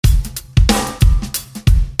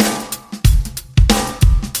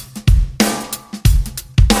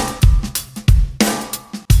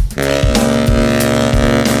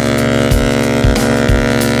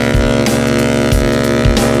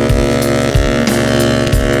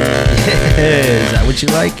Would you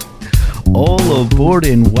like? All aboard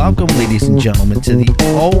and welcome, ladies and gentlemen, to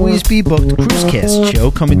the Always Be Booked Cruisecast show,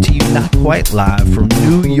 coming to you not quite live from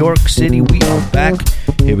New York City. We are back.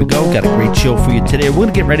 Here we go. Got a great show for you today. We're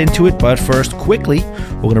going to get right into it, but first, quickly,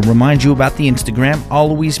 we're going to remind you about the Instagram,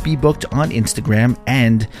 Always Be Booked on Instagram,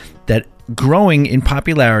 and that growing in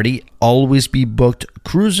popularity, Always Be Booked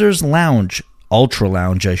Cruisers Lounge. Ultra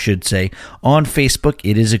Lounge, I should say, on Facebook.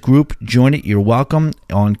 It is a group. Join it. You're welcome.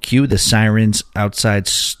 On cue, the sirens outside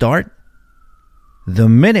start the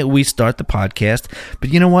minute we start the podcast.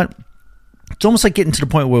 But you know what? It's almost like getting to the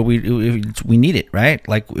point where we need it, right?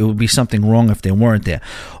 Like it would be something wrong if they weren't there.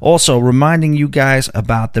 Also, reminding you guys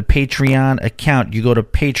about the Patreon account. You go to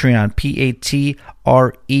Patreon,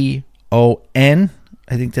 Patreon.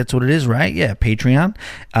 I think that's what it is, right? Yeah, Patreon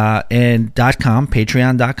and .com,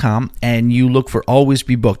 patreon.com, and you look for Always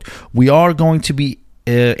Be Booked. We are going to be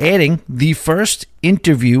adding the first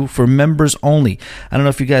interview for members only. I don't know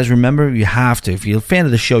if you guys remember. You have to. If you're a fan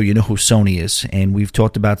of the show, you know who Sony is, and we've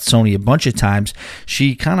talked about Sony a bunch of times.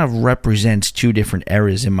 She kind of represents two different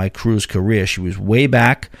eras in my cruise career. She was way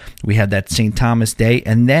back. We had that St. Thomas Day,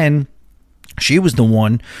 and then she was the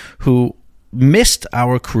one who missed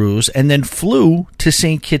our cruise and then flew to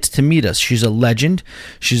St. Kitts to meet us. She's a legend.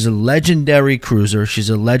 She's a legendary cruiser. She's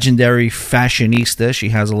a legendary fashionista. She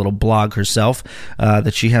has a little blog herself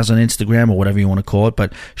that she has on Instagram or whatever you want to call it,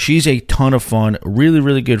 but she's a ton of fun. Really,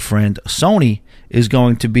 really good friend. Sony is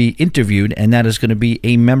going to be interviewed, and that is going to be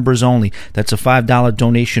a members only. That's a $5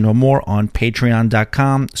 donation or more on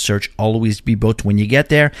patreon.com. Search Always Be Booked when you get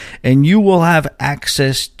there, and you will have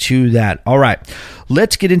access to that. All right,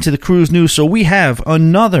 let's get into the cruise news. So we have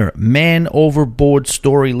another man overboard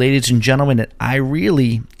story, ladies and gentlemen, and I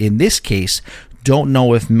really, in this case, don't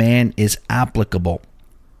know if man is applicable.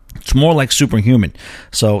 It's more like superhuman.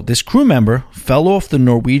 So this crew member fell off the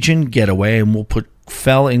Norwegian Getaway, and we'll put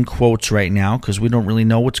fell in quotes right now because we don't really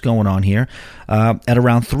know what's going on here, at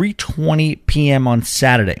around 3:20 p.m. on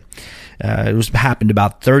Saturday. It happened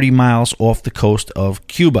about 30 miles off the coast of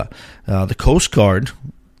Cuba. The Coast Guard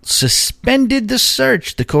suspended the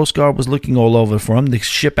search. The Coast Guard was looking all over for him. The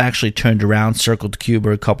ship actually turned around, circled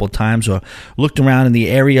Cuba a couple of times, or looked around in the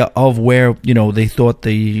area of where they thought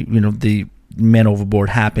the men overboard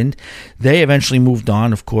happened. They eventually moved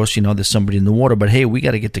on. Of course, there's somebody in the water, but hey, we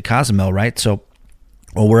got to get to Cozumel, right? So,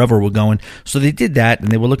 or wherever we're going. So they did that,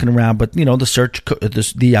 and they were looking around. But the search,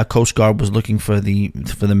 the Coast Guard was looking for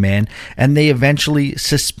the man, and they eventually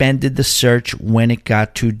suspended the search when it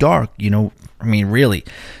got too dark. Really,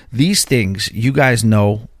 these things you guys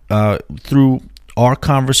know through our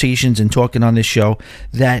conversations and talking on this show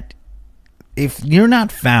that if you're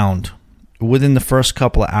not found within the first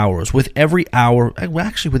couple of hours, with every hour,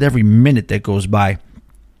 actually with every minute that goes by,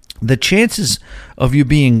 the chances of you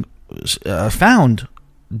being found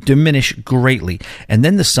diminish greatly. And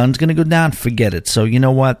then the sun's going to go down, forget it. So you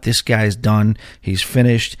know what? This guy's done. He's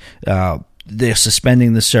finished. They're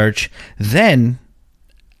suspending the search. Then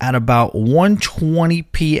at about 1:20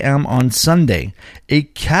 p.m. on Sunday, a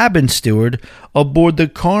cabin steward aboard the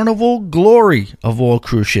Carnival Glory of all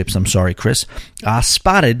cruise ships, I'm sorry, Chris,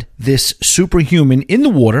 spotted this superhuman in the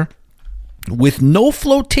water with no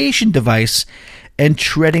flotation device and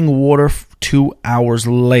treading water 2 hours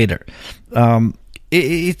later.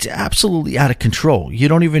 It's absolutely out of control. You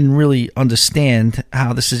don't even really understand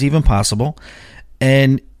how this is even possible,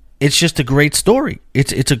 and it's just a great story.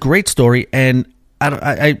 It's a great story, and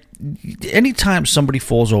I anytime somebody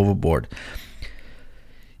falls overboard,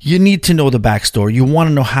 you need to know the backstory. You want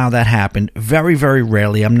to know how that happened. Very, very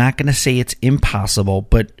rarely, I'm not going to say it's impossible,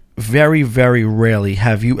 but very, very rarely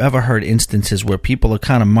have you ever heard instances where people are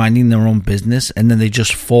kind of minding their own business and then they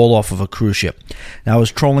just fall off of a cruise ship. Now, I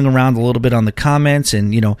was trolling around a little bit on the comments,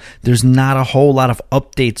 and, there's not a whole lot of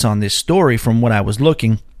updates on this story from what I was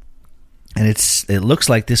looking. And it looks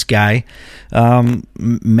like this guy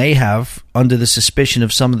may have, under the suspicion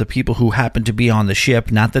of some of the people who happen to be on the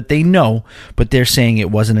ship, not that they know, but they're saying it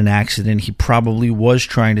wasn't an accident. He probably was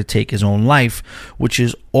trying to take his own life, which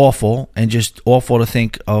is awful, and just awful to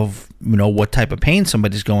think of, what type of pain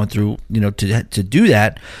somebody's going through, to do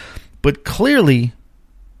that. But clearly,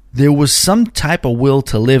 there was some type of will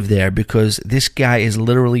to live there, because this guy is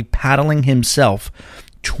literally paddling himself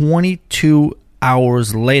 22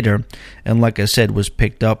 hours later, and like I said, was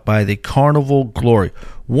picked up by the Carnival Glory.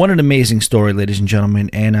 What an amazing story, ladies and gentlemen,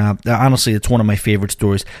 and honestly, it's one of my favorite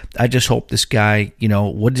stories. I just hope this guy,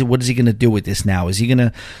 what is he going to do with this now?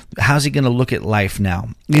 How's he going to look at life now?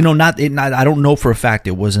 I don't know for a fact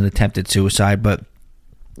it was an attempted suicide, but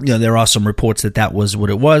there are some reports that was what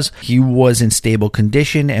it was. He was in stable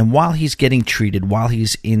condition, and while he's getting treated, while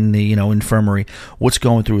he's in the infirmary, what's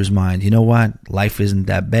going through his mind? You know what? Life isn't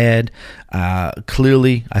that bad.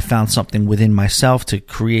 Clearly, I found something within myself to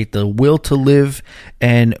create the will to live,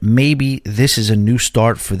 and maybe this is a new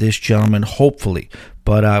start for this gentleman, hopefully.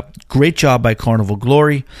 But great job by Carnival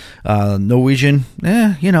Glory. Norwegian,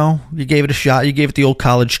 you gave it a shot. You gave it the old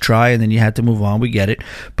college try, and then you had to move on. We get it.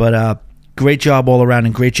 But great job all around,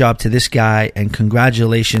 and great job to this guy, and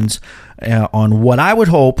congratulations on what I would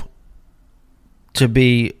hope to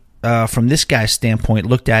be, from this guy's standpoint,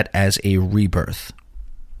 looked at as a rebirth.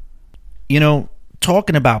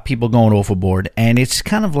 Talking about people going overboard, and it's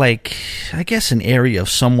kind of like, I guess, an area of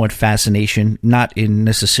somewhat fascination, not in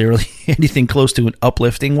necessarily anything close to an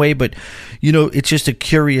uplifting way, but, it's just a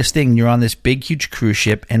curious thing. You're on this big, huge cruise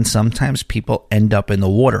ship, and sometimes people end up in the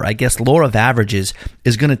water. I guess law of averages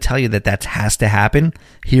is going to tell you that has to happen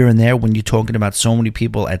here and there when you're talking about so many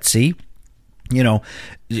people at sea.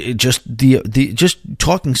 Just just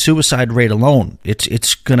talking suicide rate alone,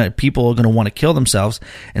 people are gonna want to kill themselves,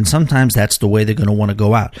 and sometimes that's the way they're gonna want to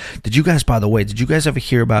go out. By the way, did you guys ever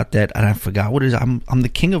hear about that? And I forgot what it is. I'm the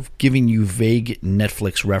king of giving you vague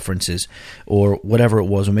Netflix references or whatever it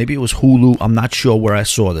was, or maybe it was Hulu. I'm not sure where I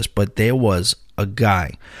saw this, but there was a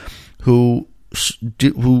guy who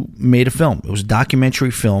made a film. It was a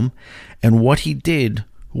documentary film, and what he did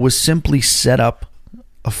was simply set up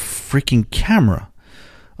a freaking camera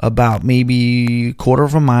about maybe a quarter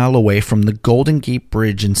of a mile away from the Golden Gate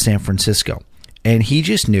Bridge in San Francisco. And he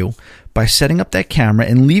just knew by setting up that camera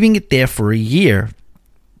and leaving it there for a year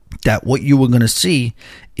that what you were going to see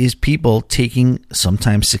is people taking,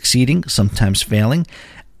 sometimes succeeding, sometimes failing,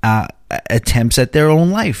 attempts at their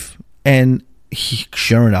own life. And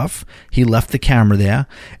sure enough, he left the camera there,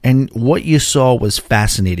 and what you saw was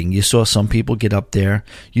fascinating. You saw some people get up there.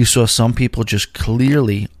 You saw some people just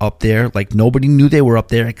clearly up there, like nobody knew they were up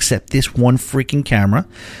there except this one freaking camera.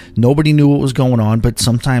 Nobody knew what was going on, but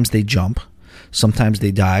sometimes they jump. Sometimes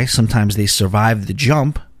they die. Sometimes they survive the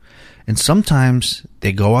jump. And sometimes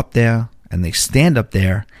they go up there and they stand up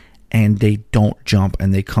there and they don't jump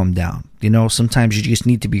and they come down. Sometimes you just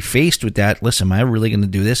need to be faced with that. Listen, am I really going to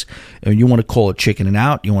do this? And you want to call it chickening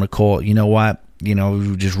out. You want to call it,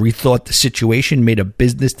 just rethought the situation, made a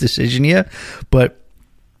business decision here.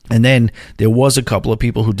 And then there was a couple of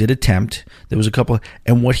people who did attempt. There was a couple,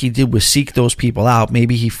 and what he did was seek those people out.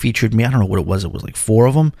 Maybe he featured me. I don't know what it was. It was like 4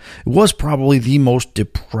 of them. It was probably the most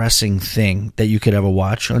depressing thing that you could ever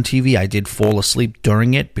watch on TV. I did fall asleep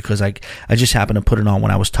during it because I just happened to put it on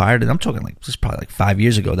when I was tired. And I'm talking this is probably like 5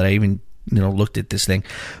 years ago that I even looked at this thing.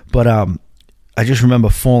 But I just remember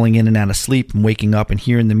falling in and out of sleep and waking up and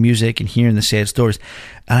hearing the music and hearing the sad stories.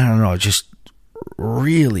 I don't know, just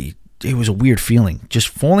really, it was a weird feeling. Just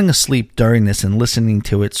falling asleep during this and listening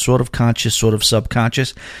to it, sort of conscious, sort of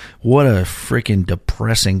subconscious. What a freaking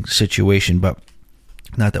depressing situation. But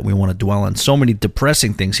not that we want to dwell on so many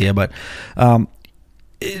depressing things here, but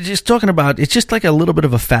just talking about, it's just like a little bit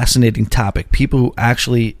of a fascinating topic. People who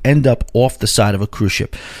actually end up off the side of a cruise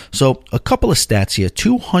ship. So a couple of stats here.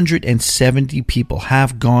 270 people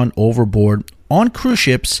have gone overboard on cruise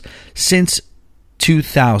ships since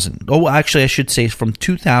 2000. Oh, actually, I should say from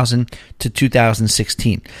 2000 to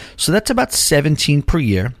 2016. So that's about 17 per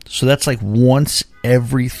year. So that's like once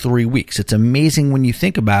every 3 weeks. It's amazing when you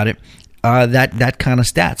think about it. That kind of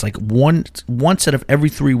stats, like once out of every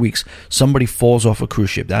 3 weeks, somebody falls off a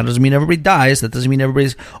cruise ship. That doesn't mean everybody dies. That doesn't mean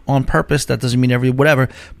everybody's on purpose. That doesn't mean whatever.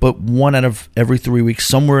 But 1 out of every 3 weeks,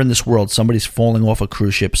 somewhere in this world, somebody's falling off a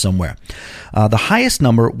cruise ship somewhere. The highest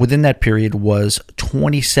number within that period was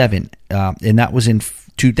 27, and that was in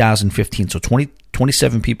 2015. So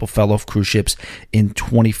 27 people fell off cruise ships in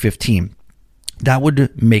 2015. That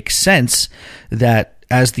would make sense that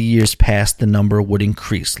as the years passed, the number would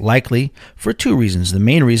increase, likely for 2 reasons. The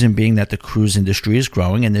main reason being that the cruise industry is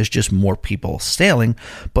growing and there's just more people sailing,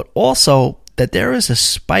 but also that there is a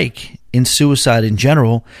spike in suicide in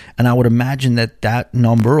general, and I would imagine that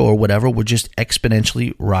number or whatever would just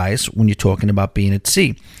exponentially rise when you're talking about being at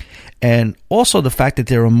sea. And also the fact that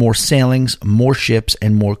there are more sailings, more ships,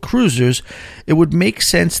 and more cruisers, it would make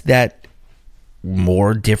sense that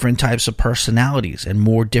more different types of personalities and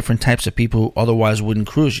more different types of people who otherwise wouldn't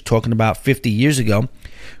cruise. You're talking about 50 years ago,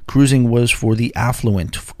 cruising was for the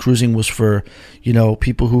affluent. Cruising was for,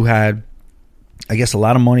 people who had, I guess a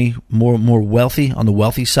lot of money, more wealthy on the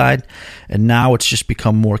wealthy side, and now it's just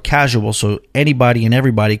become more casual. So anybody and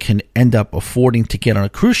everybody can end up affording to get on a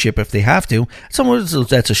cruise ship if they have to.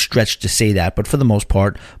 That's a stretch to say that, but for the most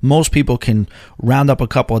part, most people can round up a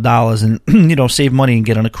couple of dollars and save money and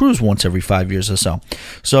get on a cruise once every 5 years or so.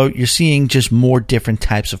 So you're seeing just more different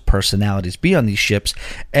types of personalities be on these ships,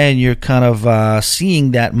 and you're kind of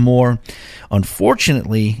seeing that more.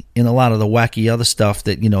 Unfortunately, in a lot of the wacky other stuff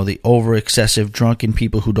that, the over excessive drunken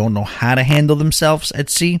people who don't know how to handle themselves at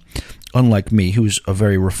sea, unlike me, who's a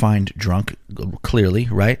very refined drunk, clearly,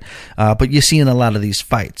 right? But you see in a lot of these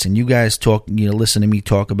fights, and you guys talk, listen to me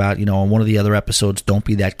talk about, on one of the other episodes, don't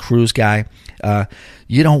be that cruise guy.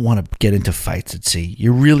 You don't want to get into fights at sea.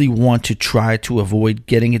 You really want to try to avoid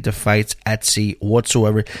getting into fights at sea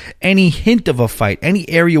whatsoever. Any hint of a fight, any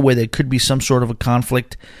area where there could be some sort of a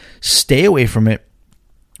conflict, stay away from it,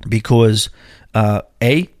 because the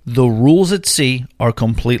rules at sea are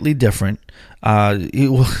completely different.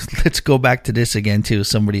 Let's go back to this again too.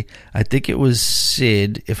 Somebody, I think it was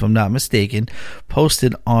Sid, if I'm not mistaken,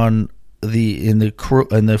 posted on in the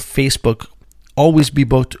Facebook Always Be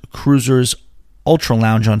Booked Cruisers Ultra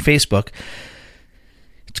Lounge on Facebook.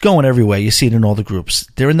 It's going everywhere. You see it in all the groups.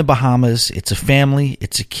 They're in the Bahamas. It's a family.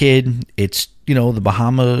 It's a kid. It's, the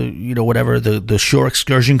Bahama, whatever, the shore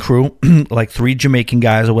excursion crew, like 3 Jamaican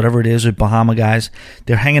guys or whatever it is, or Bahama guys.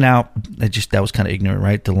 They're hanging out. That was kind of ignorant,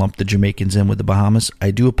 right? To lump the Jamaicans in with the Bahamas.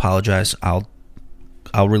 I do apologize. I'll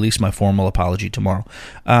release my formal apology tomorrow.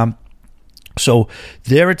 So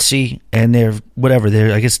they're at sea, and they're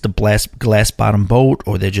I guess the glass bottom boat,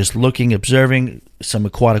 or they're just looking, observing some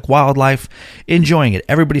aquatic wildlife, enjoying it.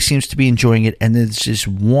 Everybody seems to be enjoying it, and there's this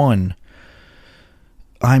one,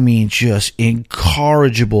 just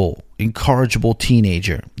incorrigible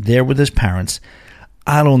teenager there with his parents.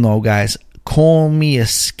 I don't know, guys. Call me a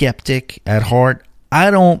skeptic at heart.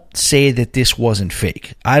 I don't say that this wasn't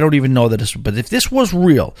fake. I don't even know that but if this was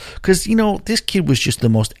real, because, this kid was just the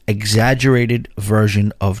most exaggerated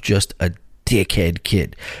version of just a dickhead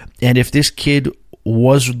kid. And if this kid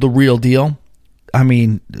was the real deal,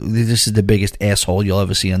 this is the biggest asshole you'll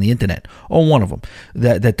ever see on the internet, or one of them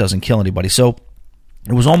that doesn't kill anybody. So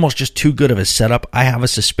it was almost just too good of a setup. I have a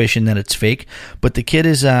suspicion that it's fake, but the kid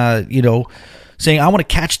is, saying, I want to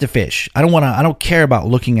catch the fish. I don't care about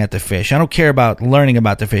looking at the fish. I don't care about learning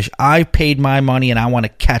about the fish. I paid my money and I want to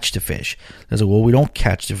catch the fish. I was like, well, we don't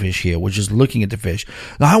catch the fish here. We're just looking at the fish.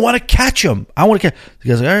 No, I want to catch them. The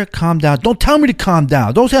guy's like, all right, calm down. Don't tell me to calm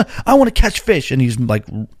down. I want to catch fish. And he's like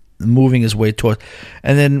moving his way towards,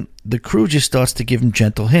 and then the crew just starts to give him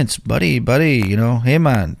gentle hints. Buddy, hey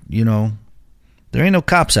man, there ain't no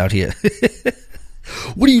cops out here.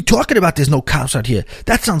 What are you talking about? There's no cops out here.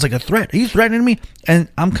 That sounds like a threat. Are you threatening me? And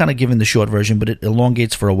I'm kind of giving the short version, but it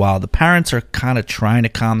elongates for a while. The parents are kind of trying to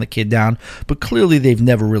calm the kid down, but clearly they've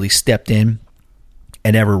never really stepped in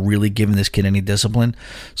and ever really given this kid any discipline.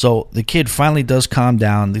 So the kid finally does calm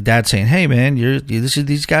down. The dad's saying, hey man,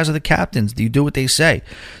 these guys are the captains. Do you do what they say?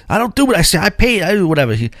 I don't do what I say. I pay. I do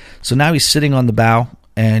whatever. So now he's sitting on the bow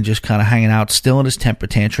and just kind of hanging out, still in his temper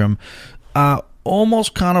tantrum,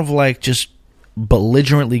 almost kind of like just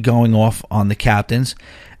belligerently going off on the captains,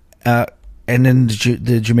 and then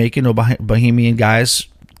the Jamaican or Bahamian guys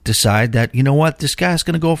decide that, this guy's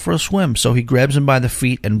going to go for a swim. So he grabs him by the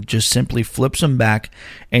feet and just simply flips him back,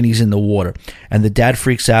 and he's in the water. And the dad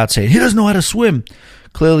freaks out, saying, he doesn't know how to swim.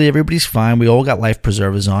 Clearly everybody's fine. We all got life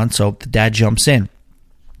preservers on. So the dad jumps in,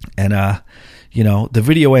 and the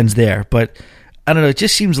video ends there. But I don't know, it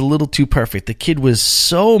just seems a little too perfect. The kid was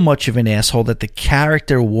so much of an asshole that the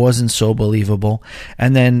character wasn't so believable.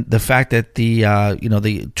 And then the fact that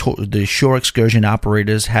the shore excursion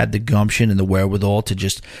operators had the gumption and the wherewithal to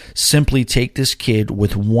just simply take this kid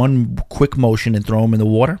with one quick motion and throw him in the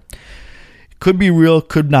water. Could be real,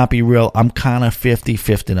 could not be real. I'm kind of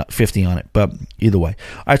 50-50 on it, but either way.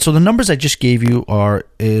 All right, so the numbers I just gave you are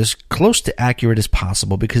as close to accurate as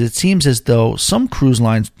possible, because it seems as though some cruise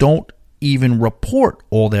lines don't even report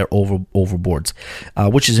all their overboards,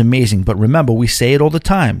 which is amazing. But remember, we say it all the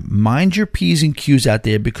time. Mind your P's and Q's out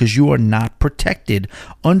there, because you are not protected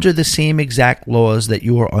under the same exact laws that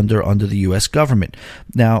you are under the U.S. government.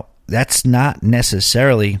 Now, that's not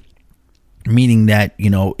necessarily meaning that,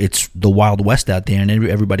 it's the Wild West out there and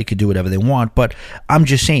everybody could do whatever they want. But I'm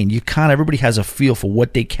just saying, everybody has a feel for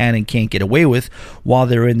what they can and can't get away with while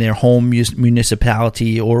they're in their home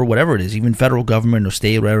municipality or whatever it is, even federal government or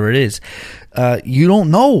state, whatever it is. You don't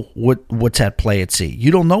know what's at play at sea. You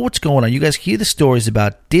don't know what's going on. You guys hear the stories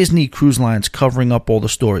about Disney Cruise Lines covering up all the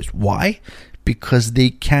stories. Why? Because they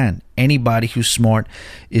can. Anybody who's smart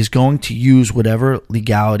is going to use whatever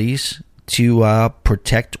legalities to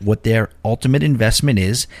protect what their ultimate investment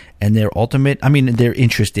is and their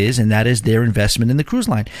interest is, and that is their investment in the cruise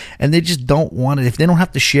line. And they just don't want it. If they don't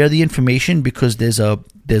have to share the information because there's a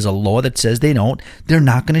law that says they don't, they're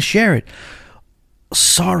not going to share it.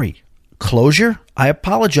 Sorry. Closure? I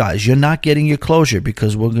apologize. You're not getting your closure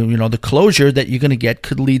because the closure that you're going to get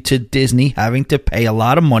could lead to Disney having to pay a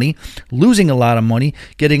lot of money, losing a lot of money,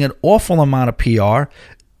 getting an awful amount of PR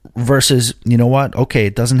versus, you know what? Okay,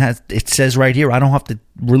 it says right here I don't have to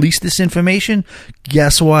release this information.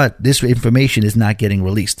 Guess what? This information is not getting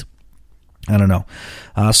released. I don't know.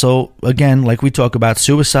 So again, like we talk about,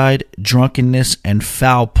 suicide, drunkenness, and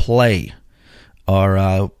foul play are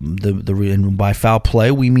and by foul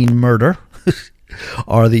play we mean murder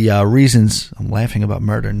are the reasons. I'm laughing about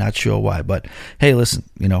murder, not sure why, but hey, listen,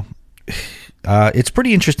 it's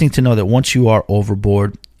pretty interesting to know that once you are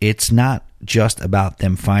overboard, it's not just about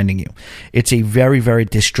them finding you. It's a very, very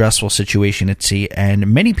distressful situation at sea, and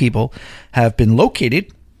many people have been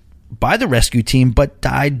located by the rescue team but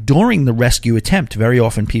died during the rescue attempt. Very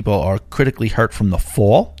often people are critically hurt from the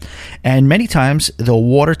fall, and many times the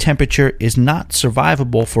water temperature is not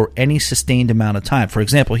survivable for any sustained amount of time. For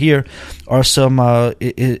example, here are some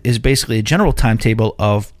is basically a general timetable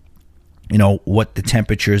of what the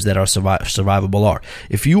temperatures that are survivable are.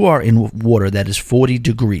 If you are in water that is 40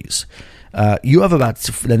 degrees, you have and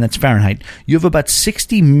that's Fahrenheit, you have about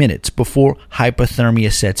 60 minutes before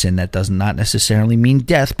hypothermia sets in. That does not necessarily mean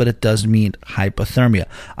death, but it does mean hypothermia.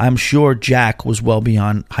 I'm sure Jack was well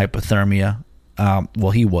beyond hypothermia.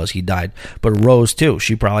 He died. But Rose, too,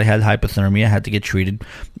 she probably had hypothermia, had to get treated.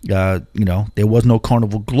 There was no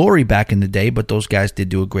Carnival Glory back in the day, but those guys did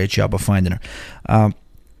do a great job of finding her.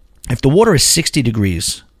 If the water is 60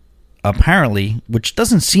 degrees, apparently, which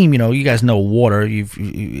doesn't seem, you guys know water,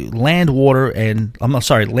 land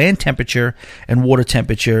temperature and water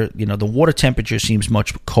temperature, the water temperature seems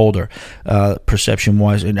much colder,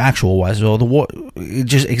 perception-wise and actual-wise, so the water,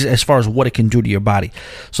 just as far as what it can do to your body.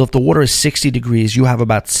 So if the water is 60 degrees, you have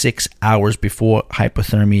about 6 hours before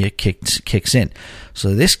hypothermia kicks in.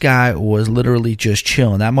 So this guy was literally just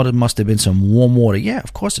chilling. That must have been some warm water. Yeah,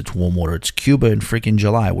 of course it's warm water. It's Cuba in freaking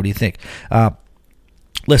July. What do you think?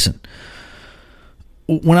 Listen,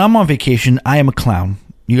 when I'm on vacation, I am a clown.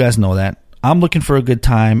 You guys know that. I'm looking for a good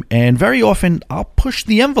time, and very often I'll push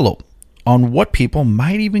the envelope on what people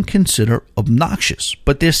might even consider obnoxious.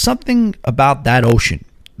 But there's something about that ocean,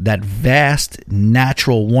 that vast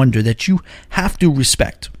natural wonder that you have to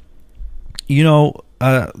respect.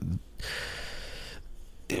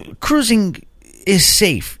 Cruising is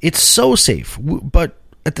safe. It's so safe. But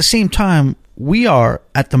at the same time, we are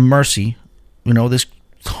at the mercy. There's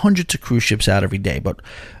hundreds of cruise ships out every day, but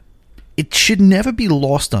it should never be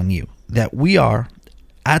lost on you that we are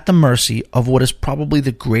at the mercy of what is probably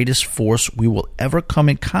the greatest force we will ever come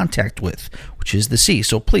in contact with, which is the sea.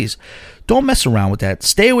 So please, don't mess around with that.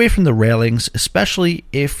 Stay away from the railings, especially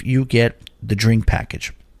if you get the drink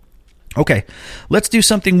package. Okay, let's do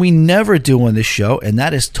something we never do on this show, and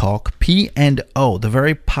that is talk P&O, the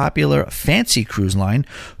very popular fancy cruise line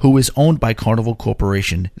who is owned by Carnival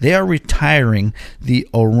Corporation. They are retiring the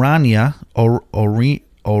Oriana,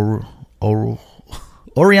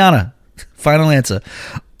 final answer,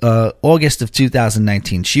 August of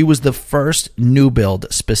 2019. She was the first new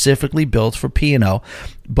build specifically built for P&O,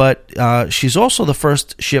 but she's also the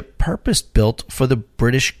first ship purpose-built for the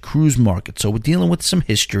British cruise market. So we're dealing with some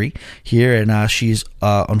history here, and she's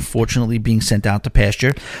unfortunately being sent out to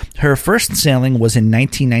pasture. Her first sailing was in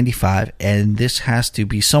 1995, and this has to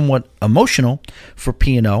be somewhat emotional for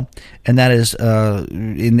P&O, and that is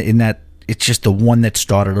in that it's just the one that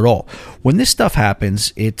started it all. When this stuff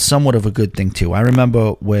happens, it's somewhat of a good thing too. I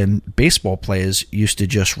remember when baseball players used to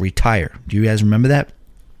just retire. Do you guys remember that?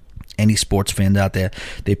 Any sports fans out there?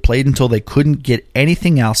 They played until they couldn't get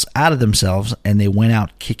anything else out of themselves, and they went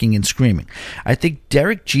out kicking and screaming. I think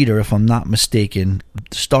Derek Jeter, if I'm not mistaken,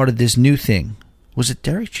 started this new thing. Was it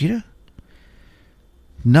Derek Jeter?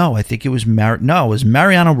 No, I think it was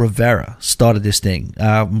Mariano Rivera started this thing.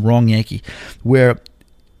 Wrong Yankee. Where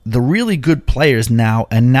the really good players now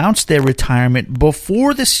announce their retirement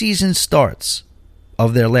before the season starts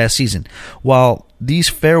of their last season. While these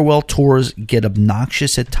farewell tours get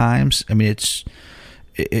obnoxious at times, I mean,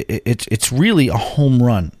 it's really a home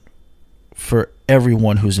run for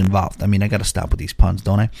everyone who's involved. I mean, I got to stop with these puns,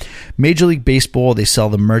 don't I? Major League Baseball, they sell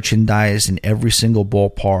the merchandise in every single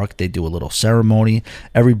ballpark. They do a little ceremony.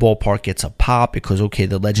 Every ballpark gets a pop because, okay,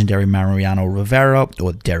 the legendary Mariano Rivera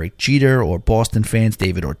or Derek Jeter or Boston fans,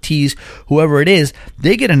 David Ortiz, whoever it is,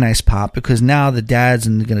 they get a nice pop because now the dads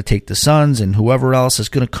are going to take the sons and whoever else is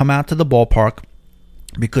going to come out to the ballpark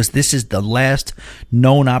because this is the last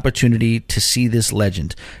known opportunity to see this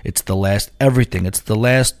legend. It's the last everything. It's the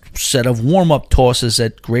last set of warm-up tosses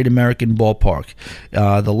at Great American Ballpark,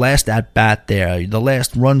 the last at-bat there, the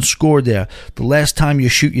last run scored there, the last time you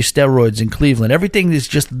shoot your steroids in Cleveland. Everything is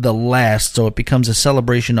just the last, so it becomes a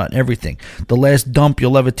celebration on everything. The last dump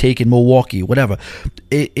you'll ever take in Milwaukee, whatever.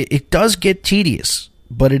 It does get tedious,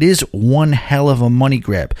 but it is one hell of a money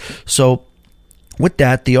grab. So with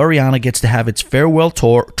that, the Oriana gets to have its farewell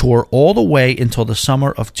tour all the way until the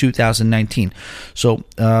summer of 2019. So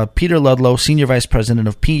Peter Ludlow, Senior Vice President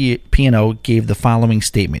of P&O, gave the following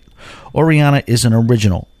statement. Oriana is an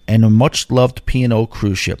original and a much-loved P&O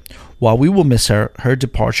cruise ship. While we will miss her, her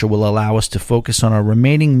departure will allow us to focus on our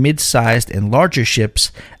remaining mid-sized and larger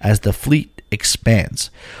ships as the fleet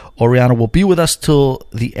expands. Oriana will be with us till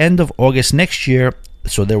the end of August next year,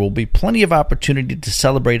 so there will be plenty of opportunity to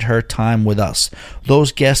celebrate her time with us.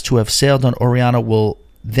 Those guests who have sailed on Oriana will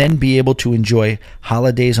then be able to enjoy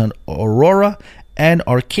holidays on Aurora and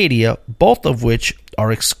Arcadia, both of which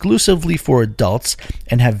are exclusively for adults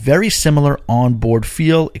and have very similar onboard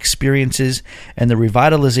feel, experiences, and the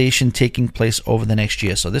revitalization taking place over the next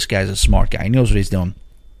year. So this guy's a smart guy. He knows what he's doing.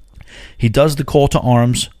 He does the call to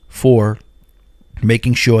arms for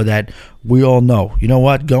making sure that we all know, you know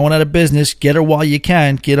what, going out of business, get her while you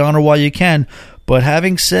can, get on her while you can. But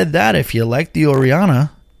having said that, if you like the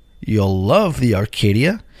Oriana, you'll love the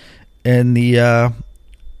Arcadia and the,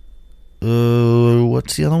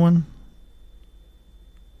 what's the other one?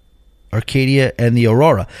 Arcadia and the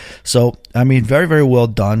Aurora. So, I mean, very, very well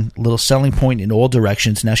done. Little selling point in all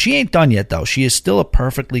directions. Now, she ain't done yet, though. She is still a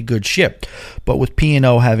perfectly good ship. But with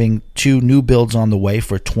P&O having 2 new builds on the way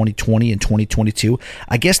for 2020 and 2022,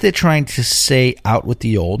 I guess they're trying to say out with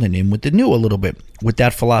the old and in with the new a little bit. With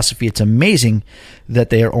that philosophy, it's amazing that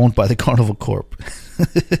they are owned by the Carnival Corp.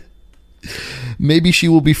 Maybe she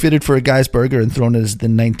will be fitted for a guy's burger and thrown as the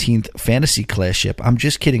 19th fantasy class ship. I'm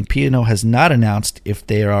just kidding. P&O has not announced if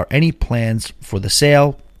there are any plans for the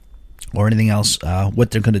sale or anything else,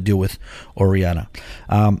 what they're going to do with Oriana.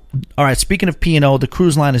 All right, speaking of P&O, the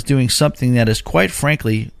cruise line is doing something that is quite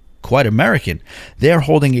frankly quite American. They're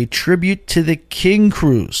holding a tribute to the King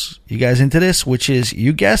Cruise. You guys into this? Which is,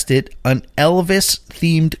 you guessed it, an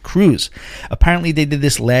Elvis-themed cruise. Apparently, they did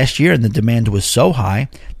this last year, and the demand was so high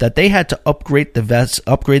that they had to upgrade the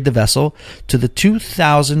vessel to the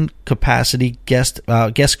 2,000 capacity guest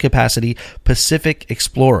capacity Pacific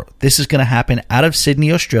Explorer. This is going to happen out of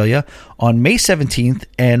Sydney, Australia, on May 17th,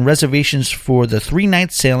 and reservations for the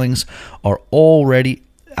 3-night sailings are already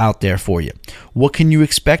out there for you. What can you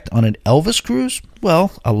expect on an Elvis cruise?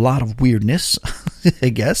 Well, a lot of weirdness, I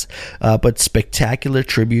guess, but spectacular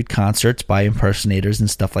tribute concerts by impersonators and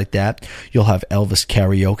stuff like that. You'll have Elvis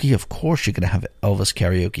karaoke. Of course you're going to have Elvis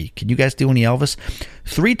karaoke. Can you guys do any Elvis?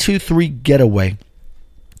 323 Getaway,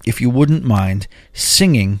 if you wouldn't mind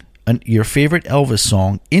singing your favorite Elvis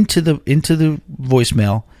song into the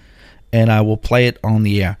voicemail, and I will play it on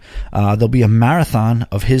the air. There'll be a marathon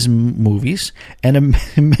of his movies and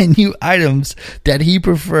a menu items that he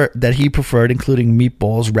preferred, including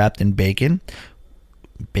meatballs wrapped in bacon.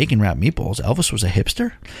 Bacon wrapped meatballs. Elvis was a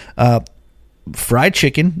hipster. Fried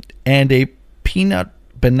chicken and a peanut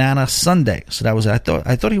banana sundae. So that was, I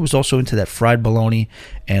thought he was also into that fried bologna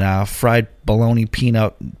and fried bologna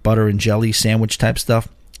peanut butter and jelly sandwich type stuff.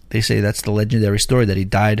 They say that's the legendary story that he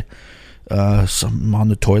died something on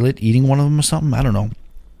the toilet eating one of them or something. I don't know.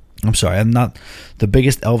 I'm sorry, I'm not the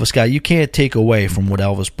biggest Elvis guy. You can't take away from what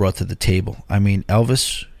Elvis brought to the table. I mean,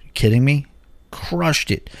 Elvis, kidding me?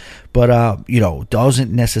 Crushed it. But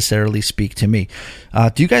doesn't necessarily speak to me.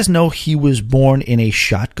 Do you guys know he was born in a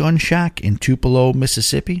shotgun shack in Tupelo,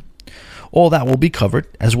 Mississippi? All that will be covered,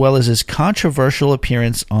 as well as his controversial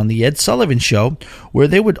appearance on the Ed Sullivan Show, where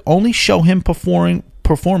they would only show him performing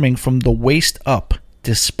from the waist up,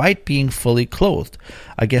 despite being fully clothed.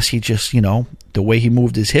 I guess he just, the way he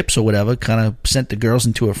moved his hips or whatever kind of sent the girls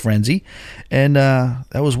into a frenzy. And that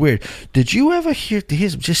was weird. Did you ever hear,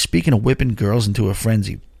 just speaking of whipping girls into a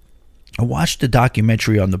frenzy, I watched a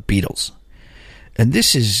documentary on the Beatles. And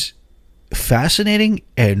this is fascinating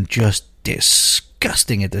and just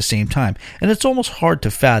disgusting at the same time. And it's almost hard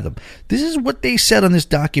to fathom. This is what they said on this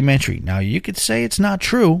documentary. Now, you could say it's not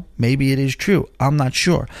true. Maybe it is true. I'm not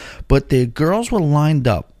sure. But the girls were lined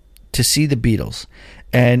up to see the Beatles.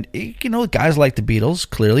 And, guys like the Beatles,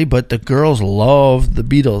 clearly, but the girls loved the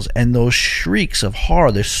Beatles. And those shrieks of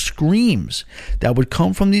horror, the screams that would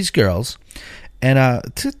come from these girls. And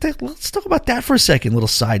let's talk about that for a second. Little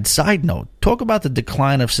side note. Talk about the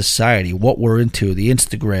decline of society, what we're into, the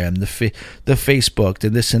Instagram, the Facebook, the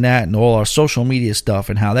this and that, and all our social media stuff,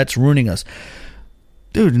 and how that's ruining us.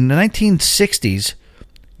 Dude, in the 1960s,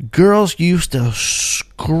 girls used to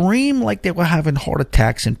scream like they were having heart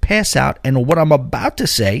attacks and pass out. And what I'm about to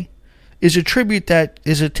say is a tribute that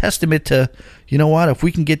is a testament to, you know what, if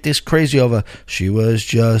we can get this crazy over, she was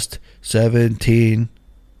just 17,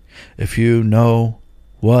 if you know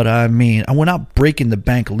what I mean. And we're not breaking the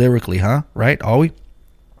bank lyrically, huh? Right? Are we?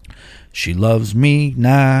 She loves me,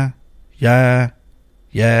 nah, yeah,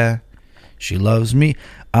 she loves me.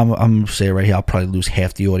 I'm going to say it right here. I'll probably lose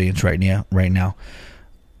half the audience right now.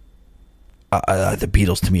 The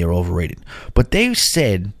Beatles to me are overrated. But they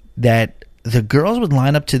said that the girls would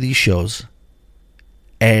line up to these shows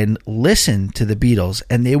and listen to the Beatles,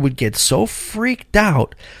 and they would get so freaked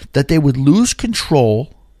out that they would lose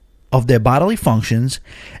control of their bodily functions,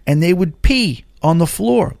 and they would pee on the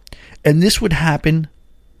floor. And this would happen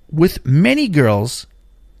with many girls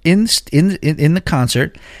in the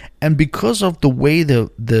concert, and because of the way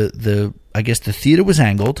the I guess the theater was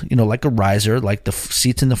angled, like a riser, like the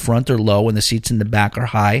seats in the front are low and the seats in the back are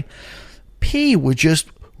high, pee would just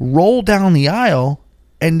roll down the aisle,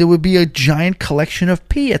 and there would be a giant collection of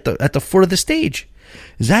pee at the foot of the stage.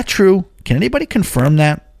 Is that true? Can anybody confirm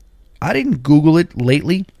that? I didn't Google it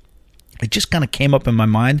lately. It just kind of came up in my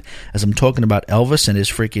mind as I'm talking about Elvis and his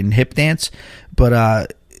freaking hip dance.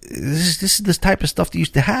 But this is the type of stuff that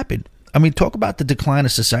used to happen. I mean, talk about the decline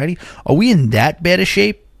of society. Are we in that bad a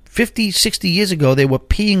shape? 50, 60 years ago, they were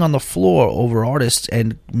peeing on the floor over artists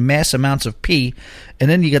and mass amounts of pee. And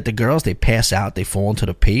then you get the girls, they pass out, they fall into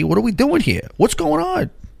the pee. What are we doing here? What's going on?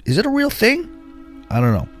 Is it a real thing? I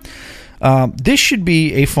don't know. This should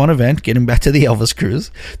be a fun event, getting back to the Elvis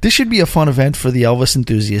cruise. This should be a fun event for the Elvis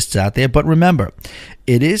enthusiasts out there. But remember,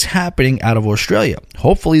 it is happening out of Australia.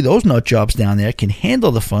 Hopefully those nut jobs down there can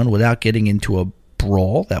handle the fun without getting into a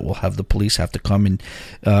brawl that will have the police have to come and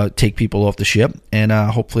take people off the ship. And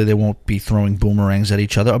hopefully they won't be throwing boomerangs at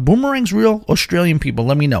each other. Are boomerangs real? Australian people,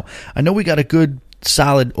 let me know. I know we got a good,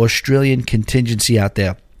 solid Australian contingency out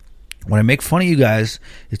there. When I make fun of you guys,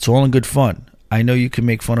 it's all in good fun. I know you can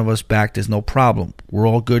make fun of us back. There's no problem. We're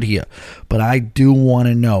all good here. But I do want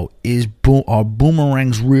to know, are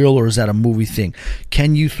boomerangs real, or is that a movie thing?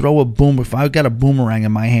 Can you throw a boom? If I've got a boomerang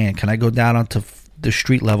in my hand, can I go down onto the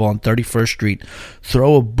street level on 31st Street,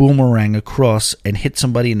 throw a boomerang across and hit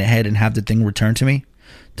somebody in the head and have the thing returned to me?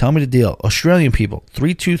 Tell me the deal. Australian people,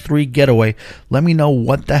 323-GETAWAY. Let me know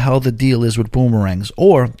what the hell the deal is with boomerangs.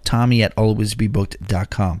 Or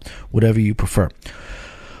Tommy@alwaysbebooked.com. Whatever you prefer.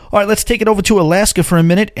 All right, let's take it over to Alaska for a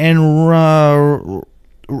minute and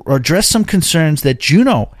address some concerns that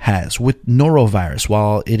Juneau has with norovirus.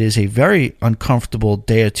 While it is a very uncomfortable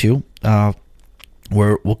day or two,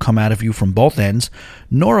 where it will come out of you from both ends,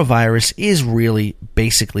 norovirus is really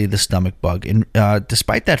basically the stomach bug. And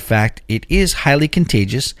despite that fact, it is highly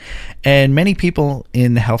contagious, and many people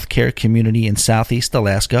in the healthcare community in Southeast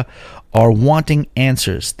Alaska are wanting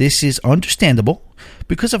answers. This is understandable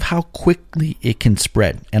because of how quickly it can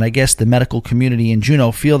spread. And I guess the medical community in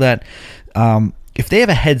Juneau feel that if they have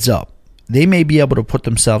a heads up, they may be able to put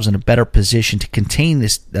themselves in a better position to contain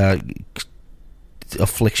this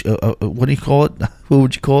affliction. What do you call it? What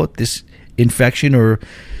would you call it? This infection, or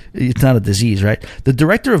it's not a disease, right? The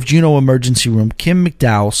director of Juneau Emergency Room, Kim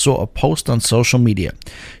McDowell, saw a post on social media.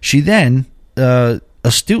 She then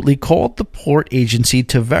astutely called the port agency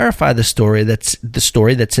to verify the story that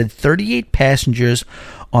said 38 passengers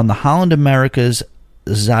on the Holland America's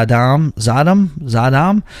Zadam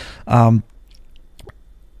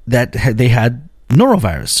that they had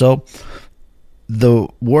norovirus. So the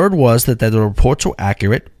word was that the reports were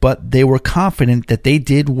accurate, but they were confident that they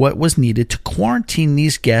did what was needed to quarantine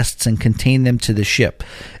these guests and contain them to the ship,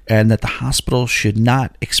 and that the hospital should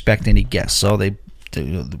not expect any guests. So they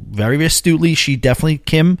very astutely,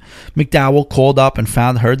 Kim McDowell called up and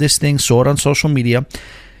heard this thing, saw it on social media,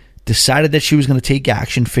 decided that she was going to take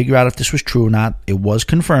action, figure out if this was true or not. It was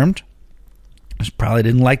confirmed. Probably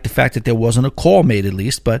didn't like the fact that there wasn't a call made, at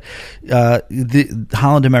least, but the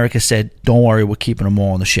Holland America said, don't worry, we're keeping them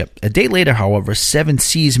all on the ship. A day later, however, Seven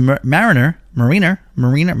Seas Mariner,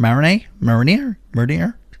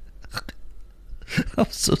 I'm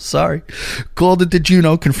so sorry, called into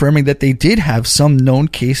Juneau confirming that they did have some known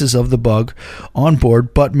cases of the bug on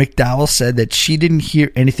board, but McDowell said that she didn't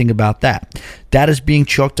hear anything about that. That is being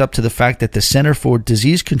chalked up to the fact that the Center for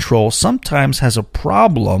Disease Control sometimes has a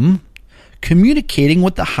problem communicating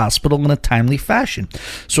with the hospital in a timely fashion.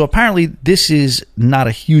 So apparently this is not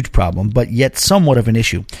a huge problem, but yet somewhat of an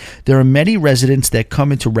issue. There are many residents that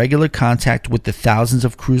come into regular contact with the thousands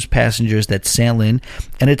of cruise passengers that sail in,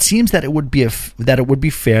 and it seems that it would be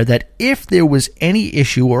fair that if there was any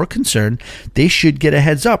issue or concern, they should get a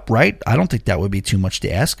heads up, right? I don't think that would be too much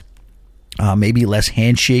to ask. Maybe less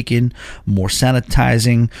handshaking, more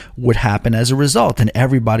sanitizing would happen as a result, and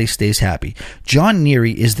everybody stays happy. John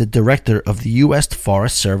Neary is the director of the U.S.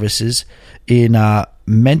 Forest Services in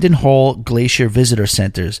Mendenhall Glacier Visitor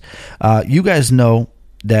Centers. You guys know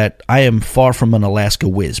that I am far from an Alaska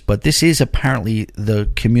whiz, but this is apparently the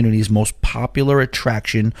community's most popular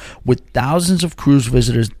attraction, with thousands of cruise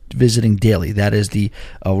visitors visiting daily. That is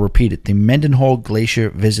I'll repeat it, the Mendenhall Glacier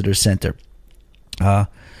Visitor Center.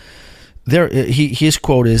 His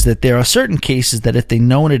quote is that there are certain cases that if they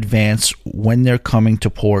know in advance when they're coming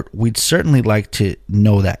to port, we'd certainly like to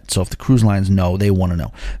know that. So if the cruise lines know, they want to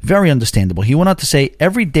know. Very understandable. He went on to say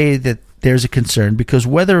every day that there's a concern, because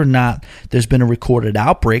whether or not there's been a recorded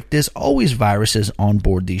outbreak, there's always viruses on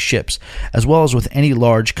board these ships, as well as with any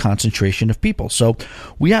large concentration of people. So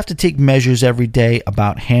we have to take measures every day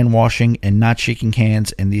about hand washing and not shaking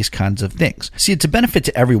hands and these kinds of things. See, it's a benefit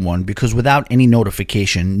to everyone, because without any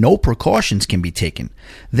notification, no precautions can be taken.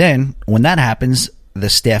 Then, when that happens, the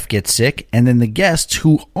staff gets sick, and then the guests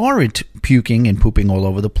who aren't puking and pooping all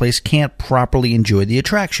over the place can't properly enjoy the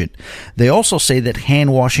attraction. They also say that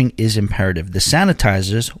hand washing is imperative. The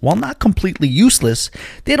sanitizers, while not completely useless,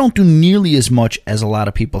 they don't do nearly as much as a lot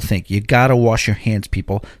of people think. You gotta wash your hands,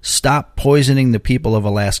 people. Stop poisoning the people of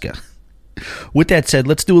Alaska. With that said,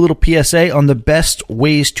 let's do a little PSA on the best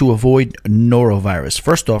ways to avoid norovirus.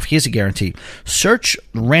 First off, here's a guarantee. Search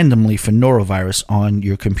randomly for norovirus on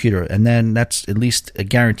your computer, and then that's at least a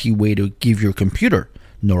guaranteed way to give your computer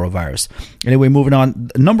norovirus. Anyway, moving on.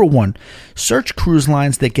 Number 1, search cruise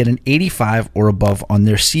lines that get an 85 or above on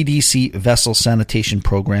their CDC vessel sanitation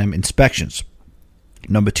program inspections.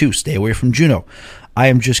 Number 2, stay away from Juneau. I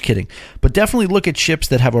am just kidding. But definitely look at ships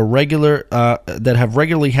that have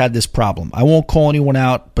regularly had this problem. I won't call anyone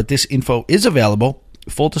out, but this info is available.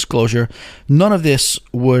 Full disclosure, none of this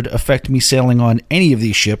would affect me sailing on any of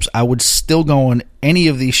these ships. I would still go on any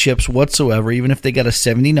of these ships whatsoever, even if they got a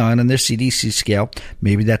 79 on their CDC scale.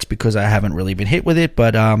 Maybe that's because I haven't really been hit with it,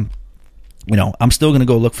 but I'm still going to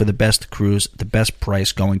go look for the best cruise, the best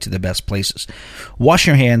price, going to the best places. Wash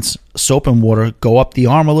your hands, soap and water, go up the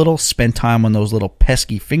arm a little, spend time on those little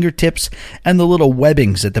pesky fingertips and the little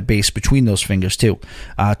webbings at the base between those fingers too.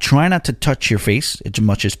 Try not to touch your face as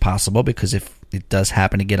much as possible, because if it does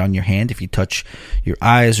happen to get on your hand, if you touch your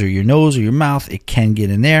eyes or your nose or your mouth, it can get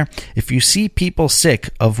in there. If you see people sick,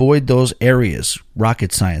 avoid those areas.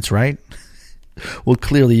 Rocket science, right? Well,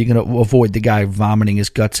 clearly you're going to avoid the guy vomiting his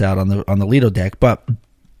guts out on the Lido deck, but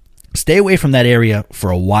stay away from that area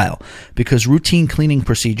for a while, because routine cleaning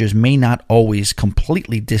procedures may not always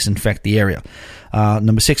completely disinfect the area.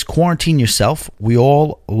 Number 6, quarantine yourself. We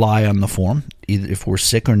all lie on the form. Either if we're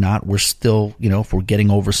sick or not, we're still, if we're getting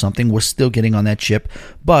over something, we're still getting on that ship.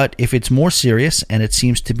 But if it's more serious and it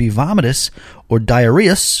seems to be vomitous or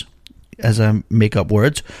diarrheous, as I make up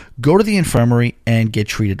words, go to the infirmary and get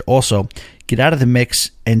treated. Also, get out of the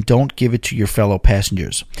mix and don't give it to your fellow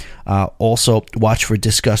passengers. Also, watch for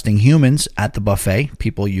disgusting humans at the buffet,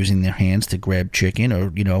 people using their hands to grab chicken,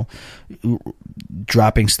 or,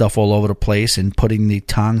 dropping stuff all over the place and putting the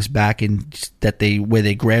tongs back in where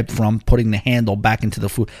they grabbed from, putting the handle back into the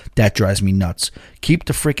food. That drives me nuts. Keep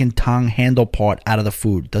the freaking tongue handle part out of the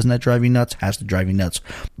food. Doesn't that drive you nuts? Has to drive you nuts.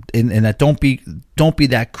 And that don't be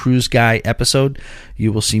that cruise guy episode.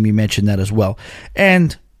 You will see me mention that as well.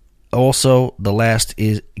 And also, the last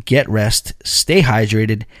is get rest, stay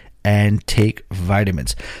hydrated, and take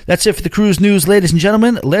vitamins. That's it for the cruise news, ladies and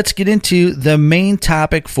gentlemen. Let's get into the main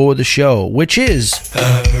topic for the show, which is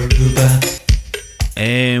Aruba.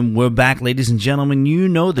 And we're back, ladies and gentlemen. You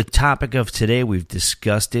know the topic of today. We've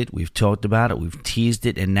discussed it. We've talked about it. We've teased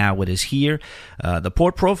it. And now it is here. The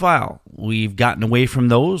port profile. We've gotten away from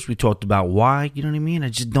those. We talked about why. You know what I mean? I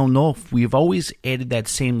just don't know if we've always added that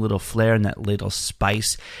same little flair and that little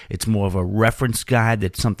spice. It's more of a reference guide.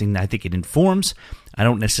 That's something that I think it informs. I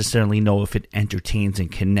don't necessarily know if it entertains and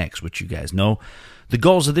connects, which you guys know the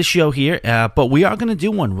goals of this show here, but we are going to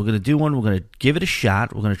do one. We're going to give it a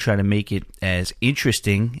shot. We're going to try to make it as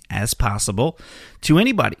interesting as possible to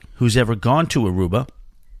anybody who's ever gone to Aruba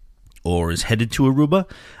or is headed to Aruba.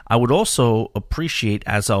 I would also appreciate,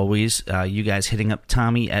 as always, you guys hitting up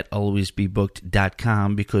Tommy at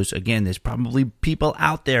alwaysbebooked.com, because, again, there's probably people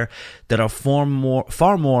out there that are far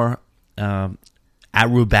more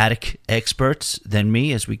Arubatic experts than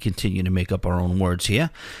me as we continue to make up our own words here.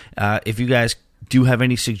 If you guys do have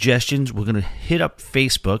any suggestions, we're going to hit up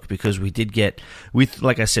Facebook because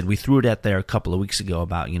like I said, we threw it out there a couple of weeks ago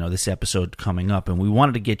about, this episode coming up, and we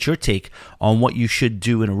wanted to get your take on what you should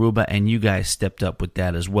do in Aruba, and you guys stepped up with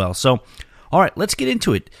that as well. So, all right, let's get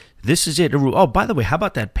into it. This is it. Oh, by the way, how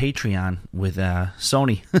about that Patreon with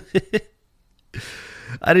Sony?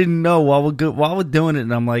 I didn't know while we're doing it,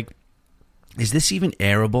 and I'm like, is this even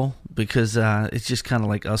airable? Because it's just kind of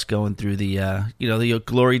like us going through the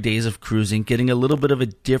glory days of cruising, getting a little bit of a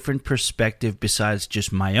different perspective besides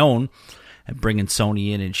just my own, and bringing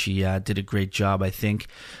Sony in, and she did a great job, I think.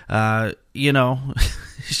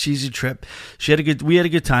 She's a trip. We had a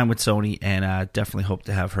good time with Sony, and definitely hope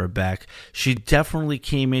to have her back. She definitely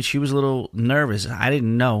came in. She was a little nervous. I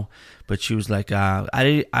didn't know, but she was like,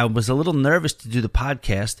 I was a little nervous to do the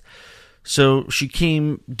podcast. So she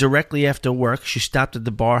came directly after work. She stopped at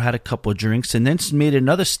the bar, had a couple of drinks, and then made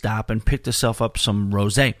another stop and picked herself up some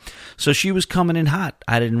rosé. So she was coming in hot.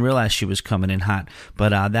 I didn't realize she was coming in hot. But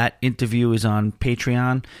that interview is on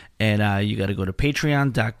Patreon, and you got to go to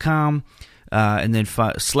patreon.com and then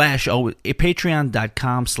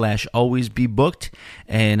patreon.com/alwaysbebooked.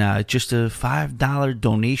 And just a $5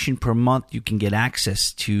 donation per month, you can get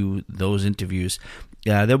access to those interviews.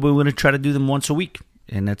 Then we're going to try to do them once a week.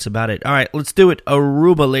 And that's about it. All right, let's do it.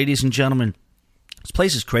 Aruba, ladies and gentlemen. This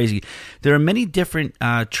place is crazy. There are many different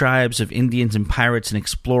tribes of Indians and pirates and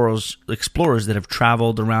explorers that have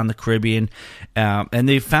traveled around the Caribbean, and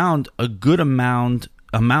they've found a good amount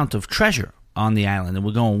of treasure on the island. And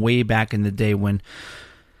we're going way back in the day when,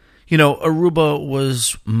 Aruba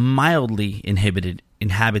was mildly inhabited. I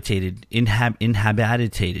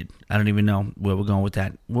don't even know where we're going with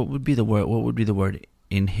that. What would be the word?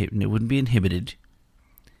 It wouldn't be inhibited.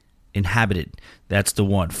 Inhabited. That's the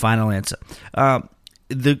one. Final answer.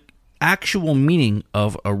 The actual meaning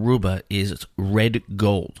of Aruba is red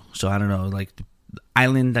gold. So I don't know, like the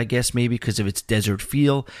island, I guess, maybe because of its desert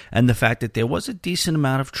feel and the fact that there was a decent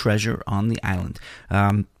amount of treasure on the island.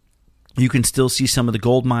 You can still see some of the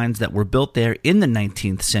gold mines that were built there in the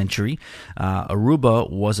 19th century. Aruba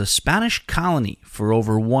was a Spanish colony for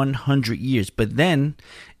over 100 years, but then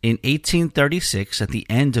in 1836, at the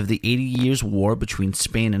end of the 80 Years' War between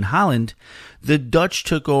Spain and Holland, the Dutch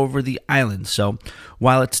took over the island. So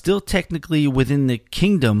while it's still technically within the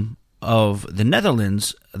kingdom of the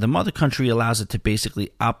Netherlands, the mother country allows it to basically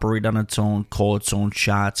operate on its own, call its own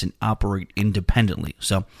shots, and operate independently.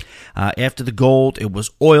 So after the gold, it was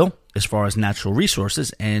oil as far as natural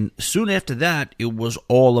resources, and soon after that, it was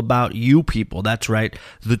all about you people. That's right,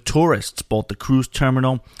 the tourists. Both the cruise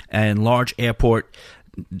terminal and large airport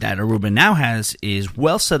that Aruba now has is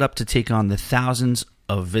well set up to take on the thousands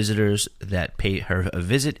of visitors that pay her a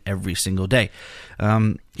visit every single day.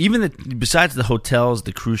 Besides the hotels,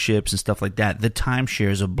 the cruise ships, and stuff like that, the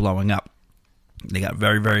timeshares are blowing up. They got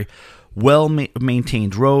very, very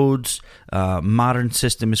well-maintained roads, modern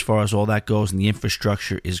system as far as all that goes, and the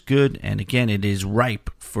infrastructure is good. And again, it is ripe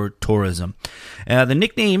for tourism. The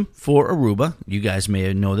nickname for Aruba, you guys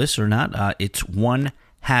may know this or not, it's One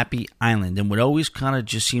Happy Island. And what always kind of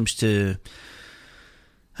just seems to,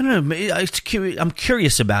 I don't know, I'm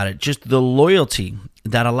curious about it, just the loyalty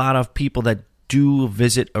that a lot of people that do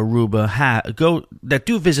visit Aruba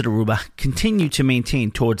continue to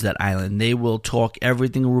maintain towards that island. They will talk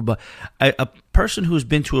everything Aruba. A person who's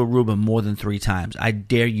been to Aruba more than 3 times, I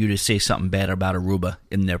dare you to say something bad about Aruba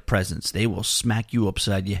in their presence. They will smack you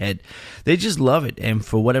upside your head. They just love it. And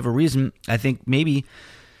for whatever reason, I think maybe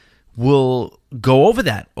we'll go over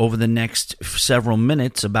that over the next several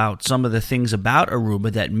minutes about some of the things about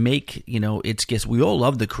Aruba that make, its guests. We all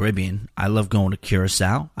love the Caribbean. I love going to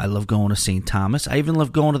Curacao. I love going to St. Thomas. I even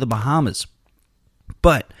love going to the Bahamas.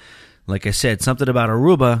 But, like I said, something about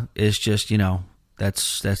Aruba is just,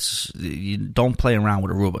 that's you don't play around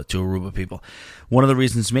with Aruba to Aruba people. One of the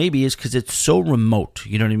reasons maybe is because it's so remote.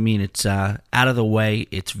 You know what I mean? It's out of the way.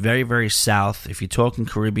 It's very, very south. If you're talking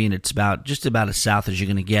Caribbean, it's just about as south as you're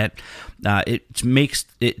going to get. It's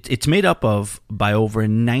made up of by over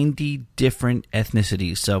 90 different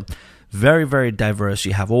ethnicities. So very, very diverse.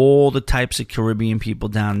 You have all the types of Caribbean people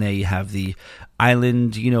down there. You have the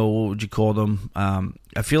island, what would you call them?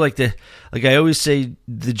 I feel like I always say,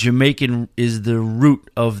 the Jamaican is the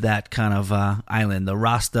root of that kind of island. The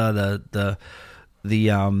Rasta, the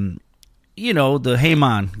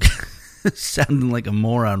Heyman. Sounding like a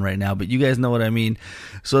moron right now, but you guys know what I mean.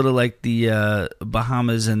 Sort of like the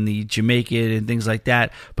Bahamas and the Jamaican and things like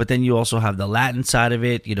that. But then you also have the Latin side of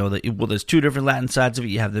it. There's 2 different Latin sides of it.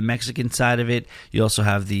 You have the Mexican side of it. You also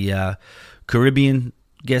have the Caribbean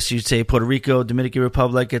guess you'd say Puerto Rico, Dominican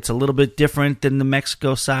Republic. It's a little bit different than the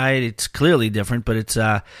Mexico side. It's clearly different, but it's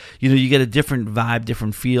you get a different vibe,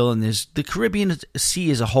 different feel. And there's the Caribbean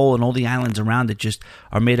Sea as a whole, and all the islands around it just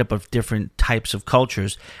are made up of different types of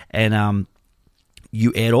cultures. And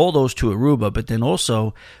you add all those to Aruba, but then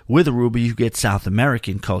also with Aruba you get South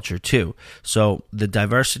American culture too. So the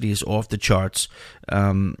diversity is off the charts.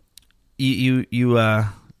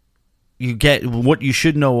 You get what you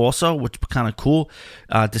should know also, which is kind of cool,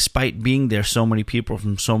 despite being there so many people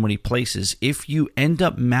from so many places. If you end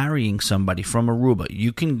up marrying somebody from Aruba,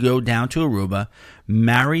 you can go down to Aruba,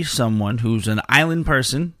 marry someone who's an island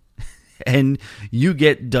person, and you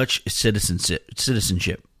get Dutch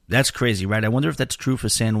citizenship. That's crazy, right? I wonder if that's true for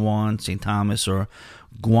San Juan, St. Thomas, or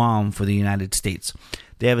Guam for the United States.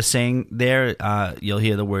 They have a saying there, you'll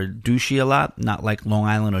hear the word douchey a lot, not like Long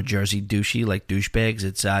Island or Jersey douchey, like douchebags.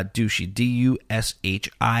 It's douchey,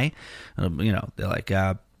 D-U-S-H-I. They're like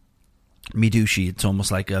me douchey. It's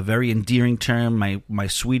almost like a very endearing term. My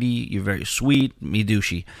sweetie, you're very sweet, me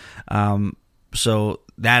douchey. So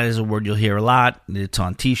that is a word you'll hear a lot. It's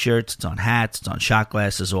on T-shirts, it's on hats, it's on shot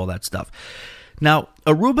glasses, all that stuff. Now,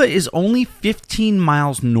 Aruba is only 15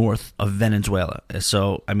 miles north of Venezuela.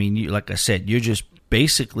 So, I mean, like I said, you're just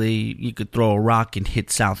basically, you could throw a rock and hit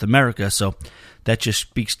South America, so that just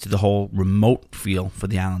speaks to the whole remote feel for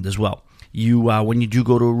the island as well. You, when you do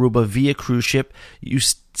go to Aruba via cruise ship, you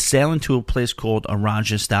sail into a place called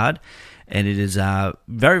Oranjestad, and it is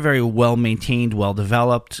very, very well maintained, well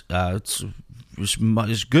developed. It's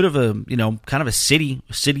as good of a, kind of a city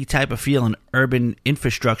type of feel and urban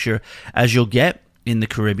infrastructure as you'll get in the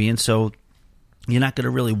Caribbean, so you're not going to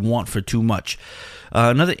really want for too much.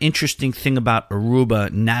 Another interesting thing about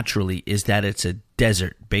Aruba naturally is that it's a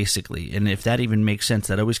desert, basically. And if that even makes sense,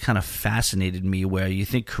 that always kind of fascinated me, where you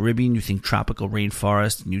think Caribbean, you think tropical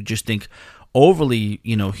rainforest, and you just think overly,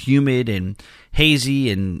 humid and hazy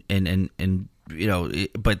and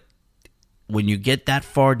but when you get that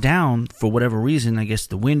far down, for whatever reason, I guess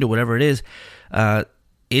the wind or whatever it is,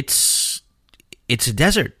 it's a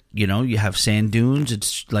desert. You have sand dunes.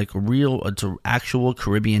 It's like it's an actual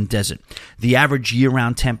Caribbean desert. The average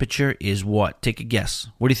year-round temperature is what? Take a guess.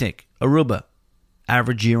 What do you think? Aruba,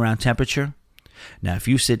 average year-round temperature? Now, if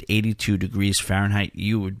you said 82 degrees Fahrenheit,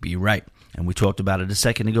 you would be right. And we talked about it a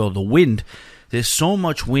second ago. The wind, there's so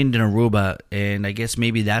much wind in Aruba, and I guess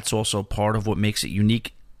maybe that's also part of what makes it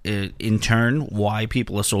unique in turn, why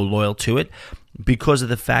people are so loyal to it, because of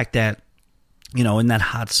the fact that, in that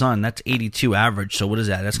hot sun, that's 82 average. So what is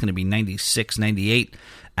that? That's going to be 96, 98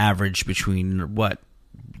 average between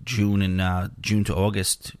June to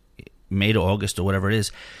August, May to August, or whatever it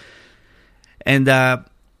is. And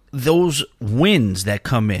those winds that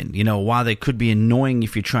come in, while they could be annoying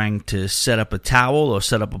if you're trying to set up a towel or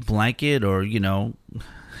set up a blanket, or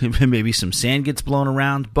maybe some sand gets blown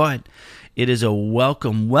around, but it is a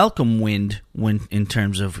welcome wind when in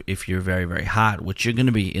terms of if you're very, very hot, which you're going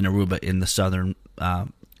to be in Aruba in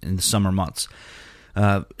the summer months.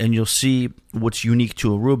 And you'll see what's unique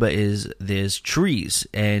to Aruba is there's trees,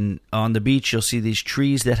 and on the beach you'll see these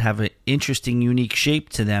trees that have an interesting, unique shape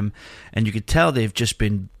to them, and you could tell they've just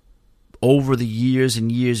been, over the years and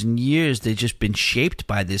years and years, they've just been shaped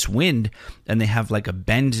by this wind, and they have like a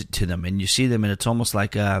bend to them, and you see them, and it's almost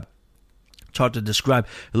like it's hard to describe.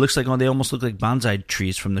 It looks like they almost look like bonsai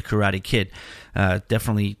trees from the Karate Kid.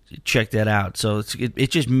 Definitely check that out. So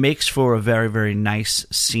it just makes for a very, very nice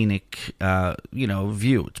scenic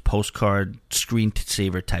view. It's postcard,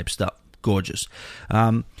 screensaver type stuff. Gorgeous.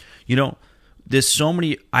 There's so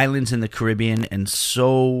many islands in the Caribbean and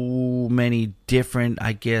so many different,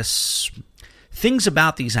 I guess, things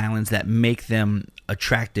about these islands that make them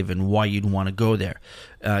attractive and why you'd want to go there.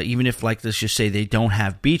 Even if, like, let's just say they don't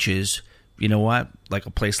have beaches. You know what? Like a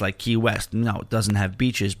place like Key West. No, it doesn't have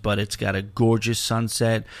beaches, but it's got a gorgeous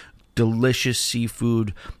sunset, delicious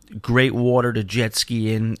seafood, great water to jet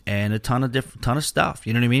ski in, and a ton of stuff.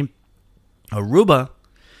 You know what I mean? Aruba,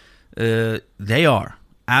 they are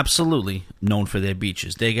absolutely known for their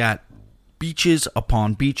beaches. They got beaches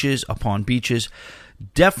upon beaches upon beaches.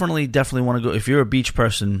 Definitely want to go. If you're a beach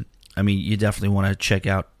person, you definitely want to check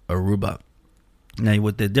out Aruba. Now,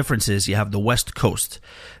 what the difference is, you have the West Coast.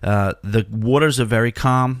 The waters are very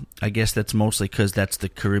calm. I guess that's mostly because that's the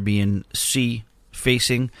Caribbean Sea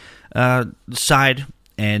facing side.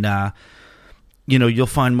 And, you'll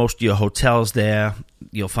find most of your hotels there.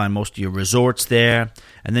 You'll find most of your resorts there.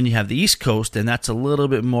 And then you have the East Coast, and that's a little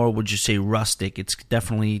bit more, would you say, rustic. It's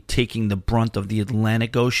definitely taking the brunt of the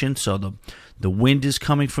Atlantic Ocean. So the wind is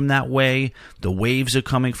coming from that way. The waves are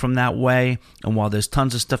coming from that way. And while there's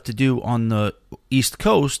tons of stuff to do on the East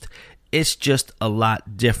Coast, it's just a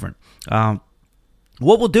lot different.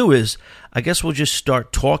 What we'll do is, I guess we'll just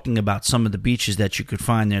start talking about some of the beaches that you could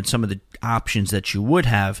find there and some of the options that you would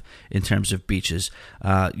have in terms of beaches.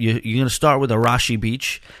 You're going to start with Arashi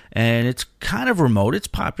Beach, and it's kind of remote. It's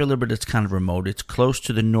popular, but it's kind of remote. It's close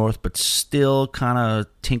to the north, but still kind of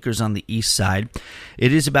tinkers on the east side.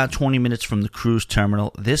 It is about 20 minutes from the cruise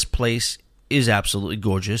terminal. This place is absolutely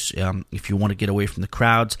gorgeous. If you want to get away from the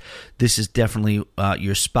crowds, this is definitely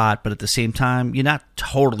your spot. But at the same time, you're not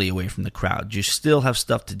totally away from the crowd. You still have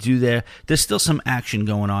stuff to do there. There's still some action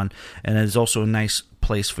going on. And there's also a nice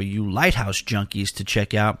place for you lighthouse junkies to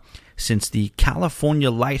check out, since the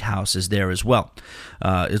California Lighthouse is there as well.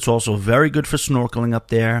 It's also very good for snorkeling up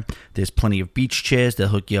there. There's plenty of beach chairs. They'll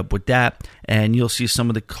hook you up with that. And you'll see some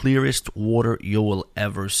of the clearest water you will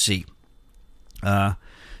ever see.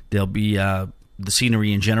 There'll be the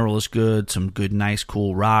scenery in general is good, some good, nice,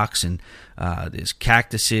 cool rocks, and there's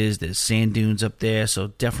cactuses, there's sand dunes up there, so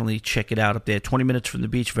definitely check it out up there. 20 minutes from the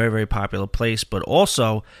beach, very, very popular place, but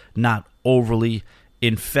also not overly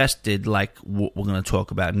infested like what we're going to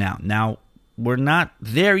talk about now. Now, we're not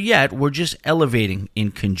there yet. We're just elevating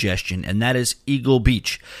in congestion, and that is Eagle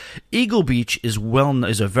Beach. Eagle Beach is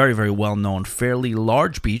a very, very well-known, fairly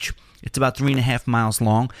large beach. It's about 3.5 miles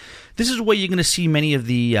long. This is where you're going to see many of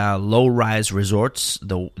the low-rise resorts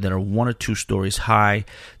that are 1 or 2 stories high.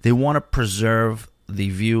 They want to preserve the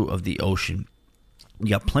view of the ocean. You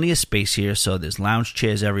got plenty of space here, so there's lounge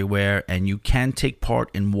chairs everywhere, and you can take part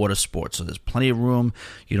in water sports. So there's plenty of room.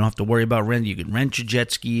 You don't have to worry about rent. You can rent your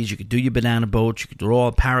jet skis. You can do your banana boats. You can do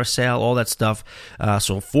all parasail, all that stuff.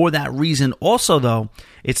 So for that reason, also though,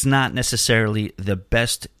 it's not necessarily the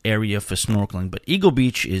best area for snorkeling. But Eagle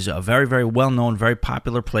Beach is a very, very well-known, very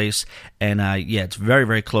popular place, and it's very,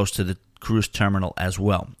 very close to the cruise terminal as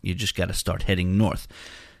well. You just got to start heading north.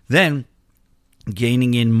 Then,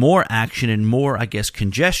 gaining in more action and more,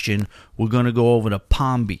 congestion, we're going to go over to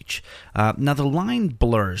Palm Beach. Now, the line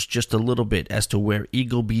blurs just a little bit as to where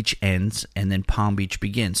Eagle Beach ends and then Palm Beach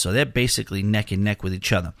begins. So they're basically neck and neck with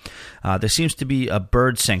each other. There seems to be a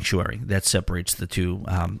bird sanctuary that separates the two.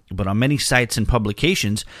 But on many sites and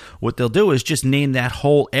publications, what they'll do is just name that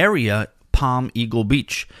whole area Palm Eagle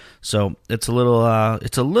Beach. So it's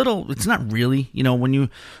it's not really,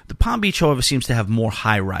 the Palm Beach, however, seems to have more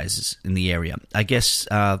high rises in the area. I guess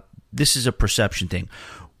this is a perception thing.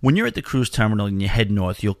 When you're at the cruise terminal and you head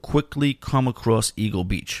north, you'll quickly come across Eagle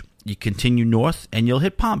Beach. You continue north and you'll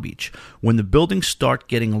hit Palm Beach. When the buildings start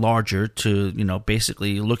getting larger to,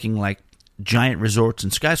 basically looking like giant resorts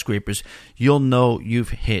and skyscrapers, you'll know you've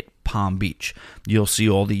hit Palm Beach. You'll see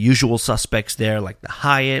all the usual suspects there, like the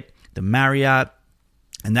Hyatt, the Marriott,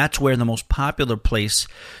 and that's where the most popular place,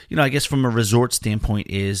 I guess from a resort standpoint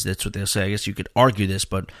is, that's what they'll say. I guess you could argue this,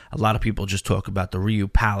 but a lot of people just talk about the Rio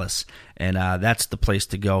Palace, and that's the place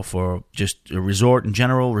to go for just a resort in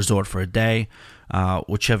general, resort for a day,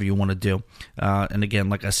 whichever you want to do. And again,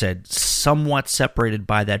 like I said, somewhat separated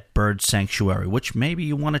by that bird sanctuary, which maybe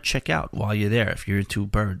you want to check out while you're there if you're into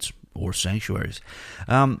birds or sanctuaries.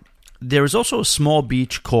 There is also a small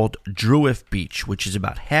beach called Druiff Beach, which is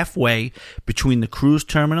about halfway between the cruise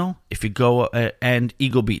terminal, if you go, and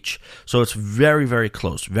Eagle Beach. So it's very, very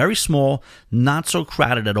close. Very small, not so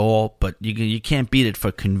crowded at all, but you can't beat it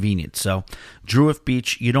for convenience. So Druiff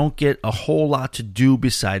Beach, you don't get a whole lot to do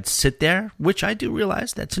besides sit there, which I do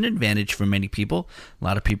realize that's an advantage for many people. A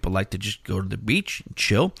lot of people like to just go to the beach and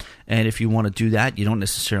chill. And if you want to do that, you don't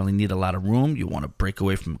necessarily need a lot of room. You want to break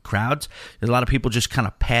away from crowds. A lot of people just kind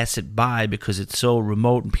of pass it by because it's so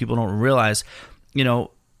remote and people don't realize,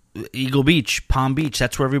 Eagle Beach, Palm Beach,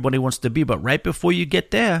 that's where everybody wants to be. But right before you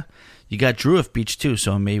get there, you got Druiff Beach too,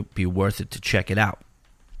 so it may be worth it to check it out.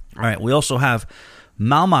 All right, we also have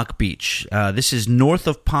Malmak Beach. This is north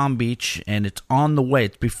of Palm Beach, and it's on the way.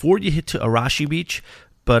 It's before you hit to Arashi Beach,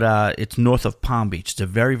 but it's north of Palm Beach. It's a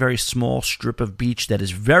very, very small strip of beach that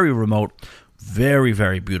is very remote, very,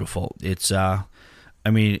 very beautiful. It's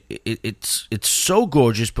it's so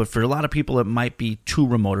gorgeous, but for a lot of people, it might be too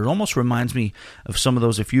remote. It almost reminds me of some of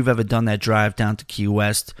those, if you've ever done that drive down to Key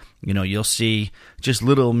West, you'll see just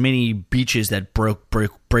little mini beaches that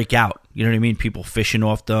break out. You know what I mean? People fishing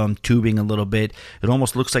off them, tubing a little bit. It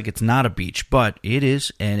almost looks like it's not a beach, but it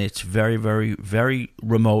is, and it's very, very, very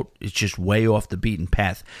remote. It's just way off the beaten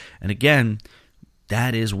path. And again,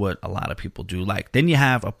 that is what a lot of people do like. Then you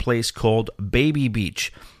have a place called Baby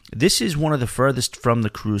Beach. This is one of the furthest from the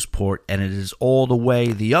cruise port, and it is all the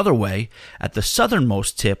way the other way at the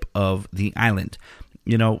southernmost tip of the island.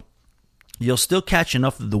 You'll still catch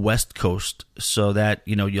enough of the west coast so that,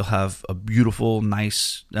 you'll have a beautiful,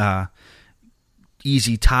 nice,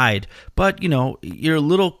 easy tide, but you're a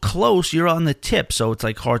little close, you're on the tip, so it's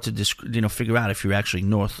like hard to figure out if you're actually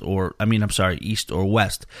east or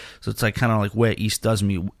west. So it's like kind of like where east does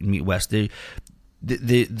meet west.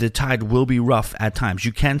 The tide will be rough at times.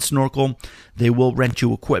 You can snorkel. They will rent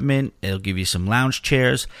you equipment. They'll give you some lounge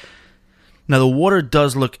chairs. Now the water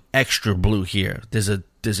does look extra blue here. There's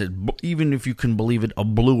even if you can believe it, a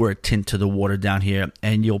bluer tint to the water down here,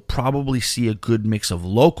 and you'll probably see a good mix of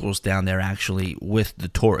locals down there actually with the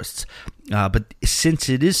tourists. But since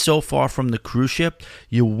it is so far from the cruise ship,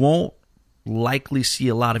 you won't likely see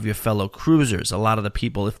a lot of your fellow cruisers. A lot of the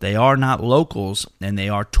people, if they are not locals and they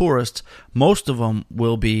are tourists, most of them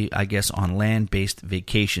will be, I guess, on land-based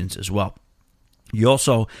vacations as well. You're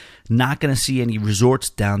also not going to see any resorts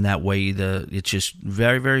down that way either. It's just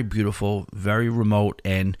very, very beautiful, very remote,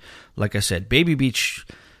 and like I said, Baby Beach,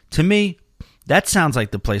 to me, that sounds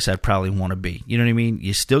like the place I'd probably want to be. You know what I mean?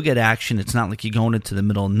 You still get action. It's not like you're going into the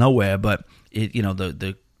middle of nowhere, but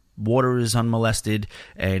the water is unmolested,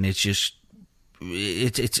 and it's just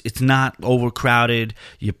it's not overcrowded.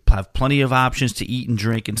 You have plenty of options to eat and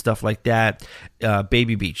drink and stuff like that.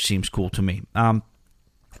 Baby Beach seems cool to me.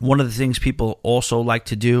 One of the things people also like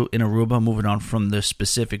to do in Aruba, moving on from the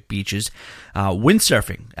specific beaches,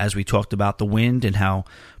 windsurfing, as we talked about the wind and how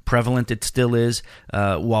prevalent it still is.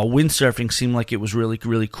 While windsurfing seemed like it was really,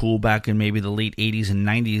 really cool back in maybe the late 80s and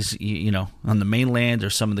 90s, on the mainland or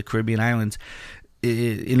some of the Caribbean islands,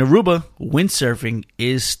 in Aruba, windsurfing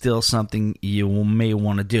is still something you may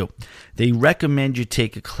want to do. They recommend you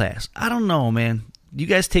take a class. I don't know, man. You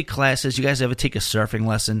guys take classes? You guys ever take a surfing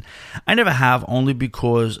lesson? I never have, only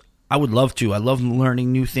because I would love to. I love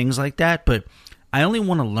learning new things like that, but I only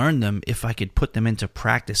want to learn them if I could put them into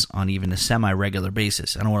practice on even a semi-regular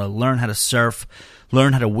basis. I don't want to learn how to surf,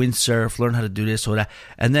 learn how to windsurf, learn how to do this or that,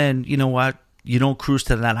 and then, you know what? You don't cruise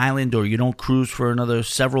to that island, or you don't cruise for another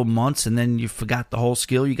several months, and then you forgot the whole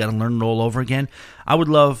skill. You got to learn it all over again. I would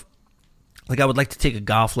like to take a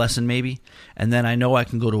golf lesson maybe, and then I know I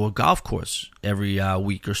can go to a golf course every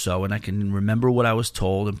week or so, and I can remember what I was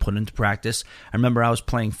told and put into practice. I remember I was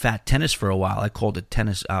playing fat tennis for a while. I called it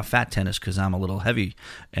fat tennis because I'm a little heavy,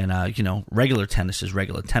 and regular tennis is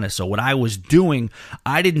regular tennis. So what I was doing,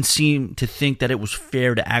 I didn't seem to think that it was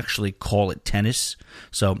fair to actually call it tennis.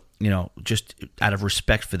 So just out of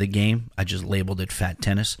respect for the game, I just labeled it fat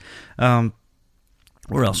tennis. Where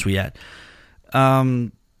else we at?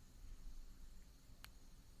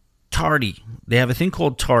 Tardy. They have a thing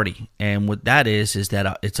called Tardy, and what that is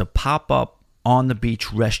that it's a pop-up on the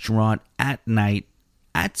beach restaurant at night,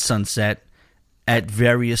 at sunset, at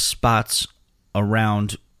various spots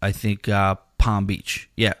around, I think, Palm Beach.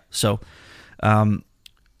 Yeah, so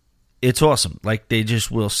it's awesome. Like, they just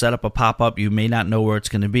will set up a pop-up. You may not know where it's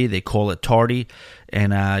going to be. They call it Tardy,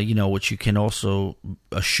 and what you can also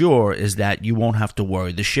assure is that you won't have to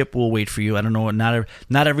worry. The ship will wait for you. I don't know,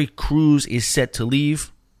 not every cruise is set to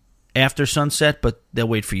leave after sunset, but they'll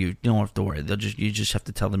wait for you. You don't have to worry. You just have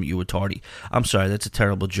to tell them you were tardy. I'm sorry, that's a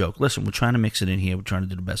terrible joke. Listen, we're trying to mix it in here. We're trying to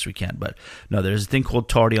do the best we can. But no, there's a thing called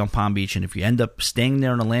Tardy on Palm Beach, and if you end up staying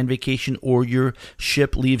there on a land vacation or your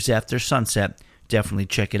ship leaves after sunset, definitely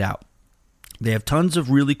check it out. They have tons of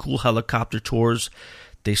really cool helicopter tours.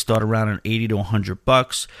 They start around at $80 to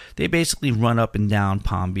 $100. They basically run up and down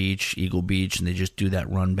Palm Beach, Eagle Beach, and they just do that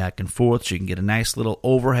run back and forth so you can get a nice little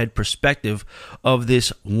overhead perspective of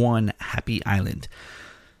this one happy island.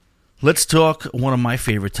 Let's talk one of my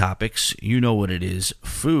favorite topics. You know what it is.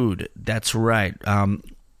 Food. That's right.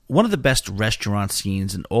 One of the best restaurant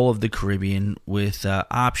scenes in all of the Caribbean, with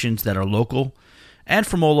options that are local and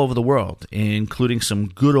from all over the world, including some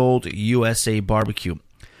good old USA barbecue.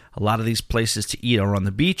 A lot of these places to eat are on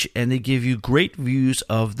the beach, and they give you great views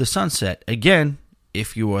of the sunset. Again,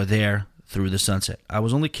 if you are there through the sunset. I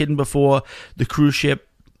was only kidding before. The cruise ship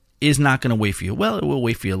is not going to wait for you. Well, it will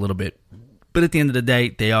wait for you a little bit. But at the end of the day,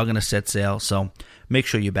 they are going to set sail, so make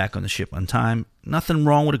sure you're back on the ship on time. Nothing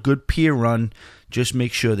wrong with a good pier run. Just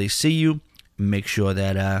make sure they see you. Make sure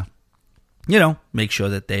that, make sure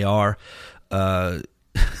that they are...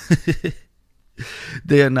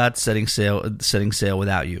 they are not setting sail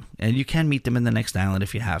without you. And you can meet them in the next island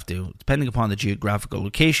if you have to, depending upon the geographical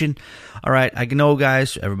location. All right, I know,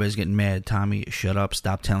 guys, everybody's getting mad. Tommy, shut up.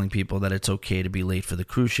 Stop telling people that it's okay to be late for the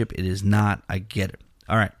cruise ship. It is not. I get it.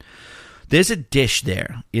 All right. There's a dish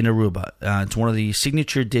there in Aruba. It's one of the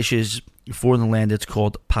signature dishes for the land. It's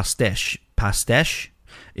called pastesh. Pastesh.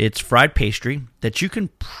 It's fried pastry that you can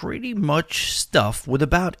pretty much stuff with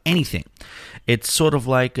about anything. It's sort of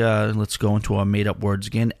like, let's go into our made-up words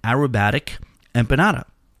again, Arubatic empanada.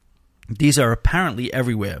 These are apparently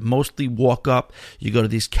everywhere. Mostly walk up. You go to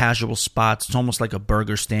these casual spots. It's almost like a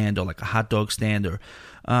burger stand or like a hot dog stand, or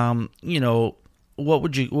what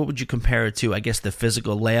would you compare it to? I guess the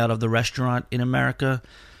physical layout of the restaurant in America.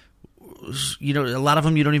 A lot of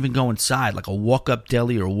them you don't even go inside, like a walk-up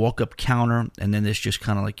deli or a walk-up counter, and then there's just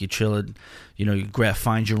kind of like you chilling. You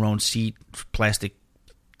find your own seat, plastic,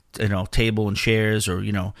 table and chairs,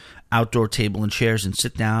 or outdoor table and chairs, and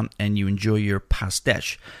sit down and you enjoy your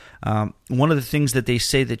pastiche. One of the things that they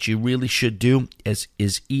say that you really should do is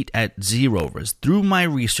eat at Z-Rovers. Through my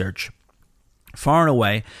research, far and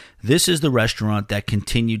away, this is the restaurant that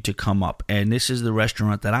continued to come up, and this is the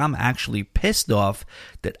restaurant that I'm actually pissed off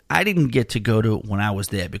that I didn't get to go to when I was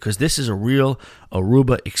there, because this is a real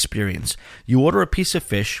Aruba experience. You order a piece of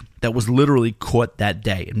fish that was literally caught that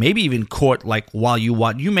day, and maybe even caught like while you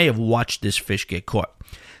watch. You may have watched this fish get caught.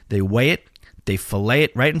 They weigh it. They fillet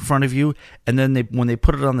it right in front of you, and then when they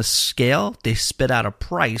put it on the scale, they spit out a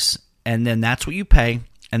price, and then that's what you pay,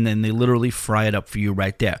 and then they literally fry it up for you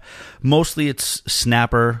right there. Mostly it's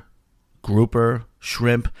snapper, grouper,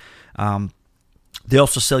 shrimp. They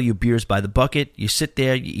also sell you beers by the bucket. You sit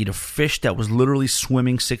there, you eat a fish that was literally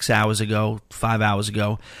swimming 5 hours ago,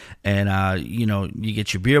 and you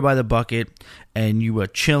get your beer by the bucket, and you are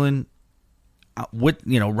chilling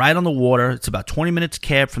right on the water. It's about 20 minutes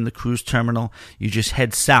cab from the cruise terminal. You just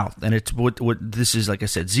head south, and it's what this is, like I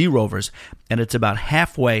said, Z-Rovers, and it's about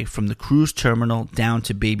halfway from the cruise terminal down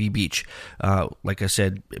to Baby Beach. Like I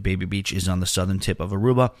said, Baby Beach is on the southern tip of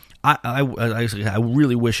Aruba. I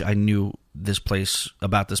really wish I knew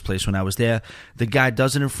about this place when I was there. The guy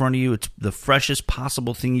does it in front of you. It's the freshest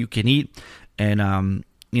possible thing you can eat, and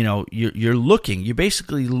you're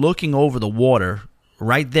basically looking over the water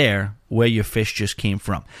right there where your fish just came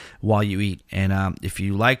from while you eat. And if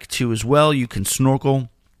you like to as well, you can snorkel.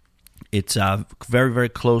 It's very, very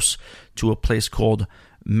close to a place called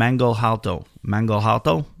Mango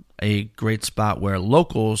Halto, a great spot where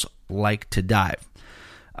locals like to dive.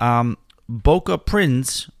 Boca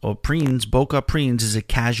Prins is a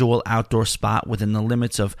casual outdoor spot within the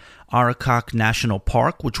limits of Aruba National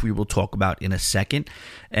Park, which we will talk about in a second.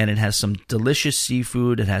 And it has some delicious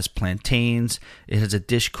seafood. It has plantains. It has a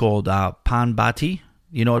dish called panbati.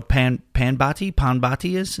 You know what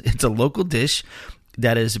panbati is? It's a local dish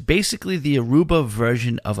that is basically the Aruba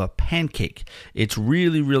version of a pancake. It's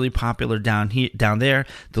really, really popular down there.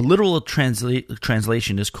 The literal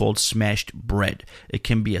translation is called smashed bread. It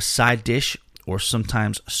can be a side dish or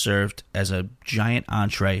sometimes served as a giant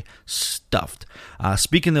entree stuffed.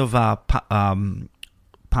 Speaking of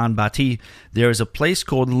panbati, there is a place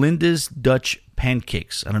called Linda's Dutch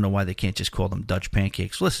Pancakes. I don't know why they can't just call them Dutch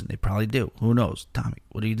pancakes. Listen, they probably do. Who knows? Tommy,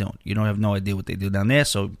 what are you doing? You don't have no idea what they do down there,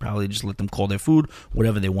 so probably just let them call their food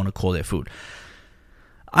whatever they want to call their food.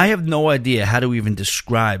 I have no idea how to even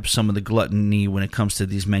describe some of the gluttony when it comes to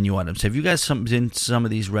these menu items. Have you guys been to some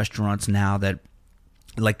of these restaurants now that,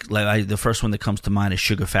 the first one that comes to mind is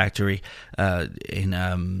Sugar Factory in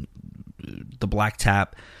the Black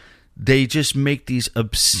Tap. They just make these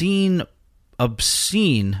obscene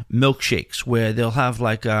milkshakes where they'll have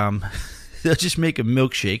they'll just make a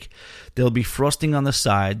milkshake. There'll be frosting on the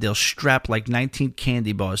side. They'll strap 19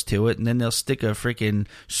 candy bars to it, and then they'll stick a freaking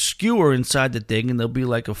skewer inside the thing, and there'll be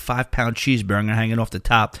like a 5-pound cheeseburger hanging off the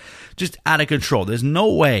top. Just out of control. There's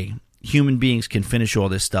no way human beings can finish all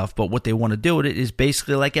this stuff, but what they want to do with it is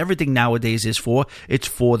basically like everything nowadays it's for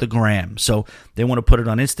the gram. So they want to put it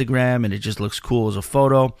on Instagram, and it just looks cool as a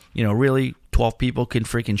photo. Really 12 people can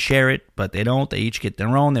freaking share it, but they don't. They each get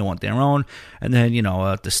their own. They want their own, and then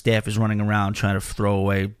the staff is running around trying to throw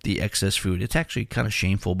away the excess food. It's actually kind of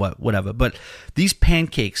shameful, but whatever. But these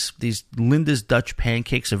pancakes, these Linda's Dutch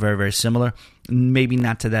pancakes, are very, very similar. Maybe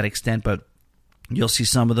not to that extent, but you'll see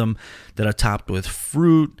some of them that are topped with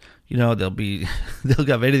fruit. They'll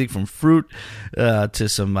have anything from fruit to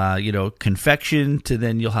some, confection, to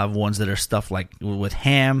then you'll have ones that are stuffed with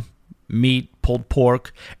ham, meat, pulled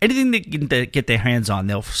pork, anything they can get their hands on,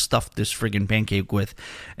 they'll stuff this friggin' pancake with.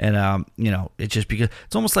 And, it's just because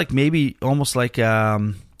it's almost like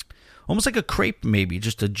a crepe, maybe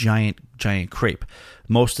just a giant crepe.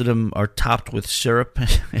 Most of them are topped with syrup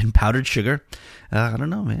and powdered sugar. I don't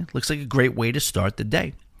know, man. Looks like a great way to start the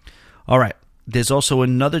day. All right. There's also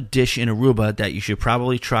another dish in Aruba that you should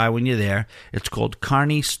probably try when you're there. It's called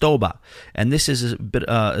carne stoba, and this is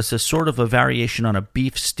it's a sort of a variation on a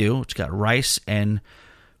beef stew. It's got rice and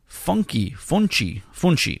funchi,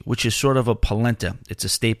 which is sort of a polenta. It's a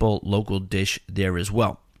staple local dish there as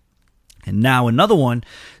well. And now another one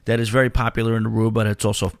that is very popular in Aruba, but it's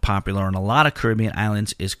also popular on a lot of Caribbean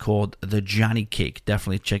islands, is called the Johnny Cake.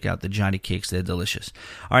 Definitely check out the Johnny Cakes. They're delicious.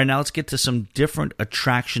 All right, now let's get to some different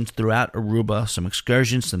attractions throughout Aruba, some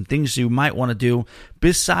excursions, some things you might want to do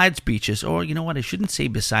besides beaches. Or you know what, I shouldn't say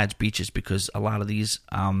besides beaches, because a lot of these,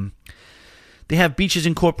 they have beaches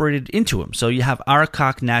incorporated into them. So you have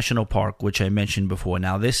Aruba National Park, which I mentioned before.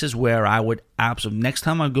 Now this is where I would absolutely, next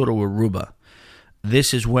time I go to Aruba,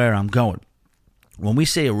 this is where I'm going. When we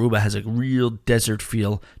say Aruba has a real desert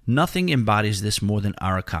feel, nothing embodies this more than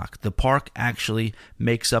Aruba. The park actually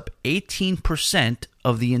makes up 18%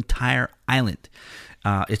 of the entire island.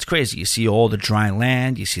 It's crazy. You see all the dry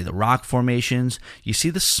land, you see the rock formations, you see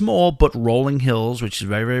the small but rolling hills, which is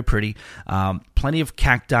very, very pretty, plenty of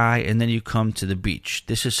cacti, and then you come to the beach.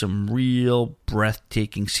 This is some real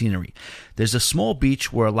breathtaking scenery. There's a small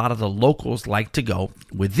beach where a lot of the locals like to go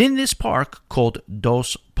within this park called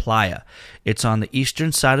Dos Playa. It's on the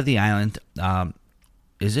eastern side of the island.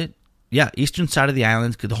 Is it? Yeah, eastern side of the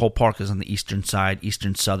island, because the whole park is on the eastern side,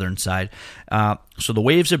 eastern southern side. So the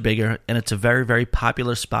waves are bigger, and it's a very, very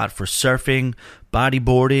popular spot for surfing,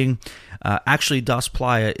 bodyboarding. Actually, Dos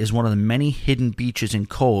Playa is one of the many hidden beaches and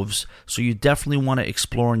coves, so you definitely want to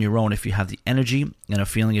explore on your own if you have the energy and are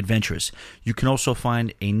feeling adventurous. You can also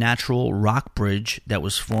find a natural rock bridge that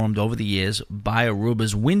was formed over the years by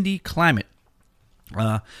Aruba's windy climate.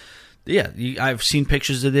 Yeah, I've seen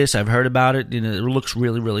pictures of this. I've heard about it. It looks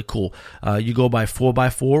really, really cool. You go by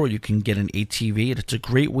 4x4, or you can get an ATV. It's a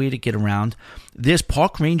great way to get around. There's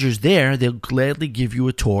park rangers there. They'll gladly give you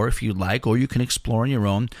a tour if you'd like, or you can explore on your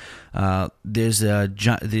own. There's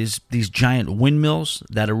these giant windmills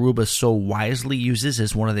that Aruba so wisely uses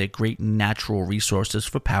as one of their great natural resources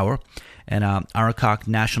for power. And Aruba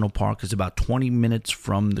National Park is about 20 minutes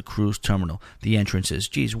from the cruise terminal. The entrance is,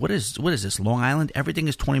 geez, what is this, Long Island? Everything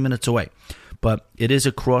is 20 minutes away. But it is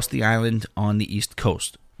across the island on the east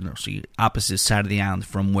coast. So you're opposite side of the island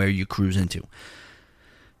from where you cruise into.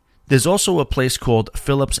 There's also a place called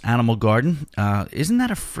Phillips Animal Garden. Isn't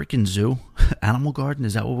that a freaking zoo? Animal Garden,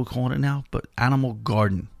 is that what we're calling it now? But Animal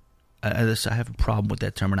Garden. I have a problem with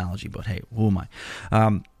that terminology, but hey, who am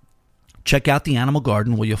I? Check out the Animal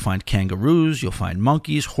Garden, where you'll find kangaroos, you'll find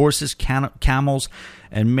monkeys, horses, camels,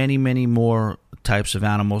 and many, many more types of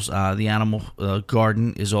animals. The Animal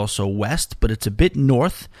Garden is also west, but it's a bit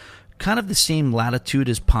north, kind of the same latitude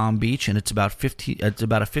as Palm Beach, and it's about a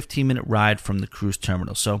 15-minute ride from the cruise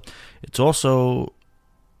terminal. So it's also,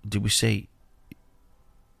 did we say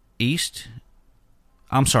east?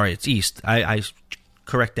 I'm sorry, it's east. I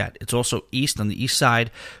correct that. It's also east, on the east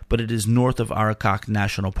side, but it is north of Aruba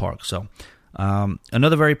National Park. So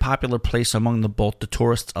another very popular place among both the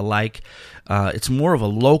tourists alike. It's more of a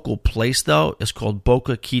local place, though. It's called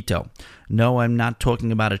Boca Quito. No, I'm not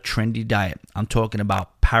talking about a trendy diet. I'm talking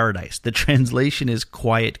about paradise. The translation is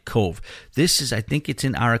Quiet Cove. I think it's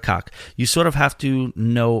in Aruba. You sort of have to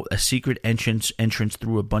know a secret entrance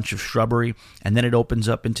through a bunch of shrubbery, and then it opens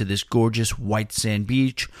up into this gorgeous white sand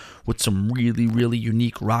beach with some really, really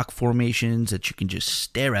unique rock formations that you can just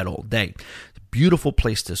stare at all day. Beautiful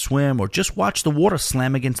place to swim or just watch the water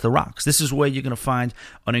slam against the rocks. This is where you're going to find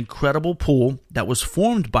an incredible pool that was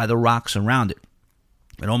formed by the rocks around it.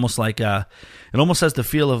 It almost has the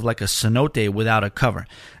feel of like a cenote without a cover.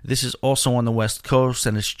 This is also on the west coast,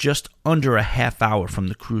 and it's just under a half hour from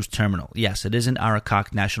the cruise terminal. Yes, it is in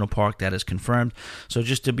Aruba National Park. That is confirmed. So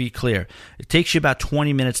just to be clear, it takes you about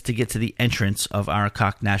 20 minutes to get to the entrance of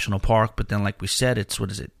Aruba National Park. But then, like we said, it's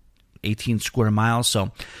 18 square miles.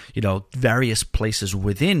 So, various places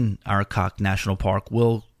within Aruba National Park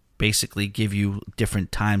will basically give you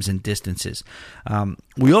different times and distances.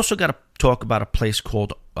 We also got to talk about a place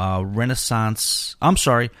called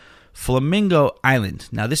Flamingo Island.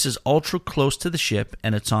 Now, this is ultra close to the ship,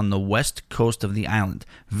 and it's on the west coast of the island.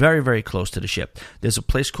 Very, very close to the ship. There's a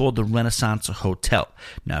place called the Renaissance Hotel.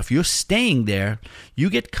 Now, if you're staying there,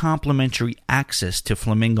 you get complimentary access to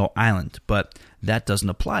Flamingo Island, but that doesn't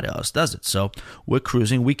apply to us, does it? So we're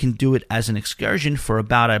cruising. We can do it as an excursion for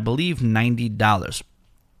about, I believe, $90.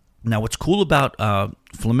 Now, what's cool about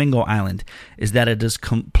Flamingo Island is that it is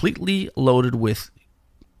completely loaded with,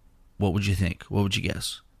 what would you think? What would you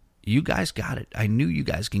guess? You guys got it. I knew you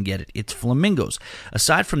guys can get it. It's flamingos.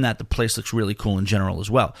 Aside from that, the place looks really cool in general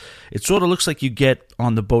as well. It sort of looks like you get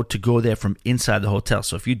on the boat to go there from inside the hotel.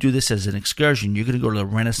 So if you do this as an excursion, you're going to go to the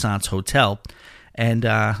Renaissance Hotel, and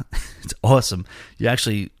it's awesome. You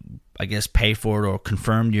actually, I guess, pay for it or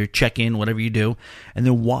confirm your check-in, whatever you do. And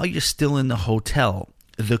then while you're still in the hotel,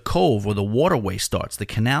 the cove or the waterway starts, the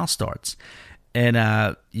canal starts.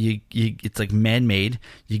 and it's like man-made.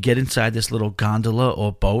 You get inside this little gondola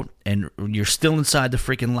or boat, and you're still inside the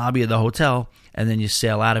freaking lobby of the hotel, and then you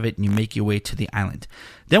sail out of it and you make your way to the island.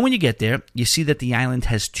 Then when you get there, you see that the island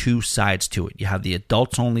has two sides to it. You have the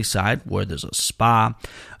adults-only side where there's a spa,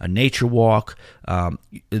 a nature walk.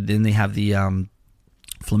 Then they have the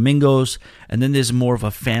flamingos, and then there's more of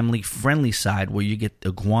a family-friendly side where you get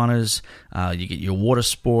iguanas, you get your water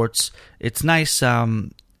sports. It's nice.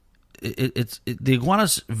 The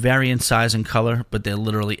iguanas vary in size and color, but they're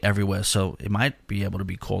literally everywhere, so it might be able to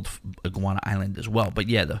be called Iguana Island as well. But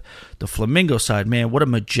yeah, the flamingo side, man, what a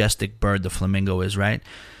majestic bird the flamingo is, right?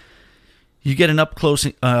 You get an up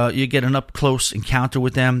close encounter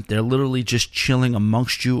with them. They're literally just chilling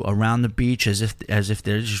amongst you around the beach as if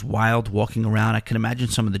they're just wild, walking around. I can imagine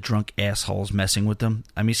some of the drunk assholes messing with them.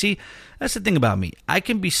 I mean, see, that's the thing about me. I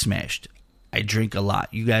can be smashed. I drink a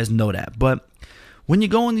lot. You guys know that. But when you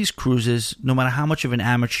go on these cruises, no matter how much of an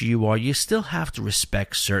amateur you are, you still have to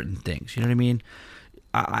respect certain things. You know what I mean?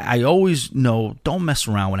 I always know, don't mess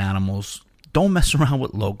around with animals. Don't mess around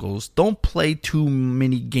with locals. Don't play too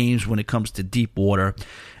many games when it comes to deep water.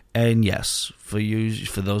 And yes, for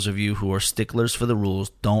those of you who are sticklers for the rules,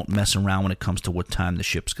 don't mess around when it comes to what time the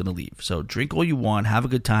ship's going to leave. So drink all you want, have a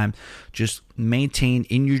good time. Just maintain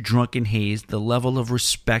in your drunken haze the level of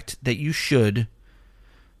respect that you should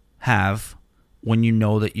have when you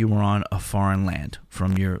know that you are on a foreign land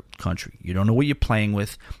from your country. You don't know what you're playing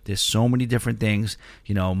with. There's so many different things,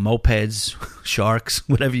 mopeds, sharks,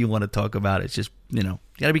 whatever you want to talk about. It's just, you got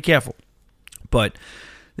to be careful. But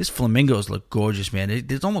these flamingos look gorgeous, man.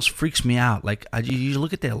 It almost freaks me out. Like, you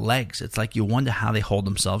look at their legs. It's like you wonder how they hold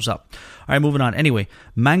themselves up. All right, moving on. Anyway,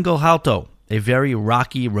 Mango Alto, a very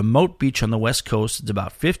rocky, remote beach on the west coast. It's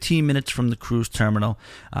about 15 minutes from the cruise terminal,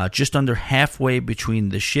 just under halfway between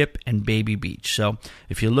the ship and Baby Beach. So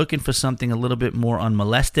if you're looking for something a little bit more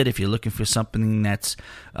unmolested, if you're looking for something that's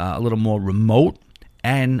a little more remote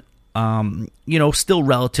and still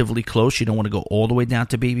relatively close, you don't want to go all the way down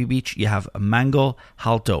to Baby Beach, you have Mango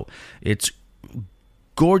Alto. It's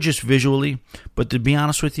gorgeous visually, but to be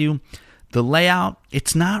honest with you, the layout,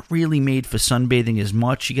 it's not really made for sunbathing as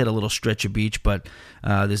much. You get a little stretch of beach, but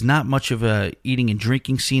there's not much of a eating and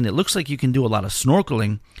drinking scene. It looks like you can do a lot of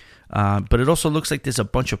snorkeling, but it also looks like there's a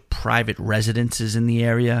bunch of private residences in the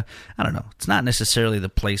area. I don't know. It's not necessarily the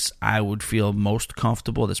place I would feel most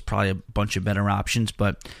comfortable. There's probably a bunch of better options,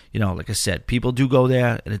 but, like I said, people do go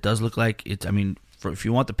there, and it does look like it's, if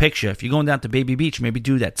you want the picture, if you're going down to Baby Beach, maybe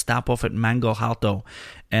do that. Stop off at Mango Alto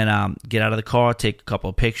and get out of the car, take a couple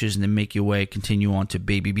of pictures, and then make your way, continue on to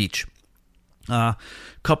Baby Beach.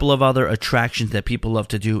 Couple of other attractions that people love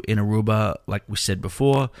to do in Aruba, like we said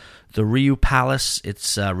before. The Riu Palace,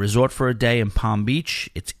 it's a resort for a day in Palm Beach.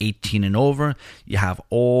 It's 18 and over. You have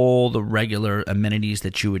all the regular amenities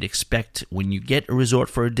that you would expect when you get a resort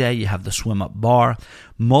for a day. You have the swim-up bar,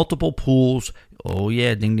 multiple pools. Oh,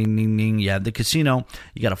 yeah, ding, ding, ding, ding. You have the casino.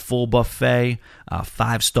 You got a full buffet, a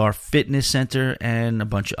 5-star fitness center, and a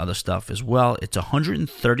bunch of other stuff as well. It's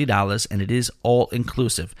 $130, and it is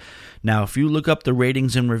all-inclusive. Now, if you look up the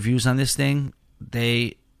ratings and reviews on this thing,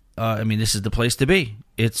 this is the place to be.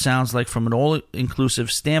 It sounds like from an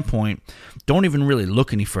all-inclusive standpoint, don't even really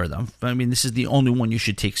look any further. This is the only one you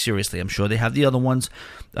should take seriously. I'm sure they have the other ones.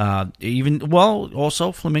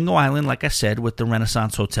 Also Flamingo Island, like I said, with the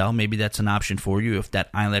Renaissance Hotel. Maybe that's an option for you if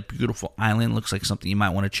that beautiful island looks like something you might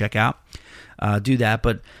want to check out. Do that,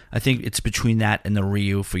 but I think it's between that and the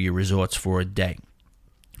Riu for your resorts for a day.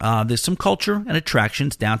 There's some culture and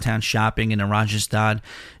attractions, downtown shopping in Rajasthan.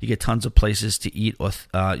 You get tons of places to eat.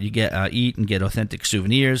 Eat and get authentic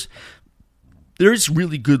souvenirs. There is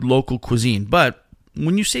really good local cuisine, but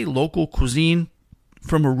when you say local cuisine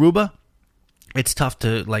from Aruba, it's tough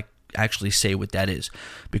to actually say what that is,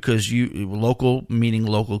 because local meaning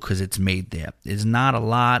local because it's made there. There's not a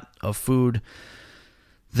lot of food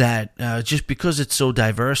that just because it's so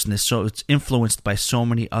diverse and it's influenced by so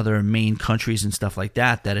many other main countries and stuff like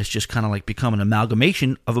that it's just kind of become an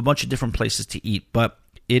amalgamation of a bunch of different places to eat. But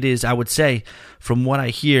it is, I would say, from what I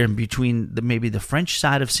hear, between maybe the French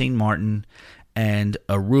side of St. Martin and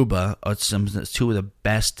Aruba are two of the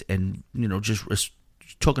best, and just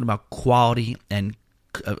talking about quality and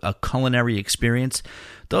a culinary experience.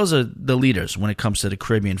 Those are the leaders when it comes to the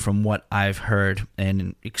Caribbean, from what I've heard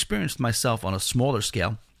and experienced myself on a smaller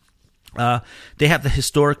scale. They have the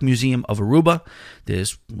Historic Museum of Aruba.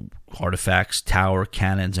 There's artifacts, tower,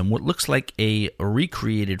 cannons, and what looks like a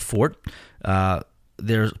recreated fort.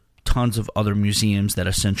 There's tons of other museums that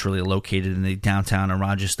are centrally located in the downtown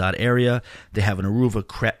Rajasthan area. They have an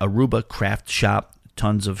Aruba craft shop,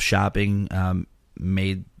 tons of shopping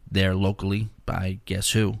made there locally by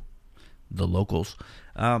guess who? The locals.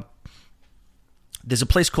 There's a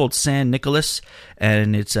place called San Nicolas,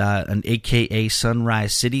 and it's an AKA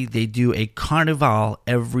Sunrise City. They do a carnival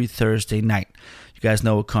every Thursday night. You guys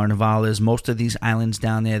know what carnival is. Most of these islands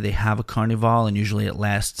down there, they have a carnival, and usually it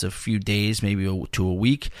lasts a few days, maybe to a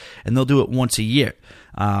week, and they'll do it once a year.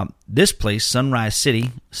 This place, Sunrise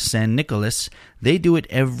City, San Nicolas, they do it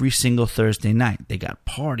every single Thursday night. They got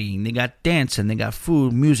partying, they got dancing, they got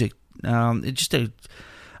food, music. It's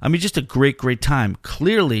just a great time.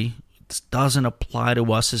 Clearly, this doesn't apply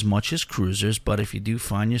to us as much as cruisers, but if you do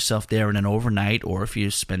find yourself there in an overnight, or if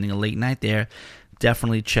you're spending a late night there,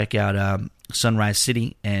 definitely check out Sunrise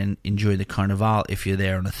City and enjoy the carnival if you're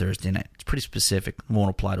there on a Thursday night. It's pretty specific. It won't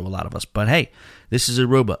apply to a lot of us. But hey, this is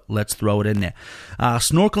Aruba. Let's throw it in there.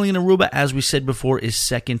 Snorkeling in Aruba, as we said before, is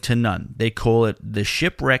second to none. They call it the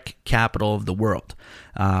shipwreck capital of the world.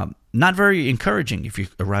 Not very encouraging if you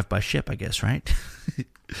arrive by ship, I guess, right?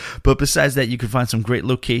 But besides that, you can find some great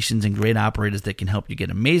locations and great operators that can help you get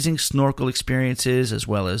amazing snorkel experiences, as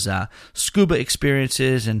well as scuba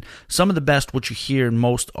experiences. And some of the best, what you hear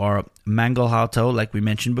most, are Mangalhato, like we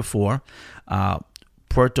mentioned before,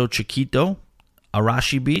 Puerto Chiquito,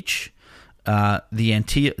 Arashi Beach, the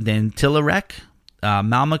Antilla Wreck,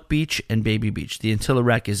 Malmuc Beach, and Baby Beach. The Antilla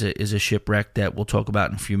Wreck is a shipwreck that we'll talk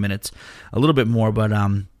about in a few minutes, a little bit more, but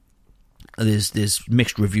there's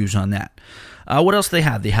mixed reviews on that. What else they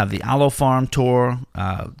have? They have the Aloe Farm Tour.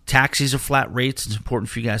 Taxis are flat rates. It's important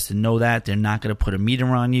for you guys to know that. They're not going to put a meter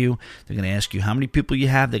on you. They're going to ask you how many people you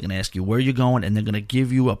have. They're going to ask you where you're going, and they're going to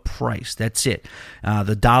give you a price. That's it.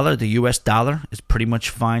 The U.S. dollar, is pretty much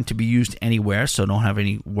fine to be used anywhere, so don't have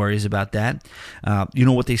any worries about that. You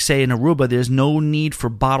know what they say in Aruba, there's no need for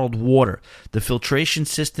bottled water. The filtration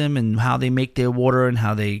system and how they make their water and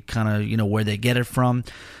how they kind of, where they get it from,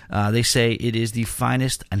 they say it is the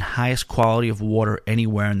finest and highest quality of water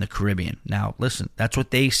anywhere in the Caribbean. Now, listen, that's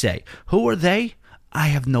what they say. Who are they? I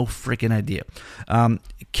have no freaking idea.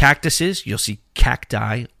 Cactuses, you'll see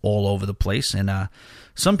cacti all over the place. And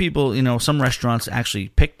some people, some restaurants actually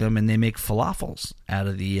pick them and they make falafels out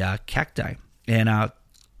of the cacti. And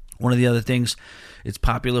one of the other things it's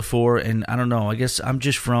popular for, and I don't know, I guess I'm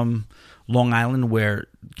just from Long Island where,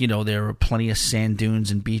 there are plenty of sand dunes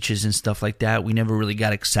and beaches and stuff like that. We never really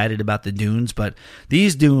got excited about the dunes, but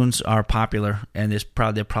these dunes are popular, and they're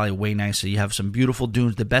probably way nicer. You have some beautiful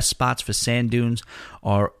dunes. The best spots for sand dunes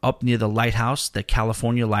are up near the lighthouse, the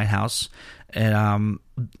California Lighthouse. And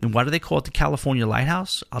why do they call it the California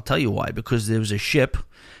Lighthouse? I'll tell you why. Because there was a ship,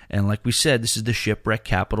 and like we said, this is the shipwreck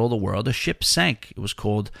capital of the world. A ship sank. It was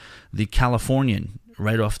called the Californian,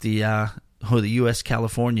 right off the U.S.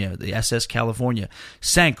 California, the SS California,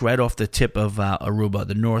 sank right off the tip of Aruba,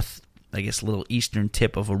 the north, I guess, little eastern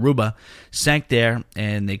tip of Aruba, sank there,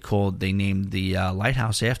 and they named the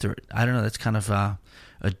lighthouse after it. I don't know, that's kind of a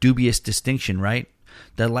dubious distinction, right?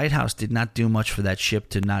 That lighthouse did not do much for that ship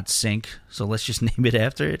to not sink, so let's just name it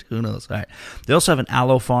after it. Who knows? All right. They also have an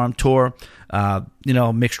Aloe Farm Tour.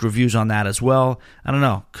 Mixed reviews on that as well. I don't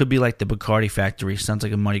know. Could be like the Bacardi factory. Sounds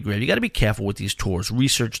like a money grab. You got to be careful with these tours.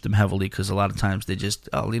 Research them heavily, because a lot of times they just,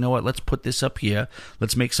 you know what? Let's put this up here.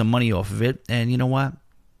 Let's make some money off of it. And you know what?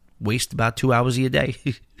 Waste about 2 hours of your day.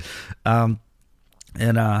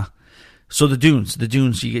 So the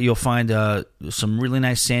dunes, you'll find some really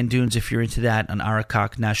nice sand dunes if you're into that on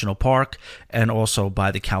Aracac National Park, and also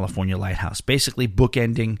by the California Lighthouse, basically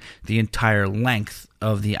bookending the entire length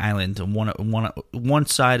of the island. One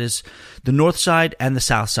side is the north side and the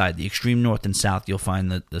south side, the extreme north and south. You'll find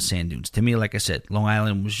the sand dunes. To me, like I said, Long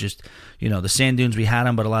Island was just, the sand dunes, we had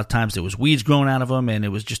them, but a lot of times there was weeds growing out of them, and it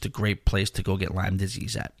was just a great place to go get Lyme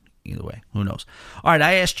disease at. Either way, who knows? All right,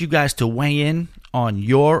 I asked you guys to weigh in on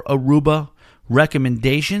your Aruba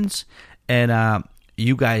recommendations, and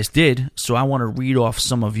you guys did, so I want to read off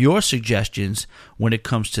some of your suggestions when it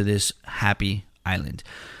comes to this happy island.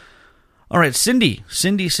 All right, Cindy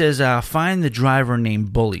says, find the driver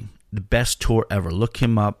named Bully, the best tour ever. Look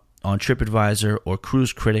him up on TripAdvisor or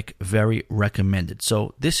Cruise Critic, very recommended.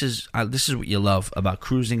 So this is what you love about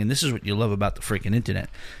cruising, and this is what you love about the freaking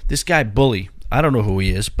internet. This guy Bully, I don't know who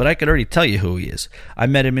he is, but I could already tell you who he is. I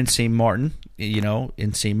met him in St. Martin.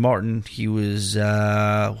 In St. Martin, he was,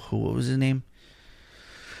 what was his name?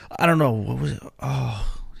 I don't know. What was it?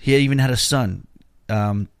 Oh, he even had a son,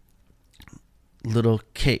 little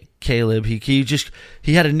Caleb.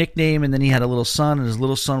 He had a nickname, and then he had a little son, and his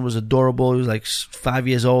little son was adorable. He was like 5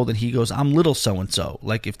 years old, and he goes, "I'm little so-and-so."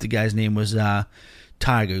 Like if the guy's name was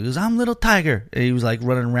Tiger. He goes, "I'm little Tiger." And he was like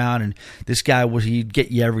running around, and this guy he'd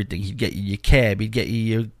get you everything. He'd get you your cab. He'd get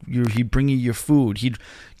you he'd bring you your food. He'd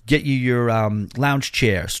get you your lounge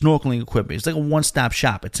chair, snorkeling equipment. It's like a one-stop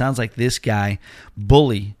shop. It sounds like this guy,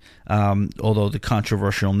 Bully, although the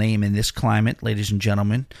controversial name in this climate, ladies and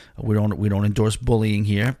gentlemen, we don't endorse bullying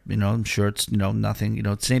here. I'm sure it's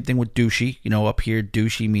nothing. Same thing with douchey. Up here,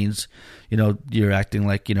 douchey means you're acting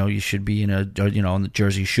like you should be on the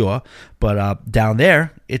Jersey Shore, but down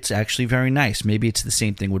there it's actually very nice. Maybe it's the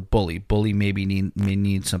same thing with bully. Bully may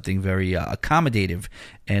need something very accommodative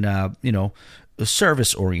and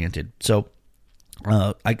service oriented. So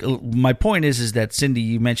my point is that, Cindy,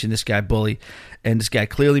 you mentioned this guy Bully, and this guy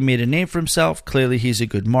clearly made a name for himself. Clearly he's a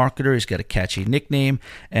good marketer. He's got a catchy nickname,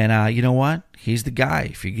 and you know what? He's the guy.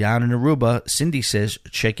 If you're down in Aruba, Cindy says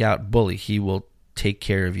check out Bully. He will take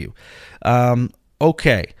care of you.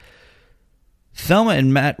 Okay. Thelma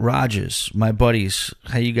and Matt Rogers, my buddies,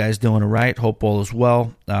 how you guys doing? All right? Hope all is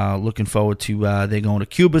well. Looking forward to they're going to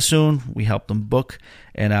Cuba soon. We helped them book,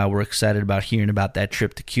 and we're excited about hearing about that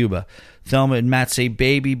trip to Cuba. Thelma and Matt say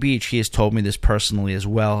Baby Beach. He has told me this personally as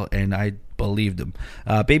well, and I believed him.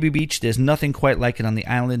 Baby Beach, there's nothing quite like it on the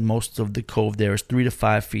island. Most of the cove there is 3 to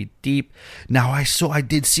 5 feet deep. Now, I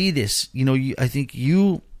did see this. I think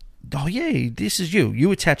you, oh, yay, this is you.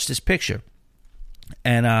 You attached this picture,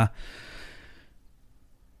 and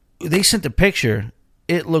they sent a picture.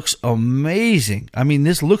 It looks amazing. I mean,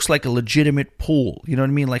 this looks like a legitimate pool. You know what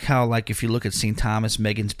I mean? Like how, if you look at St. Thomas,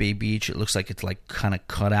 Megan's Bay Beach, it looks like it's kind of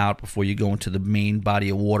cut out before you go into the main body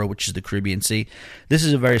of water, which is the Caribbean Sea. This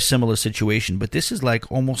is a very similar situation, but this is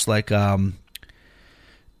almost like 3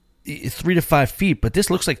 to 5 feet. But this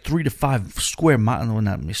looks like 3 to 5 square miles. Well,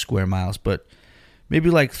 not square miles, but maybe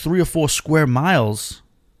like 3 or 4 square miles.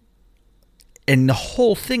 And the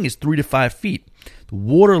whole thing is 3 to 5 feet. The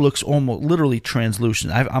water looks almost literally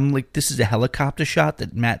translucent. I'm like, this is a helicopter shot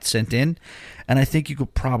that Matt sent in, and I think you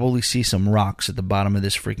could probably see some rocks at the bottom of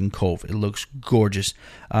this freaking cove. It looks gorgeous.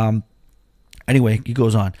 Anyway, he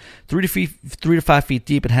goes on. 3 to 5 feet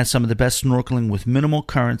deep. It has some of the best snorkeling with minimal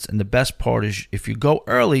currents, and the best part is if you go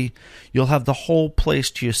early, you'll have the whole place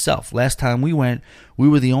to yourself. Last time we went, we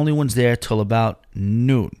were the only ones there till about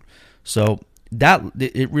noon. So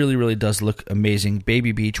it really, really does look amazing.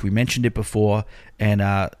 Baby Beach, we mentioned it before, and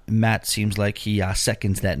Matt seems like he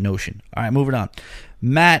seconds that notion. All right, moving on.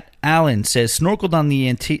 Matt Allen says, snorkeled on the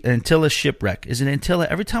Antilla shipwreck. Is it Antilla?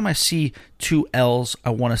 Every time I see 2 L's,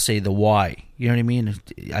 I want to say the Y. You know what I mean?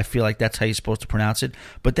 I feel like that's how you're supposed to pronounce it.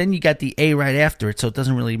 But then you got the A right after it, so it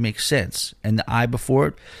doesn't really make sense. And the I before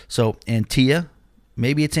it. So Antilla,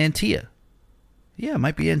 maybe it's Antilla. Yeah, it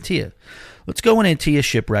might be Antilla. Let's go on Antilla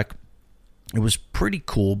shipwreck. It was pretty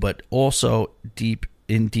cool, but also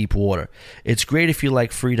in deep water. It's great if you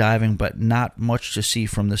like free diving, but not much to see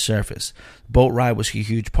from the surface. Boat ride was a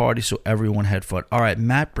huge party, so everyone had fun. All right,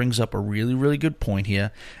 Matt brings up a really, really good point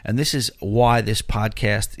here, and this is why it's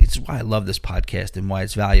why I love this podcast and why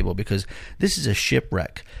it's valuable, because this is a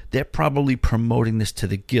shipwreck. They're probably promoting this to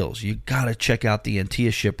the gills. You got to check out the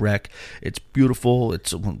Antilla shipwreck. It's beautiful.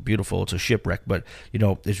 It's a shipwreck, but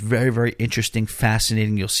it's very, very interesting,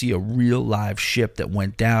 fascinating. You'll see a real live ship that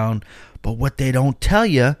went down. But what they don't tell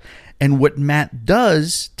you, and what Matt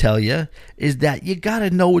does tell you, is that you got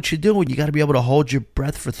to know what you're doing. You got to be able to hold your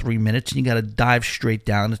breath for 3 minutes, and you got to dive straight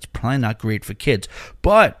down. It's probably not great for kids.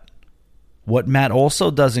 But what Matt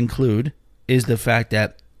also does include is the fact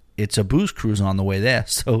that it's a booze cruise on the way there.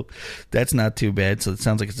 So that's not too bad. So it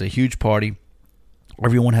sounds like it's a huge party.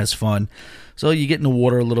 Everyone has fun. So you get in the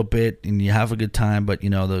water a little bit, and you have a good time. But,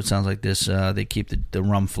 though it sounds like this, they keep the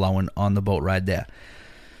rum flowing on the boat ride there.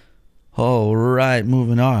 All right,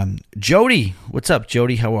 moving on. Jody, what's up,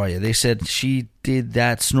 Jody? How are you? They said she did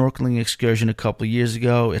that snorkeling excursion a couple of years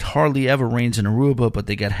ago. It hardly ever rains in Aruba, but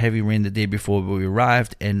they got heavy rain the day before we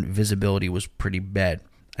arrived, and visibility was pretty bad.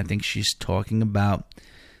 I think she's talking about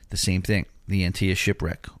the same thing, the Antilla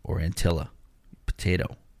shipwreck, or Antilla.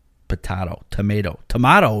 Potato,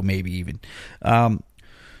 tomato, maybe even.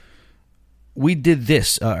 We did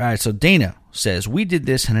this. All right, so Dana says, we did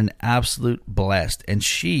this in an absolute blast, and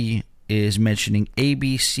she is mentioning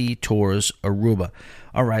ABC Tours Aruba.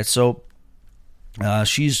 All right, so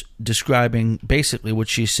she's describing basically what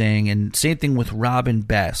she's saying, and same thing with Robin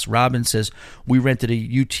Bass. Robin says, we rented a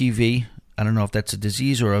UTV. I don't know if that's a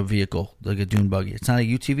disease or a vehicle, like a dune buggy. It's not a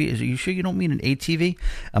UTV. Are you sure you don't mean an ATV?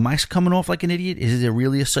 Am I coming off like an idiot? Is there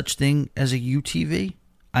really a such thing as a UTV?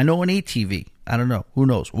 I know an ATV. I don't know. Who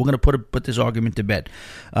knows? We're going to put this argument to bed.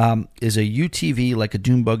 Is a UTV like a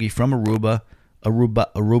dune buggy from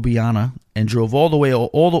Arubiana, and drove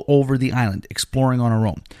all over the island, exploring on our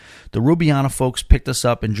own. The Rubiana folks picked us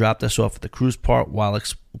up and dropped us off at the cruise part. While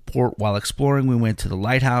exploring, we went to the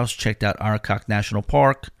lighthouse, checked out Aracac National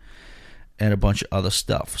Park, and a bunch of other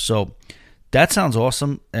stuff. So that sounds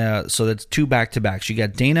awesome. So that's 2 back-to-backs. You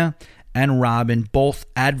got Dana and Robin both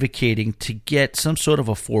advocating to get some sort of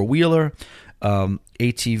a 4-wheeler,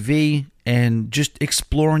 ATV, and just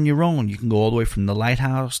explore on your own. You can go all the way from the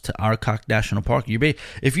lighthouse to Aruba National Park.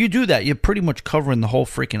 If you do that, you're pretty much covering the whole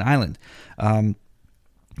freaking island.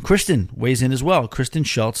 Kristen weighs in as well. Kristen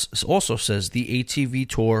Schultz also says the ATV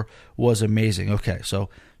tour was amazing. Okay, so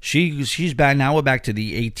she's back. Now we're back to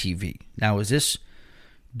the ATV. Now, is this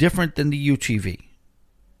different than the UTV?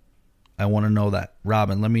 I want to know that.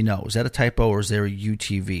 Robin, let me know. Is that a typo or is there a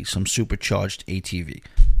UTV, some supercharged ATV?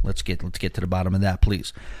 Let's get to the bottom of that,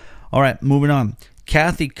 please. All right, moving on.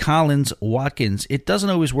 Kathy Collins Watkins. It doesn't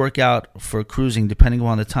always work out for cruising depending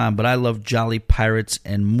on the time, but I love Jolly Pirates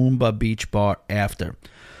and Moomba Beach Bar after.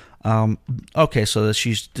 Okay, so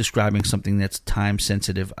she's describing something that's time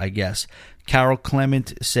sensitive, I guess. Carol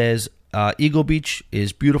Clement says Eagle Beach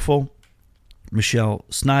is beautiful. Michelle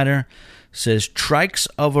Snyder says trikes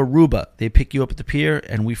of Aruba. They pick you up at the pier,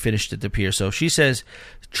 and we finished at the pier. So she says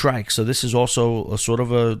trike. So this is also a sort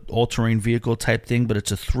of a all-terrain vehicle type thing, but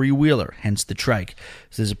it's a 3-wheeler, hence the trike.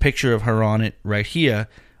 So there's a picture of her on it right here.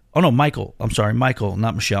 Oh, no, Michael. I'm sorry, Michael,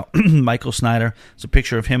 not Michelle. Michael Snyder. It's a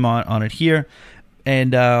picture of him on it here.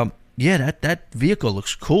 And, yeah, that vehicle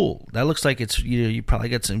looks cool. That looks like it's, you probably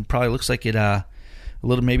get some, probably looks like it,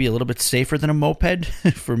 maybe a little bit safer than a moped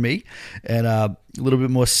for me, and a little bit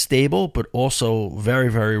more stable, but also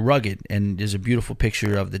very, very rugged. And there's a beautiful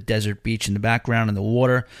picture of the desert beach in the background and the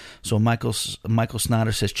water. So Michael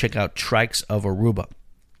Snyder says, check out Trikes of Aruba.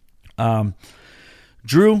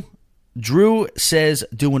 Drew says,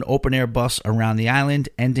 do an open-air bus around the island,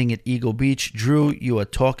 ending at Eagle Beach. Drew, you are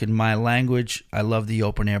talking my language. I love the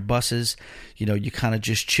open-air buses. You kind of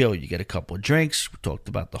just chill. You get a couple of drinks. We talked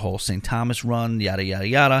about the whole St. Thomas run, yada, yada,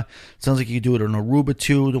 yada. Sounds like you could do it on Aruba,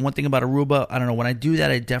 too. The one thing about Aruba, I don't know, when I do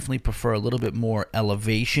that, I definitely prefer a little bit more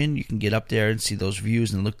elevation. You can get up there and see those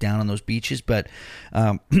views and look down on those beaches. But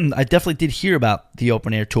I definitely did hear about the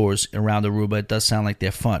open-air tours around Aruba. It does sound like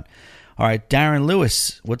they're fun. All right, Darren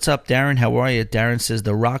Lewis. What's up, Darren? How are you? Darren says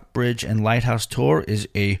the Rock Bridge and Lighthouse Tour is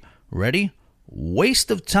a, ready,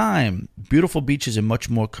 waste of time. Beautiful beaches and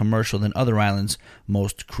much more commercial than other islands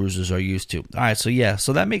most cruisers are used to. All right,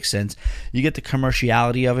 so that makes sense. You get the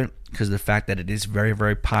commerciality of it because of the fact that it is very,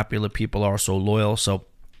 very popular. People are so loyal,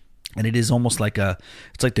 and it is almost like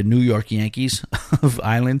it's like the New York Yankees of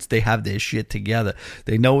islands. They have their shit together.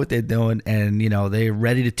 They know what they're doing, and they're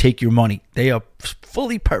ready to take your money. They are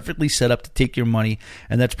fully, perfectly set up to take your money,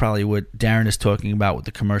 and that's probably what Darren is talking about with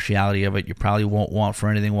the commerciality of it. You probably won't want for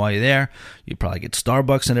anything while you're there. You probably get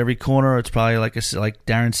Starbucks in every corner. It's probably like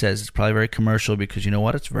Darren says, it's probably very commercial because you know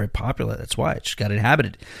what? It's very popular. That's why it just got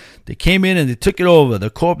inhabited. They came in and they took it over.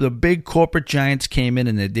 The big corporate giants came in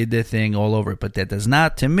and they did their thing all over it. But that does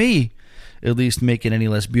not, to me, at least make it any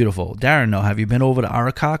less beautiful. Darren, no, have you been over to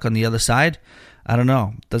Aruba on the other side? I don't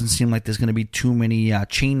know. Doesn't seem like there's going to be too many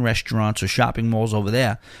chain restaurants or shopping malls over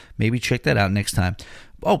there. Maybe check that out next time.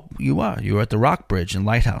 Oh, you were at the Rock Bridge and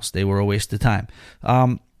Lighthouse. They were a waste of time.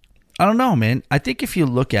 I don't know, man. I think if you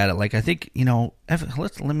look at it, let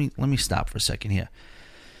me stop for a second here.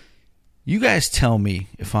 You guys tell me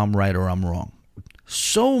if I'm right or I'm wrong.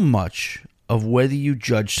 So much of whether you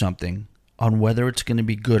judge something on whether it's going to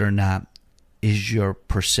be good or not is your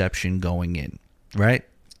perception going in, right?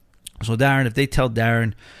 So Darren, if they tell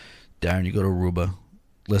Darren, you go to Aruba,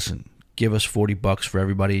 listen, give us $40 for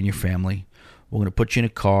everybody in your family. We're going to put you in a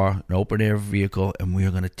car, an open-air vehicle, and we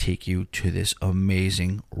are going to take you to this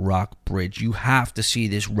amazing rock bridge. You have to see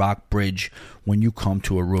this rock bridge when you come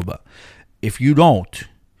to Aruba. If you don't,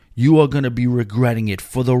 you are going to be regretting it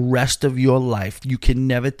for the rest of your life. You can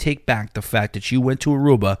never take back the fact that you went to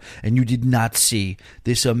Aruba and you did not see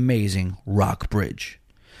this amazing rock bridge.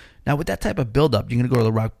 Now, with that type of buildup, you're going to go to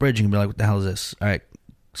the rock bridge and be like, what the hell is this? All right,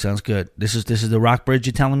 sounds good. This is the rock bridge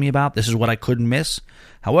you're telling me about? This is what I couldn't miss?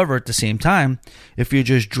 However, at the same time, if you're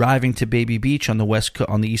just driving to Baby Beach on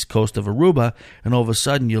the east coast of Aruba, and all of a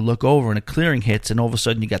sudden you look over and a clearing hits, and all of a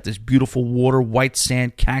sudden you got this beautiful water, white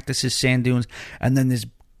sand, cactuses, sand dunes, and then this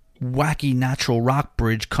wacky natural rock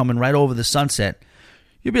bridge coming right over the sunset,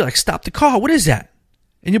 you'll be like, stop the car, what is that?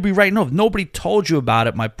 And you'll be right, no, if nobody told you about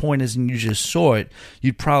it, my point is, and you just saw it,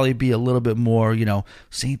 you'd probably be a little bit more,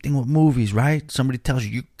 same thing with movies, right? Somebody tells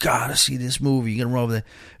you gotta see this movie, you're gonna run over there.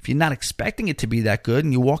 If you're not expecting it to be that good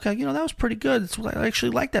and you walk out, that was pretty good. I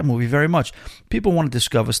actually like that movie very much. People want to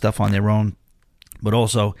discover stuff on their own, but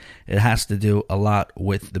also it has to do a lot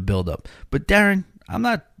with the buildup. But Darren, I'm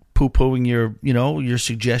not poo-pooing your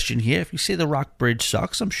suggestion here. If you say the rock bridge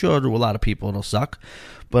sucks, I'm sure to a lot of people it'll suck.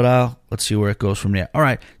 But let's see where it goes from there. All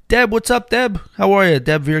right, Deb, what's up, Deb? How are you?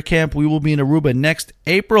 Deb Veerkamp. We will be in Aruba next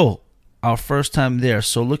April, our first time there.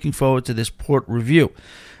 So looking forward to this port review.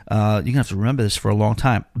 You're going to have to remember this for a long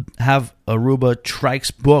time. Have Aruba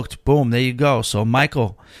trikes booked. Boom, there you go. So,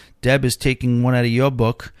 Michael, Deb is taking one out of your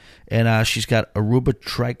book, and she's got Aruba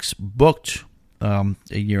trikes booked a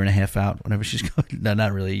year and a half out, whenever she's going. No,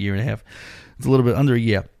 not really a year and a half. It's a little bit under a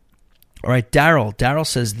year. All right, Daryl. Daryl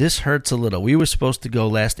says, this hurts a little. We were supposed to go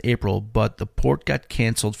last April, but the port got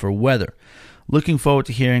canceled for weather. Looking forward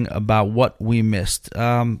to hearing about what we missed.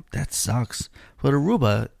 That sucks. But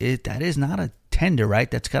Aruba, that is not a tender,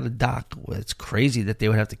 right? That's got a dock. It's crazy that they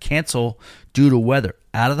would have to cancel due to weather.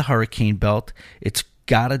 Out of the hurricane belt, it's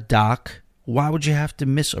got a dock. Why would you have to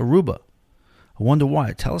miss Aruba? I wonder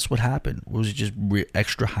why. Tell us what happened. Was it just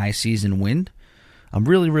extra high seas and wind? I'm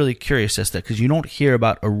really, really curious as to that, because you don't hear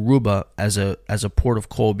about Aruba as a port of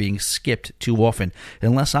call being skipped too often.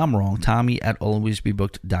 Unless I'm wrong, Tommy at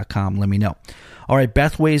alwaysbebooked.com. Let me know. All right,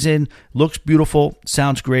 Beth weighs in. Looks beautiful.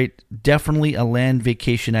 Sounds great. Definitely a land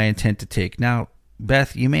vacation I intend to take. Now,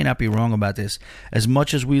 Beth, you may not be wrong about this. As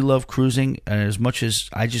much as we love cruising, and as much as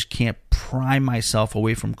I just can't pry myself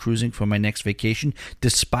away from cruising for my next vacation,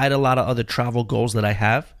 despite a lot of other travel goals that I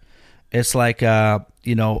have, it's like, I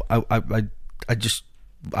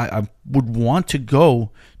would want to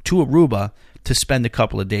go to Aruba to spend a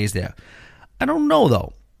couple of days there. I don't know,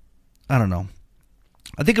 though. I don't know.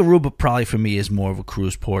 I think Aruba probably for me is more of a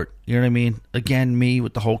cruise port. You know what I mean? Again, me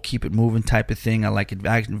with the whole keep it moving type of thing. I like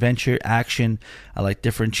adventure, action. I like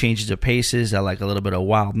different changes of paces. I like a little bit of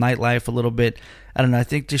wild nightlife a little bit. I don't know. I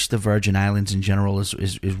think just the Virgin Islands in general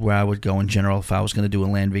is where I would go in general if I was going to do a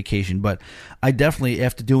land vacation. But I definitely,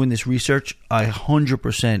 after doing this research, I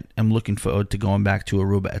 100% am looking forward to going back to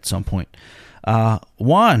Aruba at some point.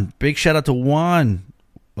 Juan, big shout out to Juan.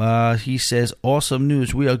 He says, awesome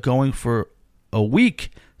news. We are going for a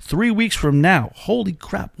week, 3 weeks from now. Holy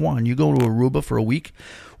crap, Juan, you going to Aruba for a week?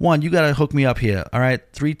 Juan, you got to hook me up here. All right,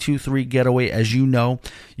 323 Getaway, as you know.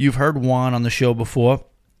 You've heard Juan on the show before.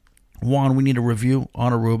 Juan, we need a review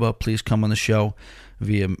on Aruba. Please come on the show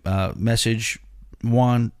via message.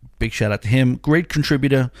 Juan, big shout out to him. Great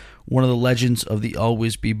contributor, one of the legends of the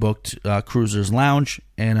Always Be Booked Cruisers Lounge.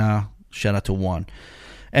 And shout out to Juan.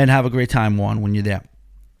 And have a great time, Juan, when you're there.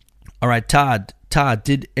 All right, Todd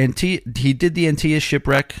did the Antilles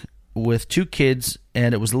shipwreck with 2 kids,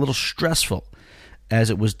 and it was a little stressful as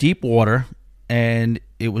it was deep water, and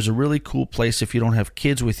it was a really cool place if you don't have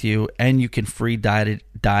kids with you, and you can free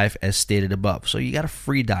dive as stated above. So you got to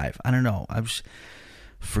free dive. I don't know.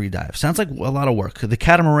 Free dive sounds like a lot of work. The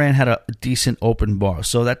catamaran had a decent open bar,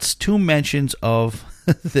 so that's 2 mentions of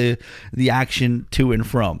the action to and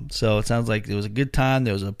from. So it sounds like there was a good time,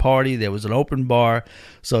 there was a party, there was an open bar.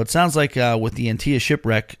 So it sounds like with the Antilles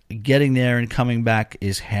shipwreck, getting there and coming back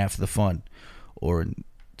is half the fun, or in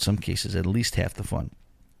some cases at least half the fun.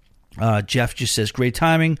 Jeff just says, great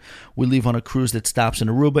timing. We leave on a cruise that stops in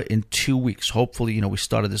Aruba in 2 weeks. Hopefully, we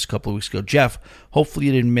started this a couple of weeks ago. Jeff, hopefully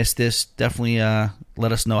you didn't miss this. Definitely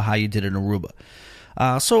let us know how you did in Aruba.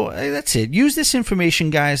 So that's it. Use this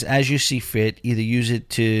information, guys, as you see fit. Either use it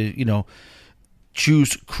to,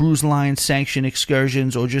 choose cruise line sanction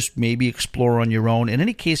excursions, or just maybe explore on your own. In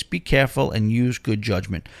any case, be careful and use good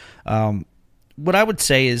judgment. What I would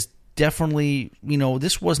say is, definitely,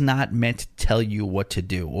 this was not meant to tell you what to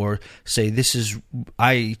do or say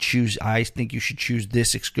I think you should choose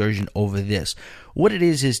this excursion over this. What it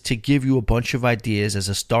is to give you a bunch of ideas as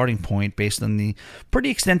a starting point based on the pretty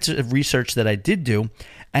extensive research that I did do.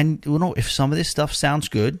 And, if some of this stuff sounds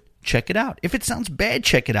good, check it out. If it sounds bad,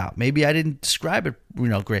 check it out. Maybe I didn't describe it,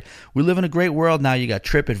 great. We live in a great world now. You got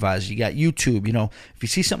TripAdvisor, you got YouTube. If you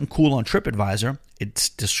see something cool on TripAdvisor, it's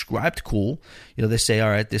described cool. They say,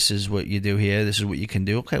 all right, this is what you do here. This is what you can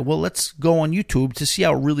do. Okay, well, let's go on YouTube to see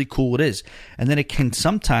how really cool it is. And then it can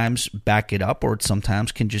sometimes back it up, or it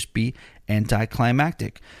sometimes can just be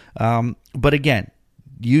anticlimactic. But again,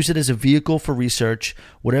 use it as a vehicle for research.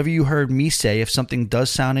 Whatever you heard me say, if something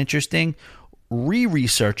does sound interesting,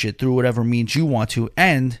 re-research it through whatever means you want to.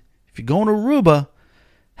 And if you're going to Aruba,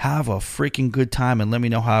 have a freaking good time and let me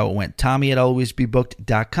know how it went. Tommy at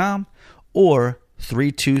alwaysbebooked.com or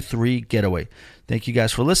 323 Getaway. Thank you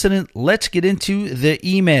guys for listening. Let's get into the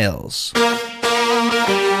emails.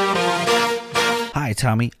 Hi,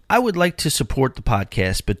 Tommy. I would like to support the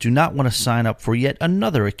podcast, but do not want to sign up for yet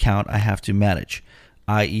another account I have to manage,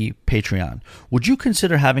 i.e. Patreon. Would you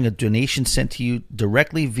consider having a donation sent to you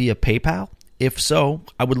directly via PayPal? If so,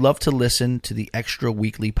 I would love to listen to the extra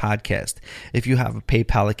weekly podcast. If you have a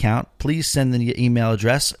PayPal account, please send in your email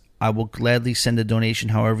address. I will gladly send a donation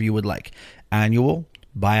however you would like. Annual,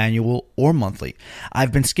 biannual, or monthly.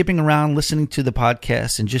 I've been skipping around listening to the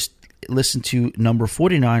podcast and just listened to number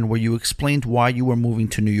 49 where you explained why you were moving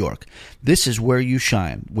to New York. This is where you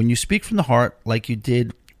shine. When you speak from the heart like you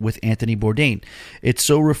did with Anthony Bourdain. It's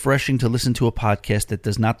so refreshing to listen to a podcast that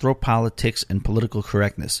does not throw politics and political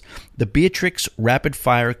correctness. The Beatrix Rapid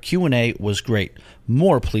Fire Q&A was great.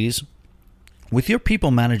 More, please. With your people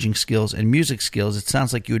managing skills and music skills, it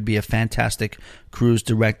sounds like you would be a fantastic cruise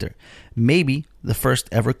director. Maybe the first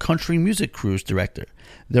ever country music cruise director.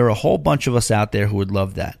 There are a whole bunch of us out there who would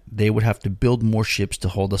love that. They would have to build more ships to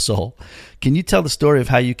hold us all. Can you tell the story of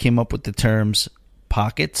how you came up with the terms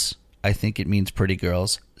pockets? I think it means pretty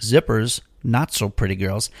girls, zippers, not so pretty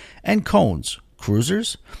girls, and cones,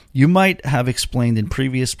 cruisers. You might have explained in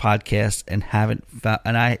previous podcasts and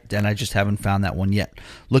I just haven't found that one yet.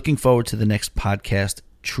 Looking forward to the next podcast,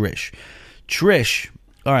 Trish.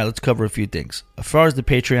 All right, let's cover a few things. As far as the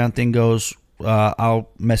Patreon thing goes, I'll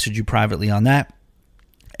message you privately on that.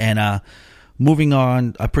 And moving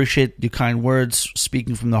on, I appreciate your kind words,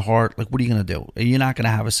 speaking from the heart. Like, what are you going to do? You're not going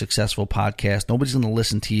to have a successful podcast. Nobody's going to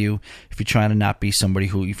listen to you if you're trying to be somebody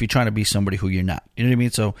who you're not. You know what I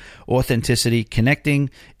mean? So authenticity,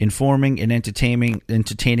 connecting, informing, and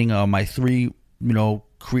entertaining are my three,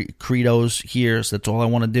 credos here. So that's all I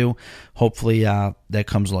want to do. Hopefully that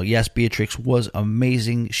comes along. Yes, Beatrix was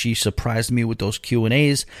amazing. She surprised me with those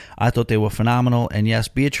Q&As. I thought they were phenomenal. And yes,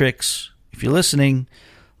 Beatrix, if you're listening,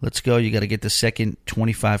 let's go. You got to get the second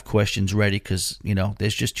 25 questions ready because,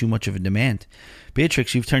 there's just too much of a demand.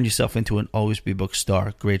 Beatrix, you've turned yourself into an Always Be Booked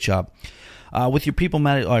star. Great job. With your people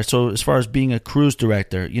management, all right, so as far as being a cruise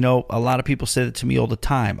director, a lot of people say that to me all the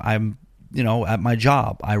time. I'm, at my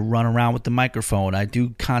job, I run around with the microphone. I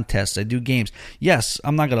do contests. I do games. Yes,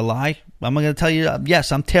 I'm not going to lie. I'm going to tell you,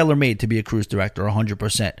 yes, I'm tailor-made to be a cruise director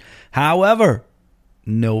 100%. However,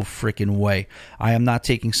 no freaking way. I am not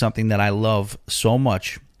taking something that I love so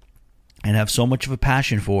much and have so much of a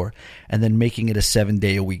passion for, and then making it a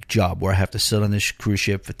 7-day-a-week job where I have to sit on this cruise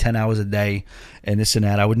ship for 10 hours a day and this and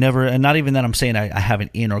that. I would never, and not even that I'm saying I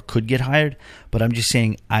haven't in or could get hired, but I'm just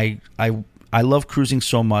saying I love cruising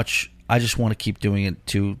so much. I just want to keep doing it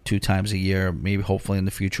two times a year, maybe hopefully in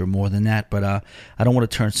the future more than that. But I don't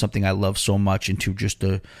want to turn something I love so much into just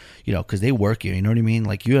because they work you. You know what I mean?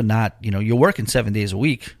 Like you're not, you're working 7 days a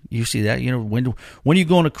week. You see that? When you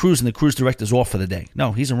go on a cruise and the cruise director's off for the day?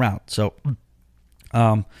 No, he's around. So,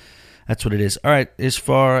 that's what it is. All right. As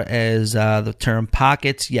far as the term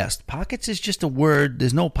pockets, yes, pockets is just a word.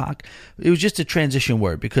 There's no pocket. It was just a transition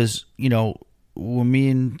word because when me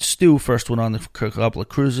and Stu first went on a couple of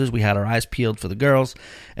cruises, we had our eyes peeled for the girls,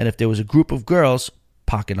 and if there was a group of girls,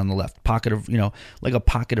 pocket on the left, pocket of like a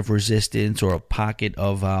pocket of resistance or a pocket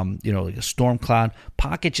of like a storm cloud.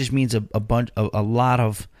 Pocket just means a lot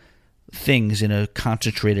of things in a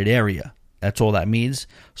concentrated area. That's all that means.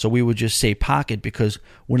 So we would just say pocket because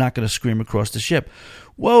we're not going to scream across the ship,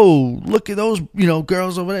 whoa, look at those,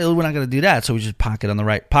 girls over there. We're not going to do that. So we just pocket on the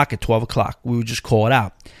right, pocket 12 o'clock. We would just call it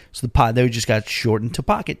out. So they just got shortened to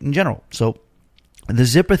pocket in general. So the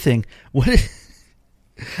zipper thing, I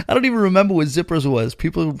don't even remember what zippers was.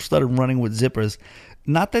 People started running with zippers.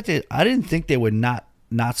 Not that I didn't think they were not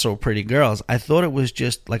so pretty girls. I thought it was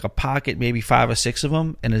just like a pocket, maybe 5 or 6 of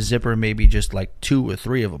them, and a zipper, maybe just like 2 or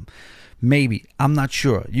 3 of them. Maybe. I'm not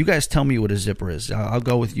sure. You guys tell me what a zipper is. I'll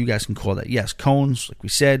go with you guys can call that. Yes, cones, like we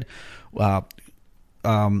said.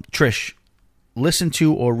 Trish, listen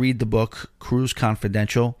to or read the book Cruise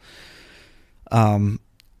Confidential. And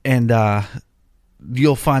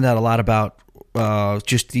you'll find out a lot about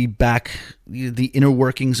just the inner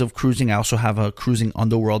workings of cruising. I also have a cruising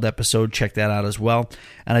underworld episode. Check that out as well.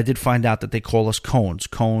 And I did find out that they call us cones.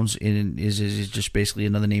 Cones is just basically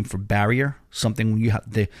another name for barrier. Something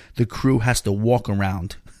the crew has to walk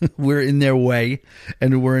around. We're in their way,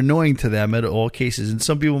 and we're annoying to them at all cases. And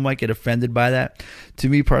some people might get offended by that. To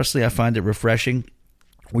me personally, I find it refreshing.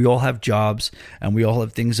 We all have jobs, and we all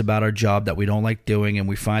have things about our job that we don't like doing, and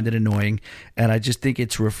we find it annoying. And I just think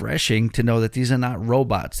it's refreshing to know that these are not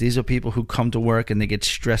robots. These are people who come to work, and they get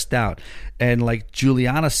stressed out. And like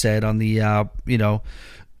Juliana said on the,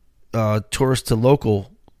 tourist to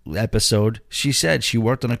local episode, she said she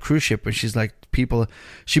worked on a cruise ship, and she's like,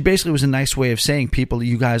 she basically was a nice way of saying, people,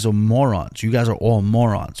 you guys are morons. You guys are all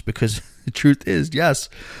morons, because the truth is, yes,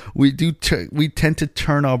 we tend to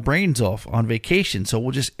turn our brains off on vacation. So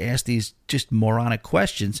we'll just ask these just moronic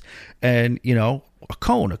questions. And, a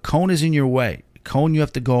cone is in your way. A cone you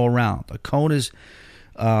have to go around. A cone is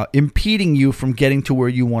impeding you from getting to where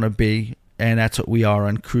you want to be. And that's what we are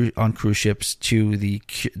on cruise ships to the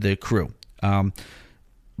crew.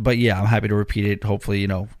 But yeah, I'm happy to repeat it. Hopefully,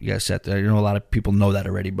 you guys said that. I know a lot of people know that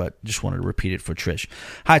already, but just wanted to repeat it for Trish.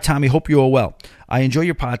 Hi, Tommy. Hope you are well. I enjoy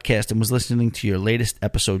your podcast and was listening to your latest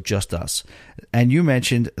episode, Just Us. And you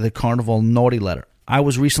mentioned the Carnival Naughty Letter. I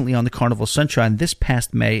was recently on the Carnival Sunshine this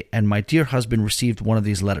past May, and my dear husband received one of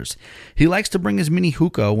these letters. He likes to bring his mini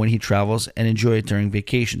hookah when he travels and enjoy it during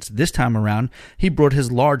vacations. This time around, he brought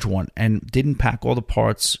his large one and didn't pack all the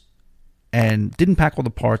parts in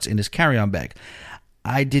his carry-on bag.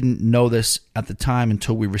 I didn't know this at the time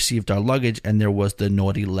until we received our luggage and there was the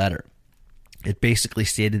naughty letter. It basically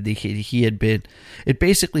stated that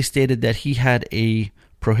he had a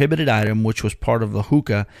prohibited item which was part of the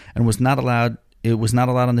hookah and was not allowed. It was not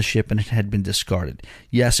allowed on the ship and it had been discarded.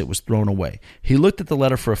 Yes, it was thrown away. He looked at the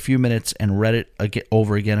letter for a few minutes and read it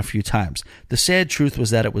over again a few times. The sad truth was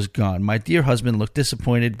that it was gone. My dear husband looked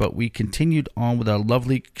disappointed, but we continued on with our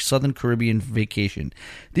lovely Southern Caribbean vacation.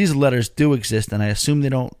 These letters do exist, and I assume they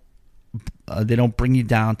don't bring you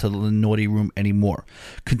down to the naughty room anymore.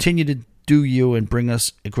 Continue to do you and bring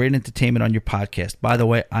us a great entertainment on your podcast. By the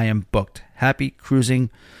way, I am booked. Happy cruising,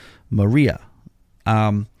 Maria.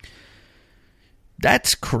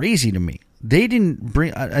 That's crazy to me. They didn't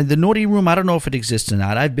bring the naughty room. I don't know if it exists or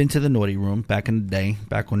not. I've been to the naughty room back in the day,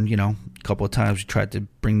 back when, a couple of times we tried to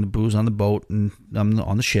bring the booze on the boat and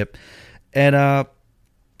on the ship. And,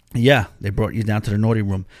 yeah, they brought you down to the naughty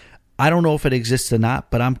room. I don't know if it exists or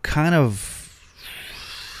not, but I'm kind of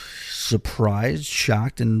surprised,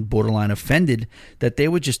 shocked, and borderline offended that they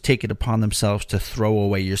would just take it upon themselves to throw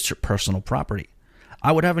away your personal property.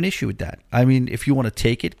 I would have an issue with that. I mean, if you want to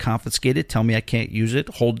take it, confiscate it, tell me I can't use it,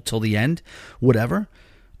 hold it till the end, whatever.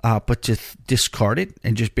 But to discard it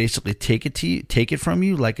and just basically take it from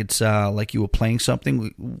you like it's like you were playing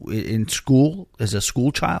something in school as a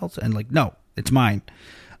school child, and like, no, it's mine.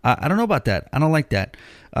 I don't know about that. I don't like that.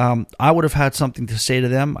 I would have had something to say to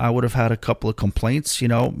them. I would have had a couple of complaints.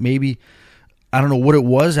 Maybe. I don't know what it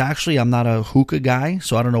was, actually. I'm not a hookah guy,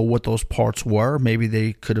 so I don't know what those parts were. Maybe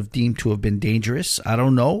they could have deemed to have been dangerous. I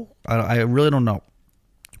don't know. I really don't know.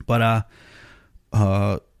 But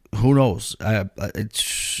who knows?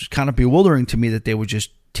 It's kind of bewildering to me that they would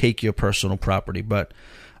just take your personal property, but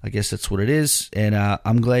I guess that's what it is. And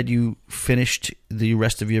I'm glad you finished the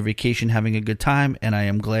rest of your vacation having a good time, and I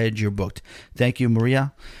am glad you're booked. Thank you,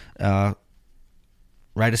 Maria.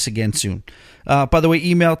 Write us again soon. By the way,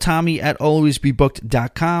 email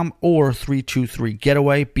Tommy@alwaysbebooked.com or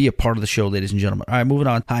 323-GETAWAY. Be a part of the show, ladies and gentlemen. All right, moving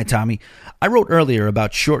on. Hi, Tommy. I wrote earlier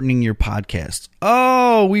about shortening your podcast.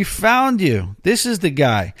 Oh, we found you. This is the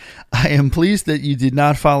guy. I am pleased that you did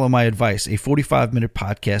not follow my advice. A 45-minute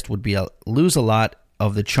podcast would lose a lot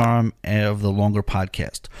of the charm of the longer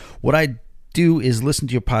podcast. What I do is listen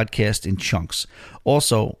to your podcast in chunks.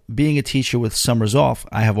 Also, being a teacher with summers off,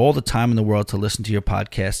 I have all the time in the world to listen to your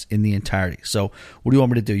podcasts in the entirety. So what do you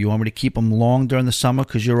want me to do? You want me to keep them long during the summer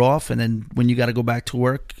because you're off, and then when you got to go back to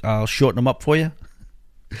work, I'll shorten them up for you?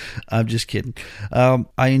 I'm just kidding.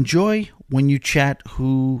 I enjoy when you chat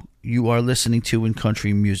who you are listening to in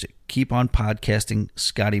country music. Keep on podcasting,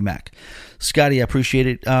 Scotty Mac. Scotty, I appreciate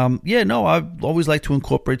it. I always like to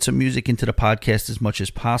incorporate some music into the podcast as much as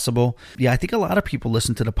possible. Yeah, I think a lot of people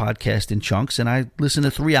listen to the podcast in chunks, and I listen to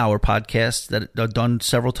 3-hour podcasts that are done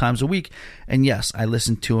several times a week. And yes, I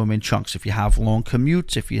listen to them in chunks. If you have long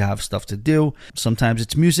commutes, if you have stuff to do, sometimes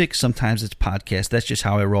it's music, sometimes it's podcast. That's just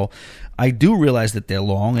how I roll. I do realize that they're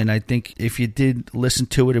long, and I think if you did listen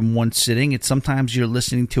to it in one sitting, it's sometimes you're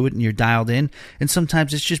listening to it and you're dialed in, and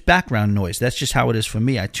sometimes it's just background noise. That's just how it is for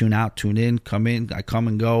me. I tune out, tune in, come in, I come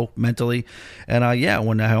and go mentally. And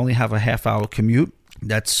when I only have a half-hour commute,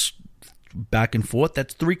 that's back and forth.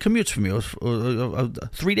 That's 3 commutes for me,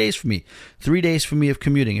 3 days for me. 3 days for me of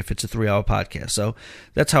commuting if it's a 3-hour podcast. So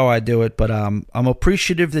that's how I do it. But I'm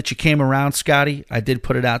appreciative that you came around, Scotty. I did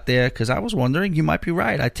put it out there because I was wondering. You might be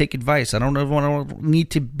right. I take advice. I don't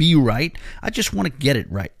need to be right. I just want to get it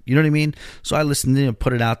right. You know what I mean? So I listened in and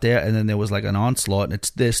put it out there, and then there was like an onslaught,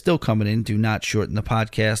 and they're still coming in. Do not shorten the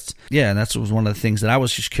podcasts. Yeah, and that was one of the things that I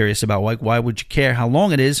was just curious about. Like, why would you care how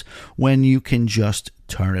long it is when you can just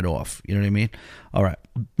turn it off? You know what I mean? All right,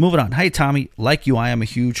 moving on. Hey, Tommy. Like you, I am a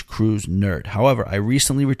huge cruise nerd. However, I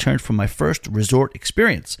recently returned from my first resort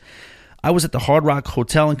experience. I was at the Hard Rock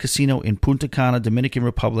Hotel and Casino in Punta Cana, Dominican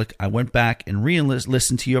Republic. I went back and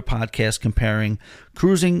listened to your podcast comparing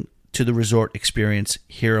cruising to the resort experience.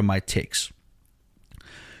 Here are my takes.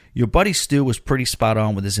 Your buddy Stu was pretty spot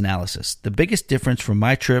on with his analysis. The biggest difference from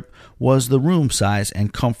my trip was the room size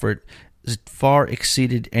and comfort far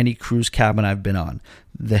exceeded any cruise cabin I've been on.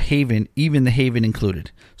 The Haven, even the Haven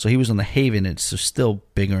included. So he was on the Haven, and it's still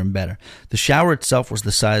bigger and better. The shower itself was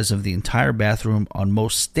the size of the entire bathroom on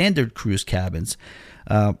most standard cruise cabins.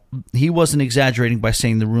 He wasn't exaggerating by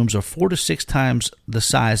saying the rooms are 4 to 6 times the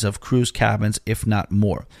size of cruise cabins, if not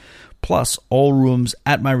more. Plus, all rooms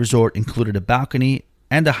at my resort included a balcony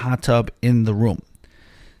and a hot tub in the room.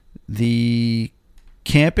 The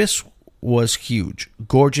campus was huge,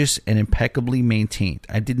 gorgeous, and impeccably maintained.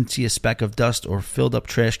 I didn't see a speck of dust or filled up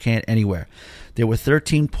trash can anywhere. There were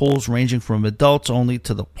 13 pools ranging from adults only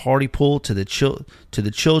to the party pool to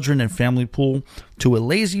the children and family pool to a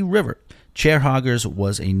lazy river. Chair hoggers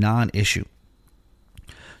was a non-issue.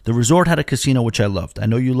 The resort had a casino, which I loved. I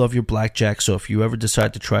know you love your blackjack, so if you ever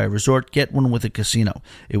decide to try a resort, get one with a casino.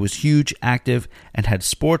 It was huge, active, and had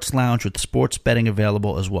sports lounge with sports betting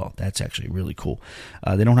available as well. That's actually really cool.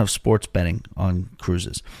 They don't have sports betting on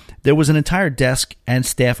cruises. There was an entire desk and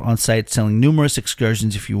staff on site selling numerous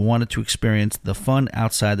excursions if you wanted to experience the fun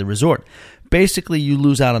outside the resort. Basically, you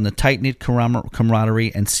lose out on the tight-knit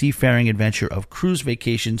camaraderie and seafaring adventure of cruise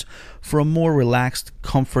vacations for a more relaxed,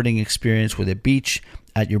 comforting experience with a beach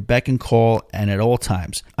at your beck and call and at all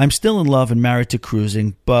times. I'm still in love and married to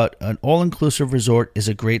cruising, but an all-inclusive resort is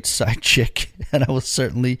a great side chick, and I will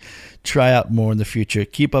certainly try out more in the future.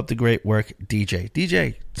 Keep up the great work, DJ.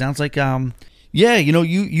 DJ, sounds like, yeah,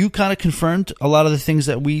 you kind of confirmed a lot of the things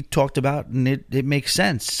that we talked about, and it makes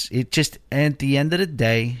sense. It just, at the end of the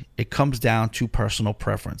day, it comes down to personal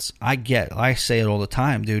preference. I say it all the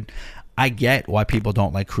time, dude. I get why people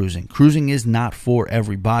don't like cruising. Cruising is not for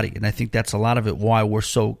everybody, and I think that's a lot of it why we're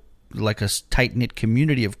so like a tight-knit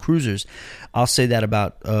community of cruisers. I'll say that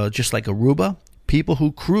about just like Aruba. People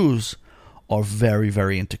who cruise are very,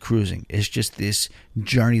 very into cruising. It's just this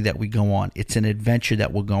journey that we go on. It's an adventure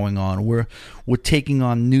that we're going on. We're taking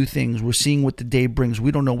on new things. We're seeing what the day brings.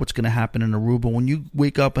 We don't know what's going to happen in Aruba. When you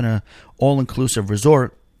wake up in an all-inclusive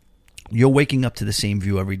resort, you're waking up to the same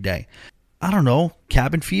view every day. I don't know,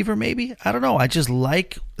 cabin fever maybe? I don't know. I just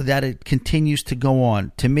like that it continues to go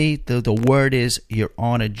on. To me, the word is you're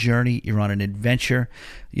on a journey. You're on an adventure.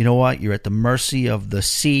 You know what? You're at the mercy of the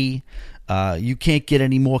sea. You can't get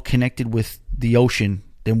any more connected with the ocean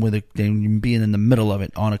than being in the middle of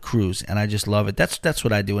it on a cruise, and I just love it. That's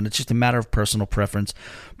what I do, and it's just a matter of personal preference.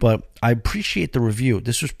 But I appreciate the review.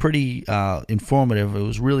 This was pretty informative. It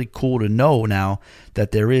was really cool to know now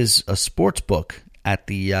that there is a sports book at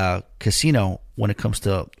the casino when it comes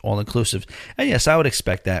to all-inclusive. And yes, I would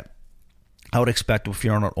expect that. I would expect if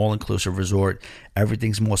you're on an all-inclusive resort,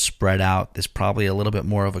 everything's more spread out. There's probably a little bit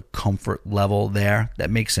more of a comfort level there.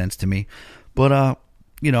 That makes sense to me. But,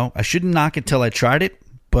 I shouldn't knock it till I tried it.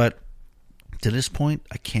 But to this point,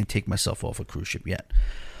 I can't take myself off a cruise ship yet.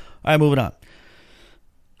 All right, moving on.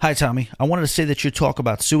 Hi, Tommy. I wanted to say that your talk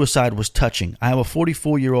about suicide was touching. I am a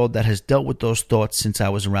 44-year-old that has dealt with those thoughts since I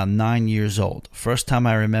was around 9 years old. First time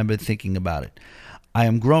I remember thinking about it. I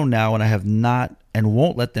am grown now and I have not and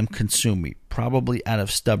won't let them consume me, probably out of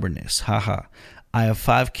stubbornness. Haha. I have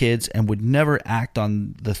 5 kids and would never act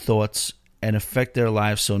on the thoughts and affect their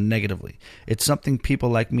lives so negatively. It's something people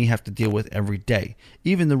like me have to deal with every day,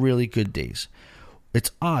 even the really good days. It's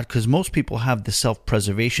odd because most people have the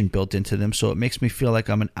self-preservation built into them, so it makes me feel like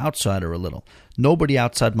I'm an outsider a little. Nobody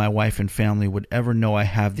outside my wife and family would ever know I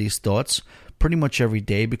have these thoughts pretty much every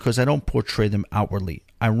day because I don't portray them outwardly.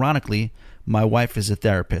 Ironically, my wife is a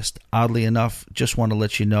therapist. Oddly enough, just want to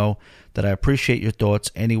let you know that I appreciate your thoughts.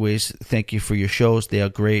 Anyways, thank you for your shows. They are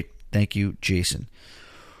great. Thank you, Jason.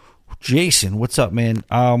 Jason, what's up, man?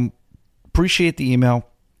 Appreciate the email.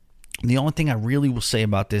 The only thing I really will say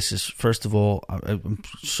about this is, first of all, I'm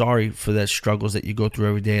sorry for the struggles that you go through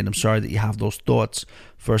every day, and I'm sorry that you have those thoughts,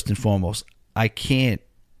 first and foremost. I can't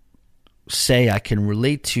say I can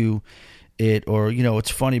relate to it, or, it's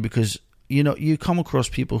funny because, you come across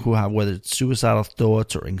people who have, whether it's suicidal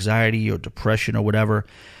thoughts or anxiety or depression or whatever,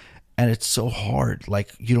 and it's so hard. Like,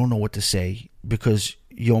 you don't know what to say because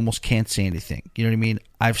you almost can't say anything. You know what I mean?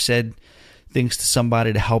 I've said things to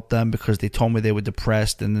somebody to help them because they told me they were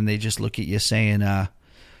depressed, and then they just look at you saying,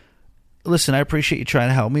 listen, I appreciate you trying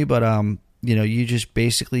to help me, but you just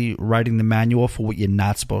basically writing the manual for what you're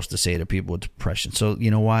not supposed to say to people with depression. So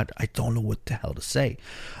you know what? I don't know what the hell to say.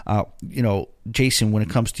 Jason, when it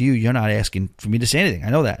comes to you, you're not asking for me to say anything. I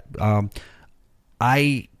know that.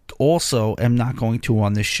 I also am not going to,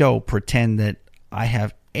 on this show, pretend that I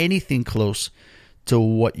have anything close to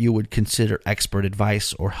what you would consider expert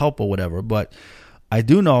advice or help or whatever, but I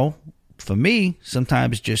do know for me,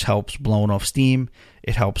 sometimes it just helps blowing off steam.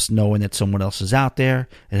 It helps knowing that someone else is out there.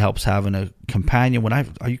 It helps having a companion.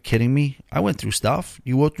 Are you kidding me? I went through stuff.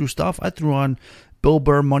 You went through stuff. I threw on Bill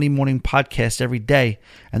Burr Monday Morning Podcast every day,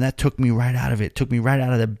 and that took me right out of it. It took me right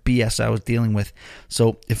out of the BS I was dealing with.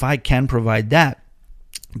 So if I can provide that,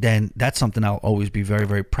 then that's something I'll always be very,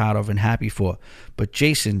 very proud of and happy for. But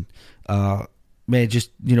Jason, man, just,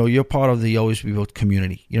 you're part of the Always Be Booked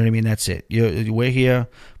community. You know what I mean? That's it. We're here.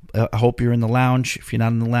 I hope you're in the lounge. If you're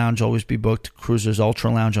not in the lounge, Always Be Booked Cruisers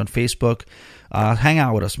Ultra Lounge on Facebook. Hang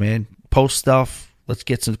out with us, man. Post stuff. Let's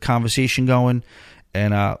get some conversation going.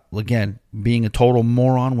 And again, being a total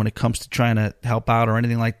moron when it comes to trying to help out or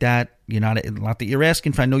anything like that, not that you're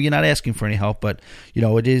asking for. I know you're not asking for any help, but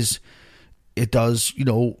it does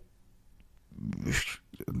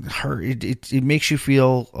hurt. It makes you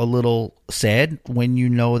feel a little sad when you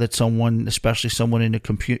know that someone, especially someone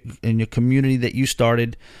in your community that you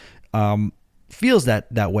started, feels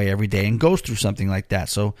that way every day and goes through something like that.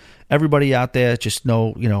 So everybody out there, just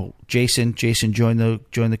know, Jason, join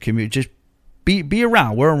the community. Just be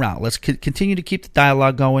around. We're around. Let's continue to keep the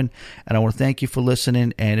dialogue going. And I want to thank you for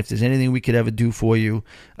listening. And if there's anything we could ever do for you,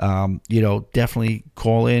 definitely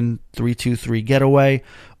call in 323-GETAWAY.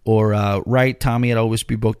 Or write Tommy at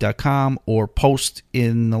alwaysbebooked.com, or post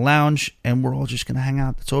in the lounge, and we're all just going to hang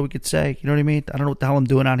out. That's all we could say. You know what I mean? I don't know what the hell I'm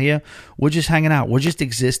doing out here. We're just hanging out. We're just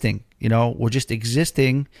existing. We're just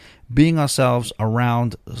existing, being ourselves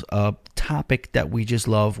around a topic that we just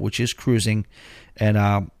love, which is cruising.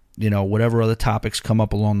 And, whatever other topics come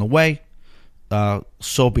up along the way,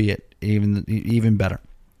 so be it. Even better.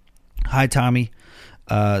 Hi, Tommy.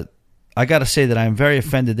 I got to say that I am very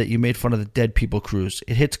offended that you made fun of the dead people cruise.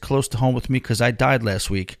 It hits close to home with me because I died last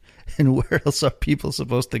week. And where else are people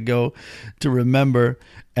supposed to go to remember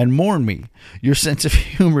and mourn me? Your sense of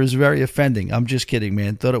humor is very offending. I'm just kidding,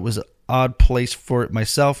 man. Thought it was an odd place for it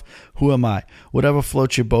myself. Who am I? Whatever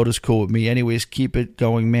floats your boat is cool with me. Anyways, keep it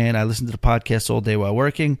going, man. I listen to the podcast all day while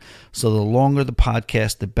working. So the longer the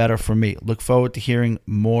podcast, the better for me. Look forward to hearing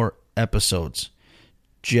more episodes.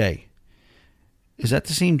 Jay. Is that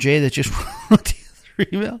the same Jay that just wrote the other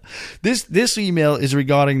email? This email is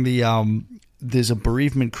regarding there's a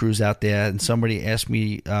bereavement cruise out there, and somebody asked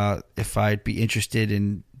me if I'd be interested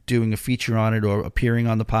in doing a feature on it or appearing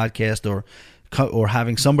on the podcast or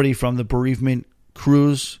having somebody from the bereavement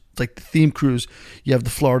cruise. It's like the theme cruise. You have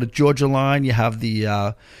the Florida Georgia line. You have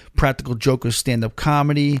the Practical Jokers stand-up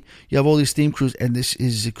comedy. You have all these theme cruises, and this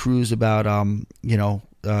is a cruise about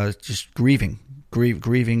just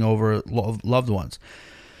grieving over loved ones.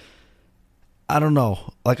 I don't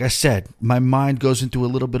know. Like I said, my mind goes into a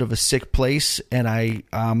little bit of a sick place, and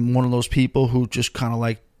I'm one of those people who just kind of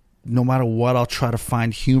like, no matter what, I'll try to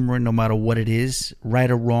find humor in no matter what it is,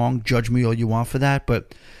 right or wrong. Judge me all you want for that,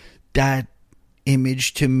 but that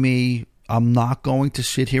image to me, I'm not going to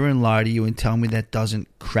sit here and lie to you and tell me that doesn't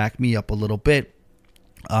crack me up a little bit.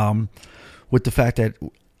 With the fact that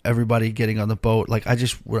everybody getting on the boat, like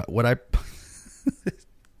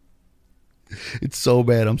it's so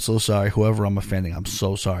bad. I'm so sorry. Whoever I'm offending, I'm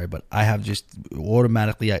so sorry. But I have just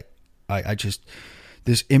automatically, I just,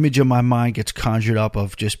 this image in my mind gets conjured up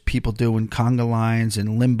of just people doing conga lines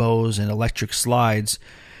and limbos and electric slides.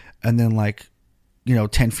 And then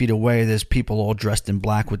 10 feet away, there's people all dressed in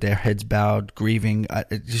black with their heads bowed, grieving.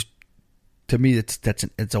 To me,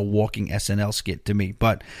 it's a walking SNL skit to me.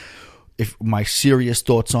 But if my serious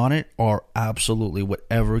thoughts on it are absolutely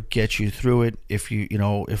whatever gets you through it. If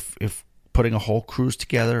if putting a whole cruise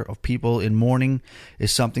together of people in mourning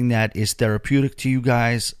is something that is therapeutic to you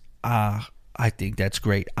guys, I think that's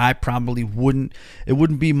great. I probably wouldn't. It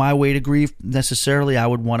wouldn't be my way to grieve necessarily. I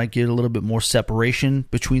would want to get a little bit more separation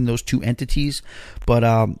between those two entities. But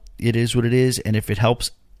it is what it is, and if it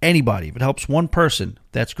helps anybody, if it helps one person,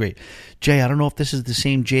 that's great. Jay, I don't know if this is the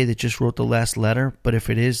same Jay that just wrote the last letter, but if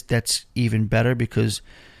it is, that's even better because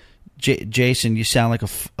Jason, you sound like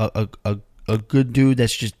a good dude.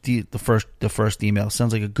 That's just the first email.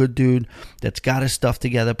 Sounds like a good dude that's got his stuff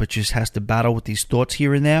together, but just has to battle with these thoughts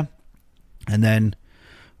here and there. And then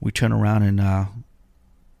we turn around and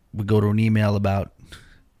we go to an email about,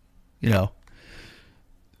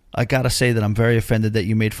 I got to say that I'm very offended that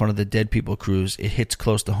you made fun of the dead people cruise. It hits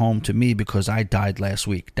close to home to me because I died last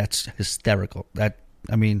week. That's hysterical. That's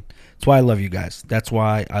why I love you guys. That's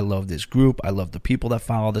why I love this group. I love the people that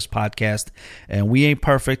follow this podcast. And we ain't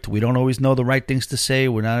perfect. We don't always know the right things to say.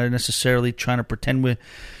 We're not necessarily trying to pretend we're,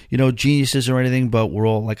 geniuses or anything, but we're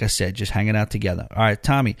all, like I said, just hanging out together. All right,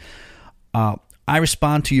 Tommy. I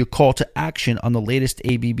respond to your call to action on the latest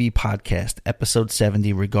ABB podcast, episode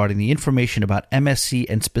 70, regarding the information about MSC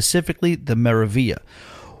and specifically the Meravia.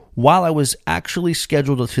 While I was actually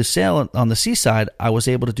scheduled to sail on the seaside, I was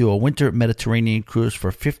able to do a winter Mediterranean cruise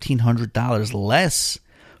for $1,500 less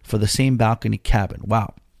for the same balcony cabin.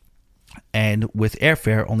 Wow. And with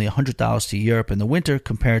airfare, only $100 to Europe in the winter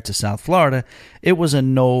compared to South Florida, it was a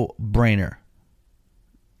no-brainer.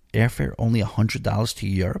 Airfare only $100 to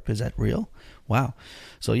Europe? Is that real? Wow.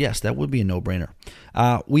 So yes, that would be a no-brainer.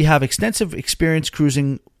 We have extensive experience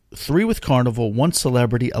cruising, 3 with Carnival, 1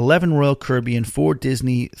 Celebrity, 11 Royal Caribbean, 4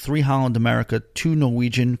 Disney, 3 Holland America, 2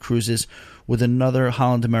 Norwegian cruises, with another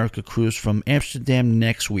Holland America cruise from Amsterdam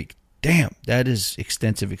next week. Damn, that is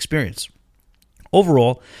extensive experience.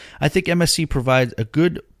 Overall, I think MSC provides a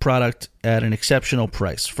good product at an exceptional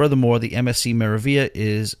price. Furthermore, the MSC Meraviglia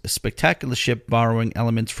is a spectacular ship borrowing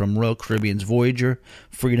elements from Royal Caribbean's Voyager,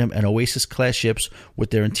 Freedom, and Oasis class ships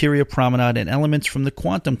with their interior promenade and elements from the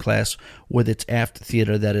Quantum class with its aft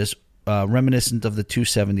theater that is reminiscent of the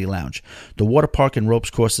 270 lounge. The water park and ropes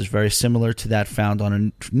course is very similar to that found on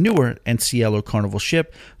a newer NCL or Carnival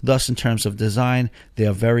ship. Thus, in terms of design, they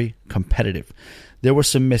are very competitive. There were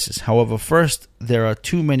some misses. However, first, there are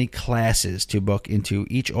too many classes to book into,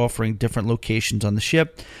 each offering different locations on the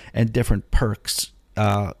ship and different perks.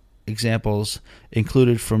 Examples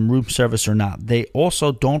included from room service or not. They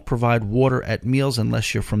also don't provide water at meals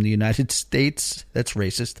unless you're from the United States. That's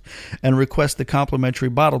racist. And request the complimentary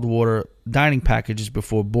bottled water dining packages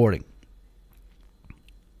before boarding.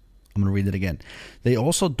 I'm going to read it again. They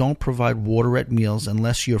also don't provide water at meals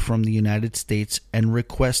unless you're from the United States and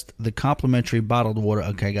request the complimentary bottled water.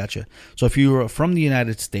 Okay, gotcha. So if you are from the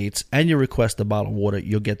United States and you request the bottled water,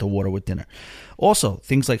 you'll get the water with dinner. Also,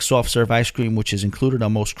 things like soft serve ice cream, which is included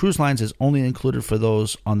on most cruise lines, is only included for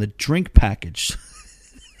those on the drink package.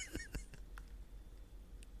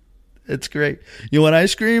 It's great. You want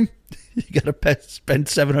ice cream? You got to spend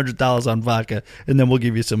 $700 on vodka, and then we'll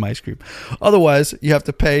give you some ice cream. Otherwise, you have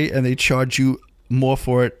to pay, and they charge you more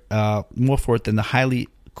for it than the highly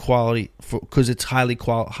quality, because it's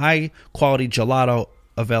high quality gelato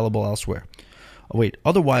available elsewhere.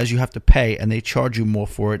 Otherwise, you have to pay, and they charge you more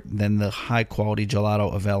for it than the high quality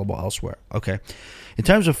gelato available elsewhere. Okay. In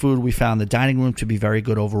terms of food, we found the dining room to be very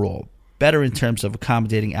good overall. Better in terms of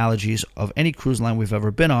accommodating allergies of any cruise line we've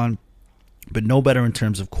ever been on, but no better in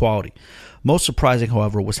terms of quality. Most surprising,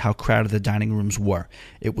 however, was how crowded the dining rooms were.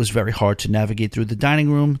 It was very hard to navigate through the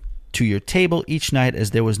dining room to your table each night,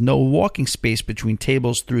 as there was no walking space between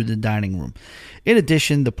tables through the dining room. In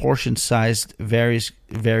addition, the portion size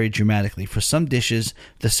varied dramatically. For some dishes,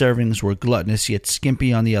 the servings were gluttonous yet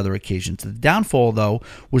skimpy on the other occasions. The downfall, though,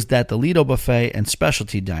 was that the Lido buffet and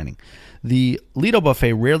specialty dining. The Lido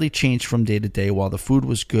buffet rarely changed from day to day. While the food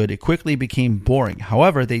was good, it quickly became boring.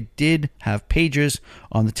 However, they did have pagers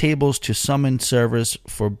on the tables to summon servers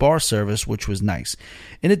for bar service, which was nice.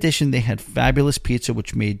 In addition, they had fabulous pizza,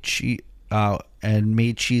 which made cheese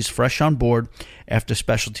fresh on board. As for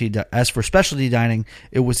specialty dining,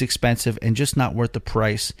 it was expensive and just not worth the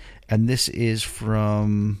price. And this is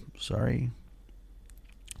from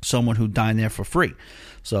someone who dined there for free.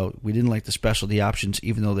 So we didn't like the specialty options,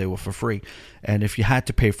 even though they were for free. And if you had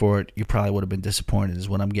to pay for it, you probably would have been disappointed, is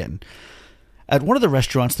what I'm getting. At one of the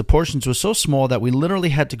restaurants, the portions were so small that we literally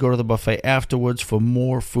had to go to the buffet afterwards for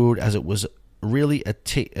more food, as it was really a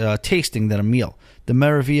tasting than a meal. The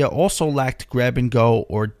Meraviglia also lacked grab-and-go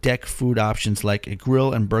or deck food options like a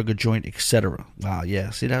grill and burger joint, etc. Wow,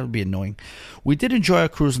 yeah, see, that would be annoying. We did enjoy our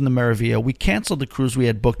cruise on the Meraviglia. We canceled the cruise we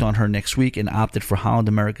had booked on her next week and opted for Holland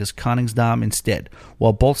America's Koningsdam instead.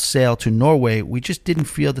 While both sailed to Norway, we just didn't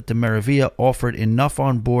feel that the Meraviglia offered enough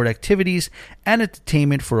on-board activities and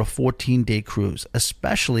entertainment for a 14-day cruise,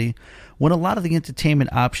 especially when a lot of the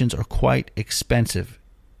entertainment options are quite expensive.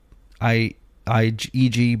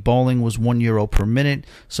 E.g., bowling was €1 per minute.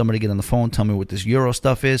 Somebody get on the phone, tell me what this euro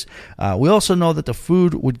stuff is. We also know that the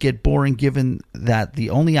food would get boring given that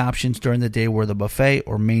the only options during the day were the buffet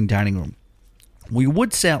or main dining room. Would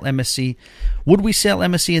we sail MSC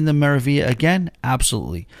in the Meraviglia again?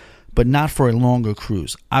 Absolutely, but not for a longer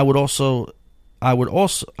cruise. I also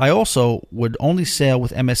would only sail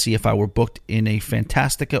with MSC if I were booked in a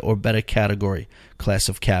Fantastica or better category class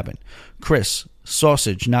of cabin. Chris,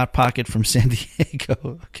 sausage, not pocket, from San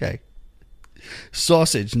Diego. Okay.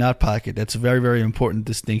 Sausage, not pocket. That's a very, very important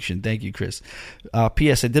distinction. Thank you, Chris.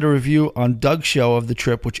 P.S. I did a review on Doug's show of the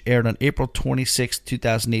trip, which aired on April 26,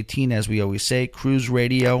 2018. As we always say, Cruise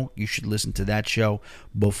Radio. You should listen to that show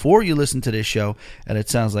before you listen to this show. And it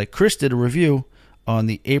sounds like Chris did a review on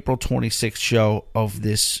the April 26th show of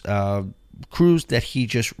this cruise that he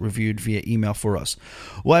just reviewed via email for us.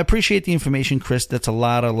 Well, I appreciate the information, Chris. That's a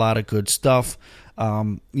lot of good stuff.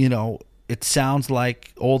 It sounds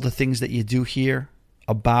like all the things that you do here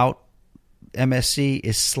about MSC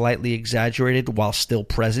is slightly exaggerated while still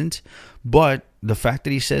present, but the fact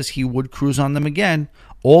that he says he would cruise on them again,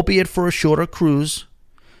 albeit for a shorter cruise,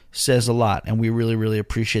 says a lot, and we really, really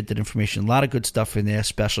appreciate that information. A lot of good stuff in there.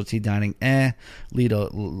 Specialty dining,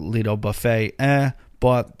 Lido buffet,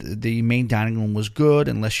 but the main dining room was good,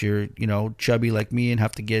 unless you're, chubby like me and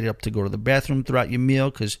have to get up to go to the bathroom throughout your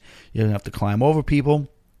meal because you don't have to climb over people.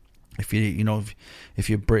 If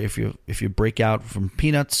you break out from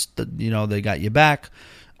peanuts, they got you back.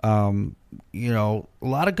 A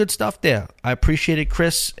lot of good stuff there. I appreciate it,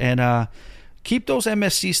 Chris, and keep those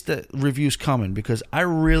MSC reviews coming because I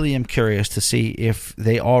really am curious to see if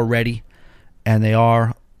they are ready and they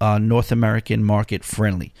are North American market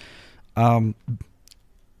friendly. All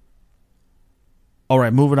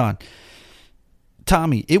right, moving on.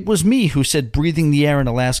 Tommy, it was me who said breathing the air in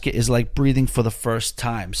Alaska is like breathing for the first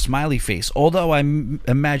time. Smiley face. Although I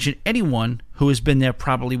imagine anyone who has been there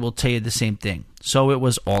probably will tell you the same thing. So it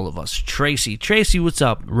was all of us. Tracy, what's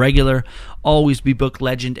up? Regular, always be booked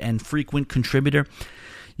legend, and frequent contributor.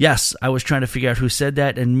 Yes, I was trying to figure out who said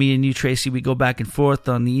that, and me and you, Tracy, we go back and forth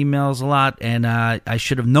on the emails a lot, and I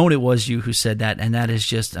should have known it was you who said that, and that is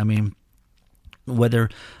just, whether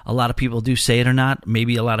a lot of people do say it or not,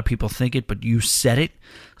 maybe a lot of people think it, but you said it.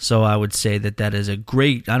 So I would say that is a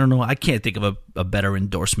great, I don't know, I can't think of a better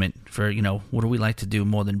endorsement for, what do we like to do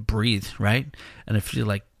more than breathe, right? And if you're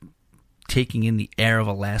like taking in the air of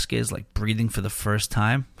Alaska is like breathing for the first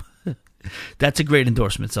time, that's a great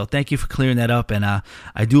endorsement. So thank you for clearing that up. And I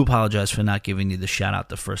do apologize for not giving you the shout out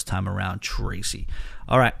the first time around, Tracy.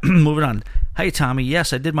 All right, moving on. Hey, Tommy.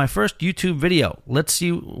 Yes, I did my first YouTube video. Let's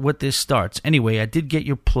see what this starts. Anyway, I did get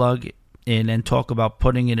your plug in and talk about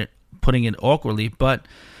putting it awkwardly, but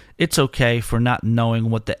it's okay for not knowing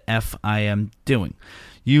what the F I am doing.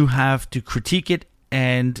 You have to critique it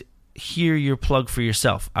and hear your plug for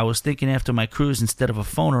yourself. I was thinking after my cruise, instead of a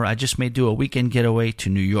phoner, I just may do a weekend getaway to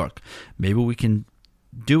New York. Maybe we can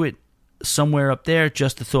do it somewhere up there.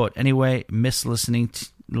 Just a thought. Anyway, miss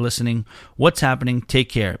listening. What's happening? Take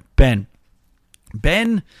care.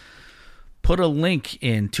 Ben put a link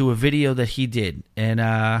in to a video that he did,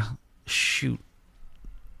 and shoot,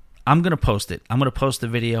 I'm going to post it. I'm going to post the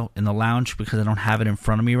video in the lounge because I don't have it in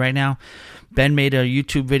front of me right now. Ben made a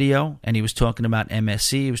YouTube video, and he was talking about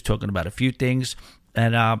MSC. He was talking about a few things.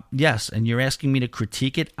 And yes, and you're asking me to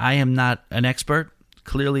critique it. I am not an expert.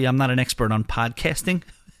 Clearly, I'm not an expert on podcasting,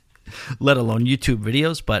 let alone YouTube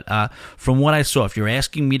videos. But from what I saw, if you're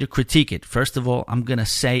asking me to critique it, first of all, I'm going to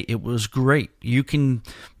say it was great. You can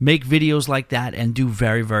make videos like that and do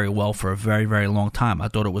very, very well for a very, very long time. I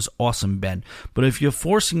thought it was awesome, Ben. But if you're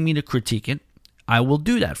forcing me to critique it, I will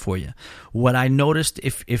do that for you. What I noticed,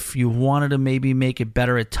 if you wanted to maybe make it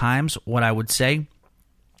better at times, what I would say,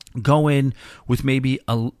 go in with maybe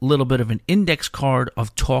a little bit of an index card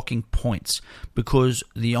of talking points, because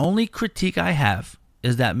the only critique I have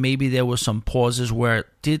is that maybe there were some pauses where it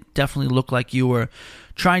did definitely look like you were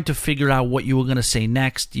trying to figure out what you were going to say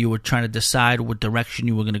next. You were trying to decide what direction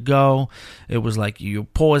you were going to go. It was like you're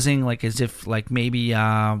pausing, like as if like maybe,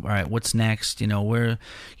 all right, what's next? Where,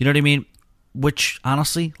 you know what I mean? Which,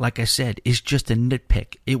 honestly, like I said, is just a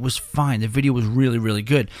nitpick. It was fine. The video was really, really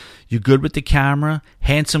good. You're good with the camera,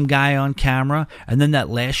 handsome guy on camera, and then that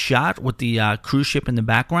last shot with the cruise ship in the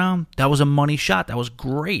background, that was a money shot. That was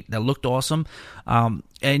great. That looked awesome.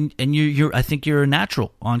 And you're I think you're a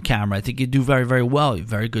natural on camera. I think you do very, very well.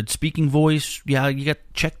 Very good speaking voice. Yeah, you got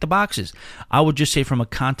check the boxes. I would just say from a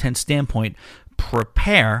content standpoint,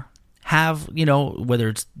 prepare. Have, whether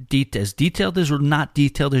it's as detailed as or not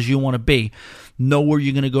detailed as you want to be, know where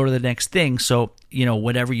you're going to go to the next thing. So,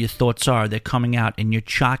 whatever your thoughts are, they're coming out and you're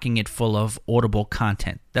chocking it full of audible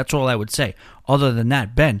content. That's all I would say. Other than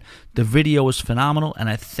that, Ben, the video is phenomenal, and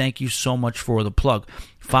I thank you so much for the plug.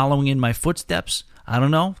 Following in my footsteps, I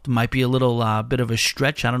don't know, it might be a little bit of a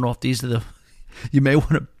stretch. I don't know if these are you may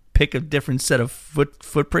want to pick a different set of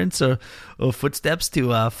footprints or footsteps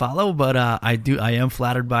to follow, but I am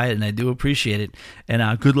flattered by it, and I do appreciate it,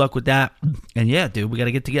 and good luck with that. And yeah, dude, we got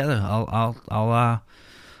to get together. I'll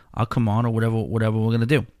come on, or whatever we're gonna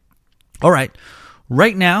do. All right.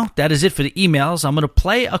 Right now, that is it for the emails. I'm going to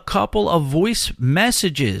play a couple of voice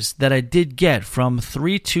messages that I did get from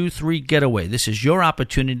 323 Getaway. This is your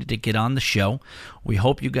opportunity to get on the show. We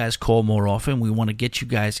hope you guys call more often. We want to get you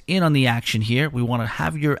guys in on the action here. We want to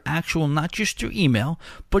have your actual, not just your email,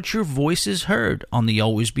 but your voices heard on the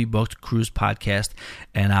Always Be Booked Cruise podcast.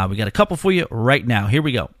 And we got a couple for you right now. Here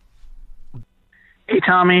we go. Hey,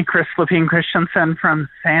 Tommy, Chris Lepine Christensen from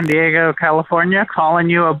San Diego, California, calling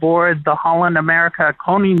you aboard the Holland America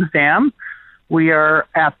Koningsdam. We are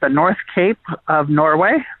at the North Cape of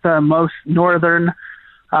Norway, the most northern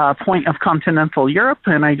point of continental Europe,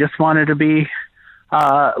 and I just wanted to be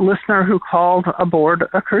a listener who called aboard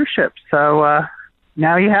a cruise ship. So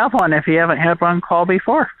now you have one if you haven't had one call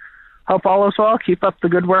before. Hope all is well. Keep up the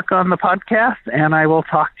good work on the podcast, and I will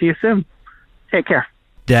talk to you soon. Take care.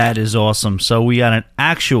 That is awesome. So we got an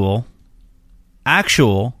actual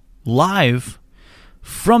live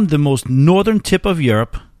from the most northern tip of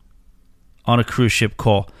Europe on a cruise ship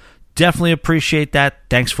call. Definitely appreciate that.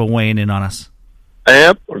 Thanks for weighing in on us.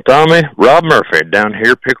 Yep, Tommy, Rob Murphy down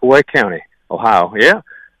here, Pickaway County, Ohio. Yeah.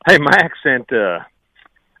 Hey, my accent,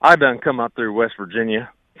 I done come up through West Virginia,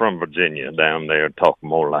 from Virginia down there, talk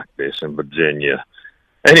more like this in Virginia.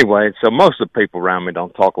 Anyway, so most of the people around me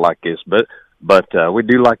don't talk like this, but we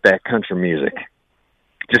do like that country music.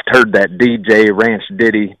 Just heard that DJ Ranch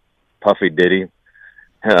ditty, Puffy ditty.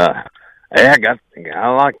 I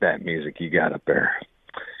like that music you got up there.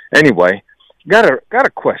 Anyway, got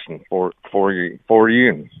a question for you,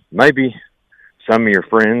 and maybe some of your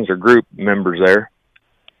friends or group members there.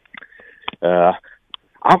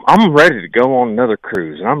 I'm ready to go on another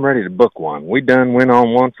cruise, and I'm ready to book one. We done went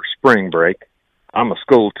on one for spring break. I'm a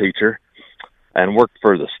school teacher and worked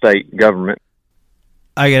for the state government.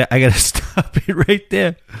 I gotta stop it right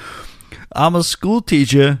there. I'm a school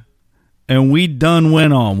teacher, and we done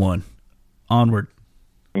went on one. Onward.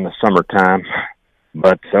 In the summertime.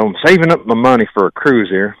 But so I'm saving up my money for a cruise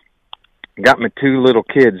here. Got me 2 little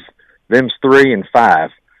kids. Them's 3 and 5.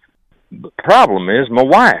 The problem is my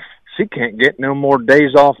wife. She can't get no more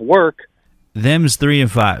days off work. Them's 3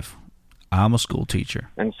 and 5. I'm a school teacher.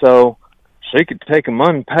 And so she could take them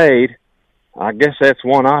unpaid. I guess that's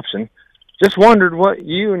one option. Just wondered what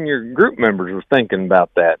you and your group members were thinking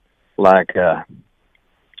about that. Like,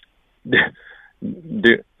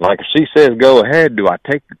 like if she says go ahead, do I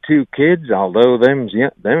take the 2 kids? Although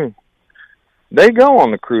they go on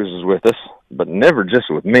the cruises with us, but never just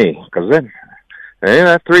with me, because that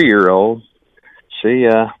 3-year-old, she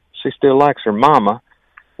still likes her mama,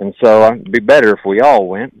 and so it'd be better if we all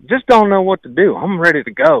went. Just don't know what to do. I'm ready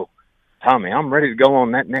to go, Tommy. I'm ready to go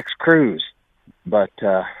on that next cruise, but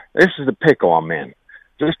this is the pickle I'm in.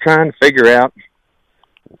 Just trying to figure out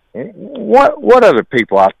what other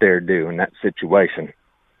people out there do in that situation.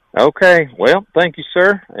 Okay, well, thank you,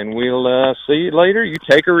 sir, and we'll see you later. You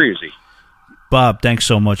take her easy. Bob, thanks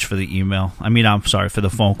so much for the email. I'm sorry, for the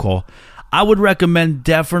phone call. I would recommend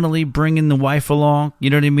definitely bringing the wife along. You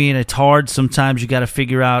know what I mean? It's hard. Sometimes you got to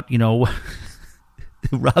figure out,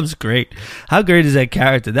 Rob's great. How great is that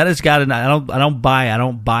character? That has got I don't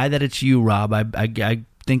buy that it's you, Rob. I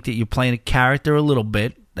think that you're playing a character a little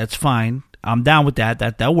bit. That's fine. I'm down with that.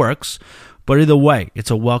 That works. But either way, it's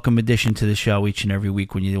a welcome addition to the show each and every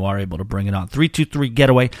week when you are able to bring it on. 323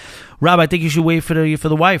 Getaway. Rob, I think you should wait for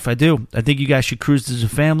the wife. I do. I think you guys should cruise as a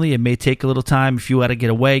family. It may take a little time. If you had to get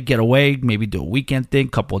away, maybe do a weekend thing,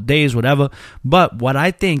 couple of days, whatever. But what I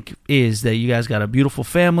think is that you guys got a beautiful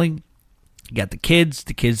family. You got the kids.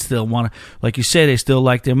 The kids still want to, like you said, they still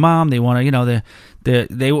like their mom. They want to,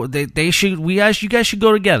 they should. You guys should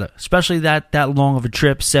go together, especially that long of a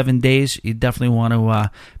trip, 7 days. You definitely want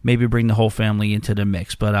to maybe bring the whole family into the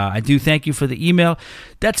mix. But I do thank you for the email.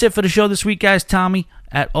 That's it for the show this week, guys. Tommy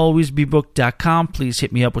at alwaysbebooked.com. Please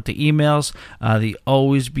hit me up with the emails. The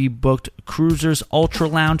Always Be Booked Cruisers Ultra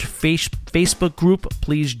Lounge Facebook group.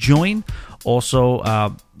 Please join.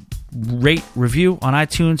 Also, rate, review on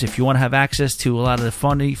iTunes if you want to have access to a lot of the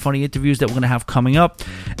funny interviews that we're going to have coming up.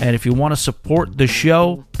 And if you want to support the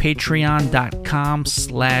show,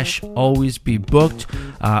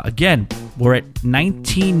 patreon.com/alwaysbebooked. Again, we're at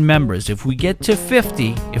 19 members. If we get to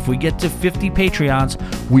 50 Patreons,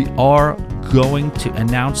 we are going to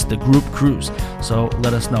announce the group cruise. So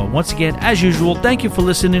let us know. Once again, as usual, thank you for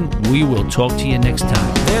listening. We will talk to you next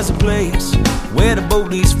time. There's a place where the boat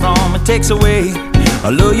leaves from. It takes away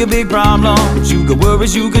all of your big problems. You could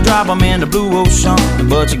worries, you could drop them in the blue ocean,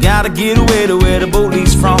 but you gotta get away to where the boat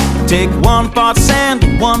leaves from. Take 1 part sand,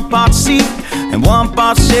 1 part sea, and 1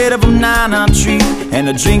 part shade of a 9 tree. And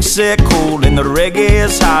the drinks set cold and the reggae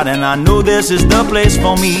is hot, and I know this is the place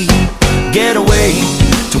for me. Get away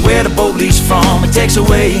to where the boat leaves from. It takes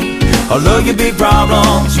away all of your big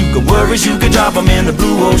problems. You could worries, you could drop them in the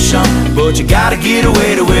blue ocean, but you gotta get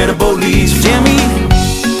away to where the boat leaves. Jimmy.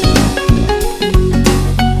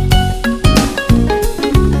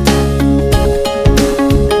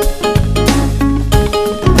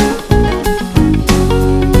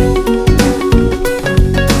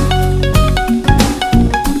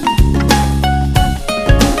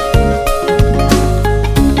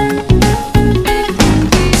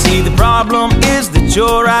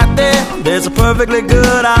 You're right there, There's a perfectly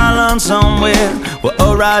good island somewhere where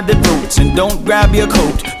a ride that floats, and don't grab your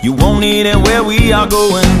coat, you won't need it where we are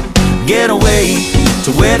going. Get away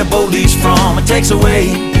to where the boat leaves from. It takes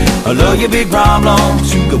away all of your big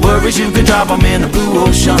problems. You got worries, you can drop them in the blue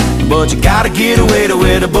ocean, but you gotta get away to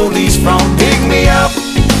where the boat leaves from. Pick me up,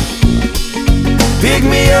 pick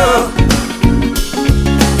me up,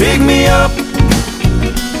 pick me up.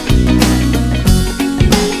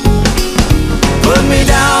 Put me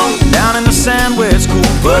down, down in the sand where it's cool.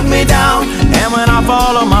 Put me down, and when I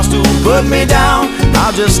fall on my stool, put me down.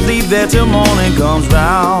 I'll just leave there till morning comes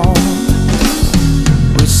round.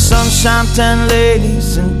 With sunshine, 10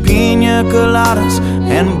 ladies, and pina coladas,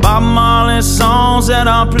 and Bob Marley songs that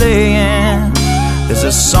are playing. There's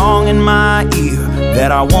a song in my ear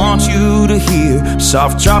that I want you to hear.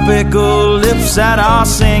 Soft tropical lips that are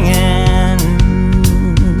singing.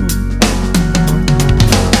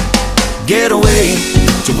 Get away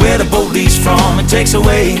to where the boat leaves from. It takes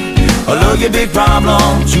away all of your big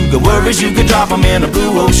problems. You got worries, you can drop them in the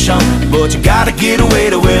blue ocean, but you gotta get away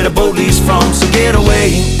to where the boat leaves from. So get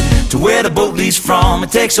away to where the boat leaves from.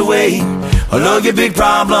 It takes away all of your big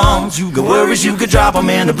problems. You got worries, you can drop them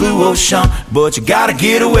in the blue ocean, but you gotta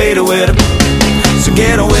get away to where the... So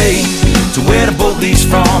get away to where the boat leaves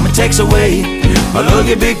from. It takes away all of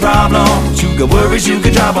your big problems. You got worries, you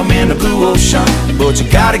can drop them in the blue ocean, but you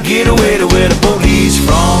gotta get away to where the boat leaves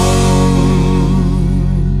from.